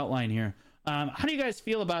your outline here. How do you guys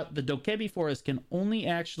feel about the Dokebi forest you can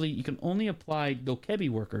only apply Dokebi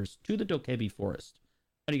workers to the Dokebi forest?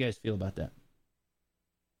 How do you guys feel about that?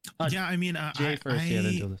 Yeah, I mean, Jay first.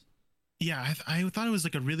 I thought it was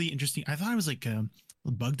like a really interesting. I thought it was like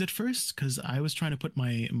bugged at first because I was trying to put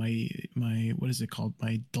my what is it called,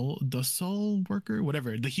 my docile worker,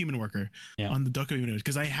 whatever, the human worker on the Dokebi node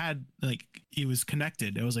because I had like it was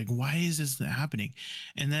connected. I was like, why is this happening?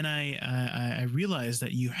 And then I realized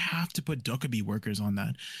that you have to put Dokebi workers on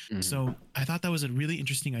that. So I thought that was a really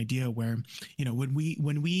interesting idea where, you know, when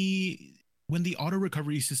the auto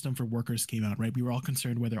recovery system for workers came out, right, we were all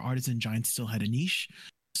concerned whether artisan giants still had a niche.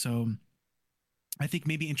 So I think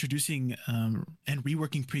maybe introducing and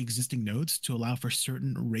reworking pre-existing nodes to allow for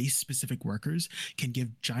certain race-specific workers can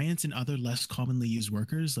give giants and other less commonly used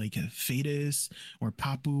workers like Fetus or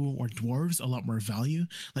Papu or dwarves a lot more value.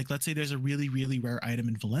 Like, let's say there's a really, really rare item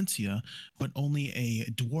in Valencia, but only a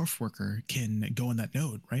dwarf worker can go in that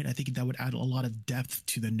node, right? I think that would add a lot of depth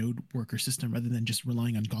to the node worker system rather than just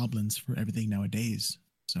relying on goblins for everything nowadays.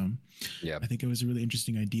 So yeah, I think it was a really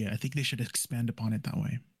interesting idea. I think they should expand upon it that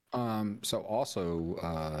way. So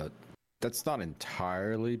also, that's not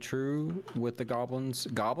entirely true with the goblins.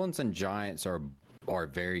 Goblins and giants are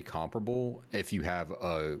very comparable if you have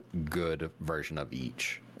a good version of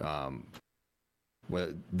each.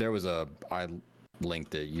 There was I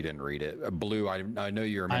linked it. You didn't read it. Blue. I know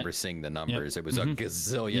you remember seeing the numbers. It was a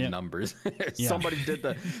gazillion numbers. Somebody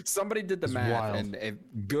did the math, wild. And if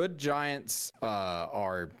good giants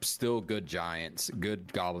are still good giants,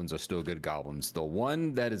 good goblins are still good goblins. The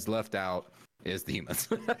one that is left out is the humans.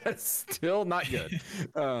 Still not good.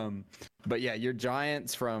 But yeah, your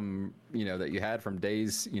giants from that you had from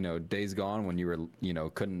days gone when you were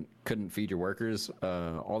couldn't feed your workers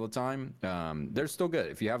all the time. They're still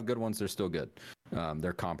good. If you have good ones, they're still good.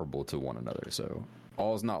 They're comparable to one another. So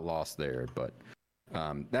all is not lost there. But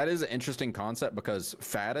that is an interesting concept because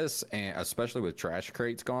Faddis, and especially with trash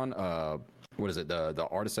crates gone, what is it? The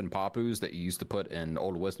artisan papus that you used to put in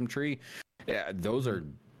Old Wisdom Tree, yeah, those are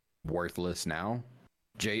worthless now.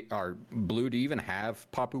 Blue, do you even have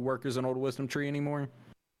papu workers in Old Wisdom Tree anymore?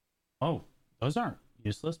 Oh, those aren't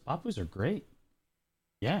useless. Papus are great.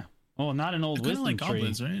 Yeah. Oh, not an Old Wisdom Tree,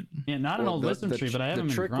 goblins, right? Yeah, not an Old Wisdom Tree, but I have them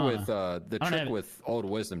in Grana. The trick with Old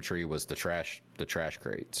Wisdom Tree was the trash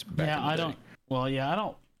crates. Yeah, I don't. Well, yeah, I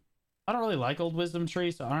don't really like Old Wisdom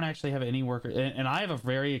Tree, so I don't actually have any worker. And I have a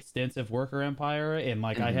very extensive worker empire, and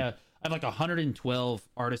like I have like 112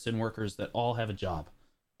 artisan workers that all have a job.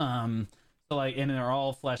 So like, and they're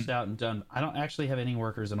all fleshed out and done. I don't actually have any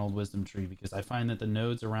workers in Old Wisdom Tree because I find that the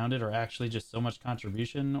nodes around it are actually just so much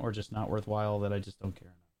contribution or just not worthwhile that I just don't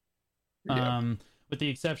care enough. Yeah. With the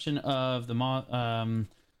exception of the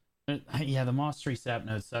the Moss Tree sap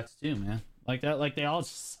node sucks too, man. Like that, like they all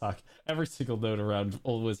just suck. Every single node around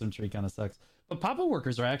Old Wisdom Tree kind of sucks. But Papu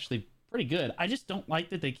workers are actually pretty good. I just don't like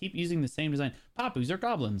that they keep using the same design. Papus are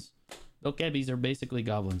goblins. Dokebis are basically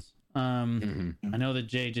goblins. I know that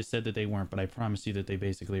Jay just said that they weren't, but I promise you that they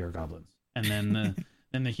basically are goblins. And then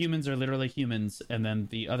the humans are literally humans, and then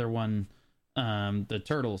the other one, the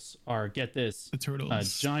turtles are, get this, the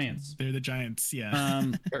turtles, giants. They're the giants, yeah.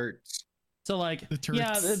 So like,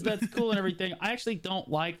 yeah, that's cool and everything. I actually don't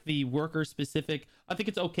like the worker specific. I think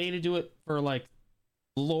it's okay to do it for like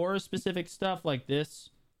lore specific stuff like this.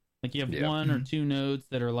 Like you have one or two nodes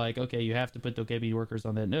that are like, okay, you have to put Dokebi workers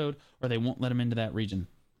on that node, or they won't let them into that region.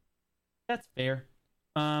 That's fair.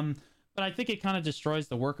 But I think it kind of destroys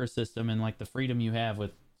the worker system and like the freedom you have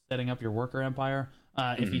with setting up your worker empire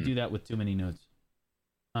if you do that with too many nodes.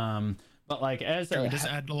 But like it does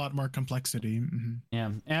add a lot more complexity.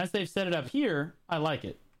 Yeah, as they've set it up here, I like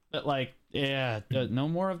it. But like, no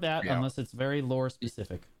more of that unless it's very lore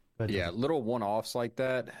specific. But little one-offs like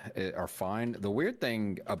that are fine. The weird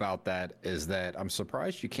thing about that is that I'm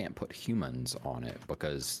surprised you can't put humans on it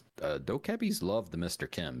because Dokebis love the Mr.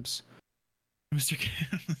 Kims. Mr.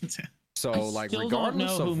 Kim. So, like,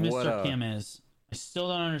 regardless of who Mr. Kim is, I still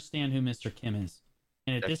don't understand who Mr. Kim is.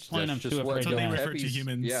 And at this point, I'm too afraid to refer to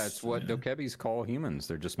humans. Yeah, it's what Dokebis call humans.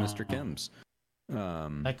 They're just Mr. Kims.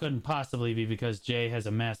 That couldn't possibly be because Jay has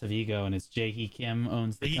a massive ego and it's Jay He Kim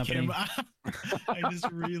owns the company. I just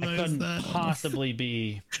realized couldn't that. Possibly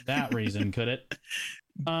be that reason, could it?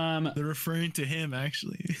 They're referring to him,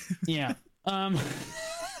 actually. Yeah.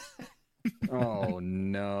 Oh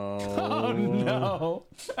no! Oh no!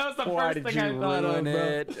 That was the first thing I thought of,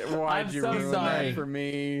 bro. Why'd you ruin that for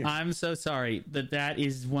me? I'm so sorry. That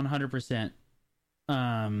is 100%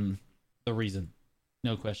 the reason,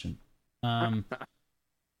 no question. So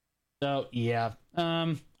yeah,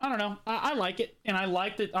 I don't know. I like it, and I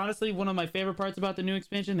liked it. Honestly, one of my favorite parts about the new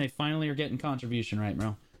expansion, they finally are getting contribution right,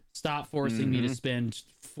 bro. Stop forcing me to spend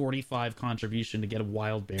 45 contribution to get a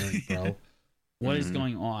wild berry, bro. What is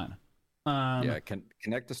going on?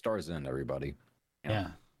 Connect the stars in, everybody. Yeah.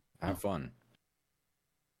 Have fun.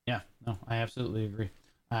 Yeah, no, I absolutely agree.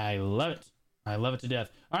 I love it. I love it to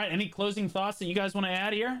death. All right, any closing thoughts that you guys want to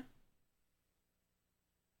add here?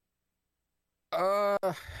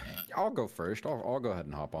 I'll go first. I'll go ahead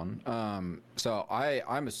and hop on. So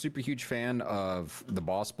I'm a super huge fan of the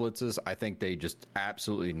boss blitzes. I think they just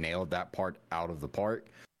absolutely nailed that part out of the park.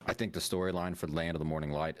 I think the storyline for Land of the Morning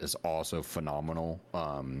Light is also phenomenal.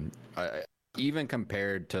 Even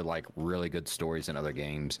compared to like really good stories in other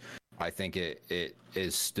games, I think it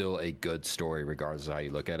is still a good story regardless of how you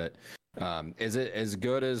look at it. Is it as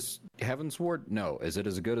good as Heavensward? No. Is it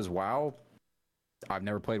as good as WoW? I've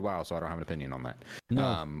never played WoW, so I don't have an opinion on that.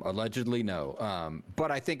 No. Allegedly, no. But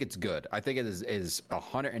I think it's good. I think it is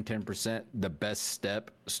 110% the best step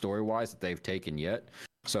story-wise that they've taken yet.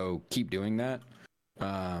 So keep doing that.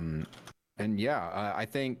 I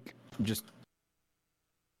think just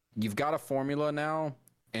you've got a formula now.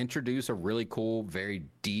 Introduce a really cool, very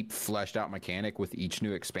deep, fleshed out mechanic with each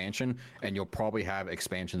new expansion, and you'll probably have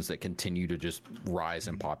expansions that continue to just rise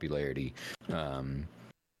in popularity.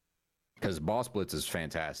 Because Boss Blitz is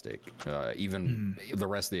fantastic. Even the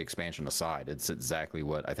rest of the expansion aside, it's exactly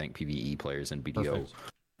what I think PvE players in BDO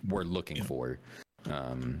were looking for.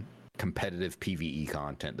 Competitive PvE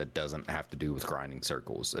content that doesn't have to do with grinding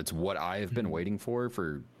circles. It's what I have been waiting for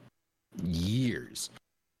years.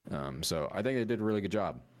 So I think they did a really good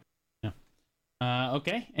job. Yeah.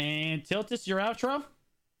 Okay, and Tiltus, your outro?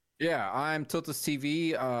 Yeah, I'm Tiltus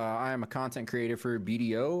TV. I am a content creator for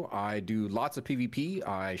BDO. I do lots of PvP.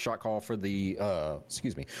 I shot call for the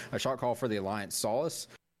Alliance Solace.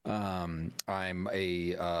 I'm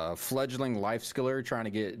a fledgling life skiller trying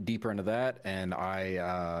to get deeper into that, and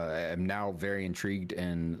I am now very intrigued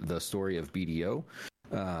in the story of BDO.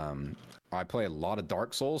 I play a lot of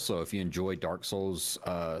Dark Souls, so if you enjoy Dark Souls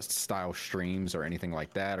style streams or anything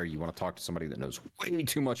like that, or you want to talk to somebody that knows way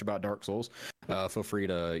too much about Dark Souls, feel free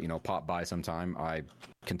to pop by sometime. I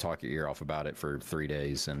can talk your ear off about it for 3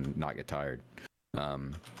 days and not get tired.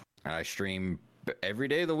 And I stream every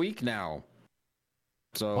day of the week now.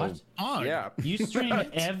 So what? Yeah, you stream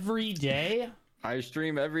every day? I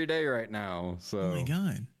stream every day right now. So oh my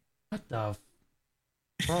god, what the?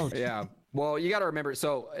 Bro, yeah. Well, you got to remember.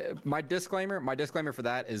 So my disclaimer for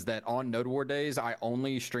that is that on Node War days, I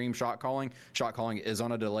only stream shot calling. Shot calling is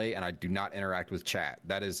on a delay, and I do not interact with chat.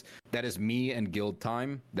 That is me and guild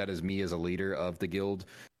time. That is me as a leader of the guild.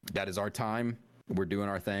 That is our time. We're doing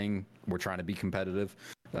our thing. We're trying to be competitive.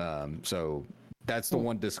 So that's the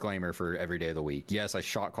one disclaimer for every day of the week. Yes, I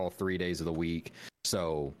shot call 3 days of the week.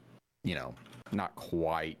 So, not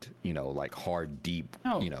quite, like hard, deep,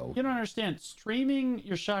 No, you don't understand. Streaming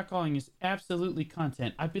your shot calling is absolutely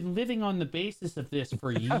content. I've been living on the basis of this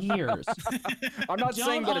for years. I'm not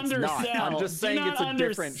saying that it's not. I'm just saying it's a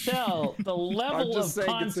different. Undersell the level of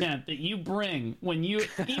content that you bring when you,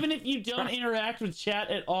 even if you don't interact with chat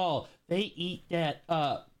at all, they eat that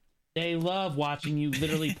up. They love watching you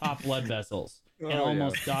literally pop blood vessels. And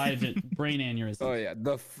almost died of brain aneurysm. Oh yeah,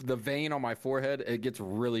 the vein on my forehead, it gets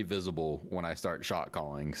really visible when I start shot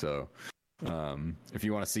calling. So, if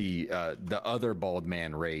you want to see the other bald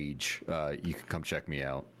man rage, you can come check me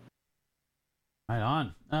out. Right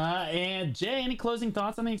on. And Jay, any closing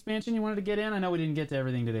thoughts on the expansion you wanted to get in? I know we didn't get to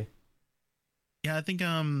everything today. Yeah, I think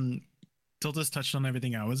Tiltus touched on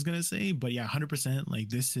everything I was gonna say, but yeah, 100%. Like,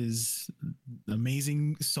 this is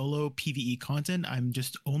amazing solo PvE content. I'm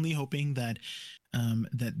just only hoping that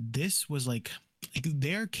that this was like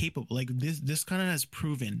they're capable. Like this kind of has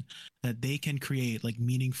proven that they can create like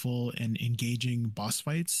meaningful and engaging boss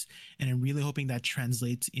fights, and I'm really hoping that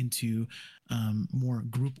translates into more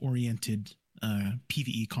group oriented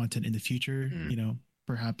PvE content in the future.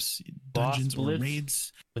 Perhaps dungeons or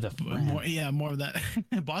raids with a friend. More of that.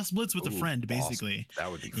 Boss blitz with a friend, basically.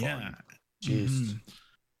 That would be fun. Yeah. Juiced.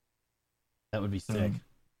 That would be sick.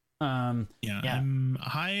 I'm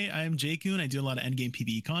Jaycoon. I do a lot of endgame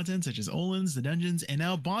PvE content such as Olens, the dungeons, and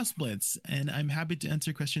now Boss Blitz. And I'm happy to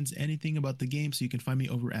answer questions, anything about the game. So you can find me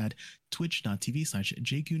over at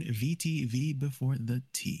twitch.tv/JaycoonVTV before the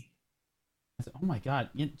T. Oh my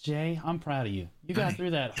god, Jay, I'm proud of you. You got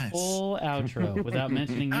through that whole outro without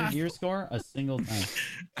mentioning your gear score a single time.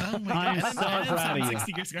 Oh my god, I'm so proud of you.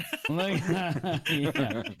 60 gear score.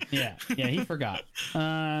 Yeah, he forgot.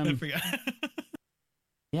 I forgot.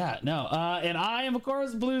 Yeah, no. And I am, of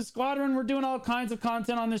course, Blue Squadron. We're doing all kinds of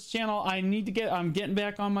content on this channel. I'm getting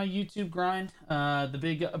back on my YouTube grind. The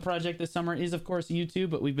big project this summer is, of course,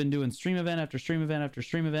 YouTube, but we've been doing stream event after stream event after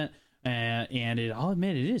stream event. And I'll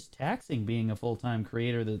admit, it is taxing being a full-time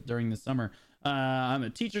creator during the summer. I'm a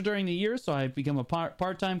teacher during the year, so I've become a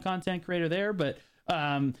part-time content creator there. But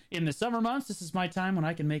in the summer months, this is my time when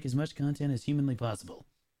I can make as much content as humanly possible.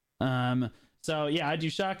 So yeah, I do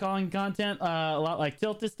shot calling content a lot like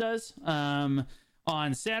Tiltus does. On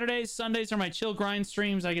Saturdays, Sundays are my chill grind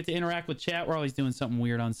streams. I get to interact with chat. We're always doing something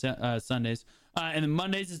weird on Sundays. And then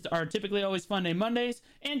Mondays are typically always Fun Day Mondays,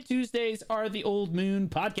 and Tuesdays are the Old Moon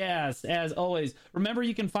Podcast. As always, remember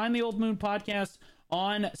you can find the Old Moon Podcast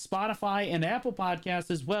on Spotify and Apple Podcasts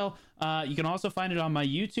as well. You can also find it on my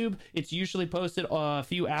YouTube. It's usually posted a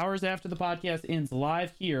few hours after the podcast ends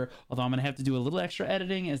live here, although I'm going to have to do a little extra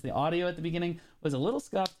editing as the audio at the beginning was a little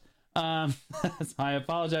scuffed. So I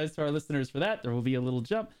apologize to our listeners for that. There will be a little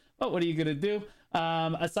jump, but what are you going to do?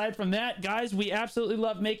 Aside from that, guys, we absolutely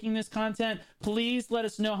love making this content. Please let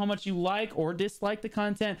us know how much you like or dislike the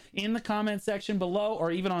content in the comment section below,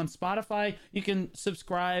 or even on Spotify. You can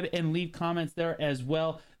subscribe and leave comments there as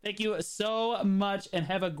well. Thank you so much, and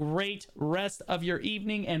have a great rest of your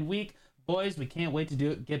evening and week. Boys, we can't wait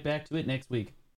to get back to it next week.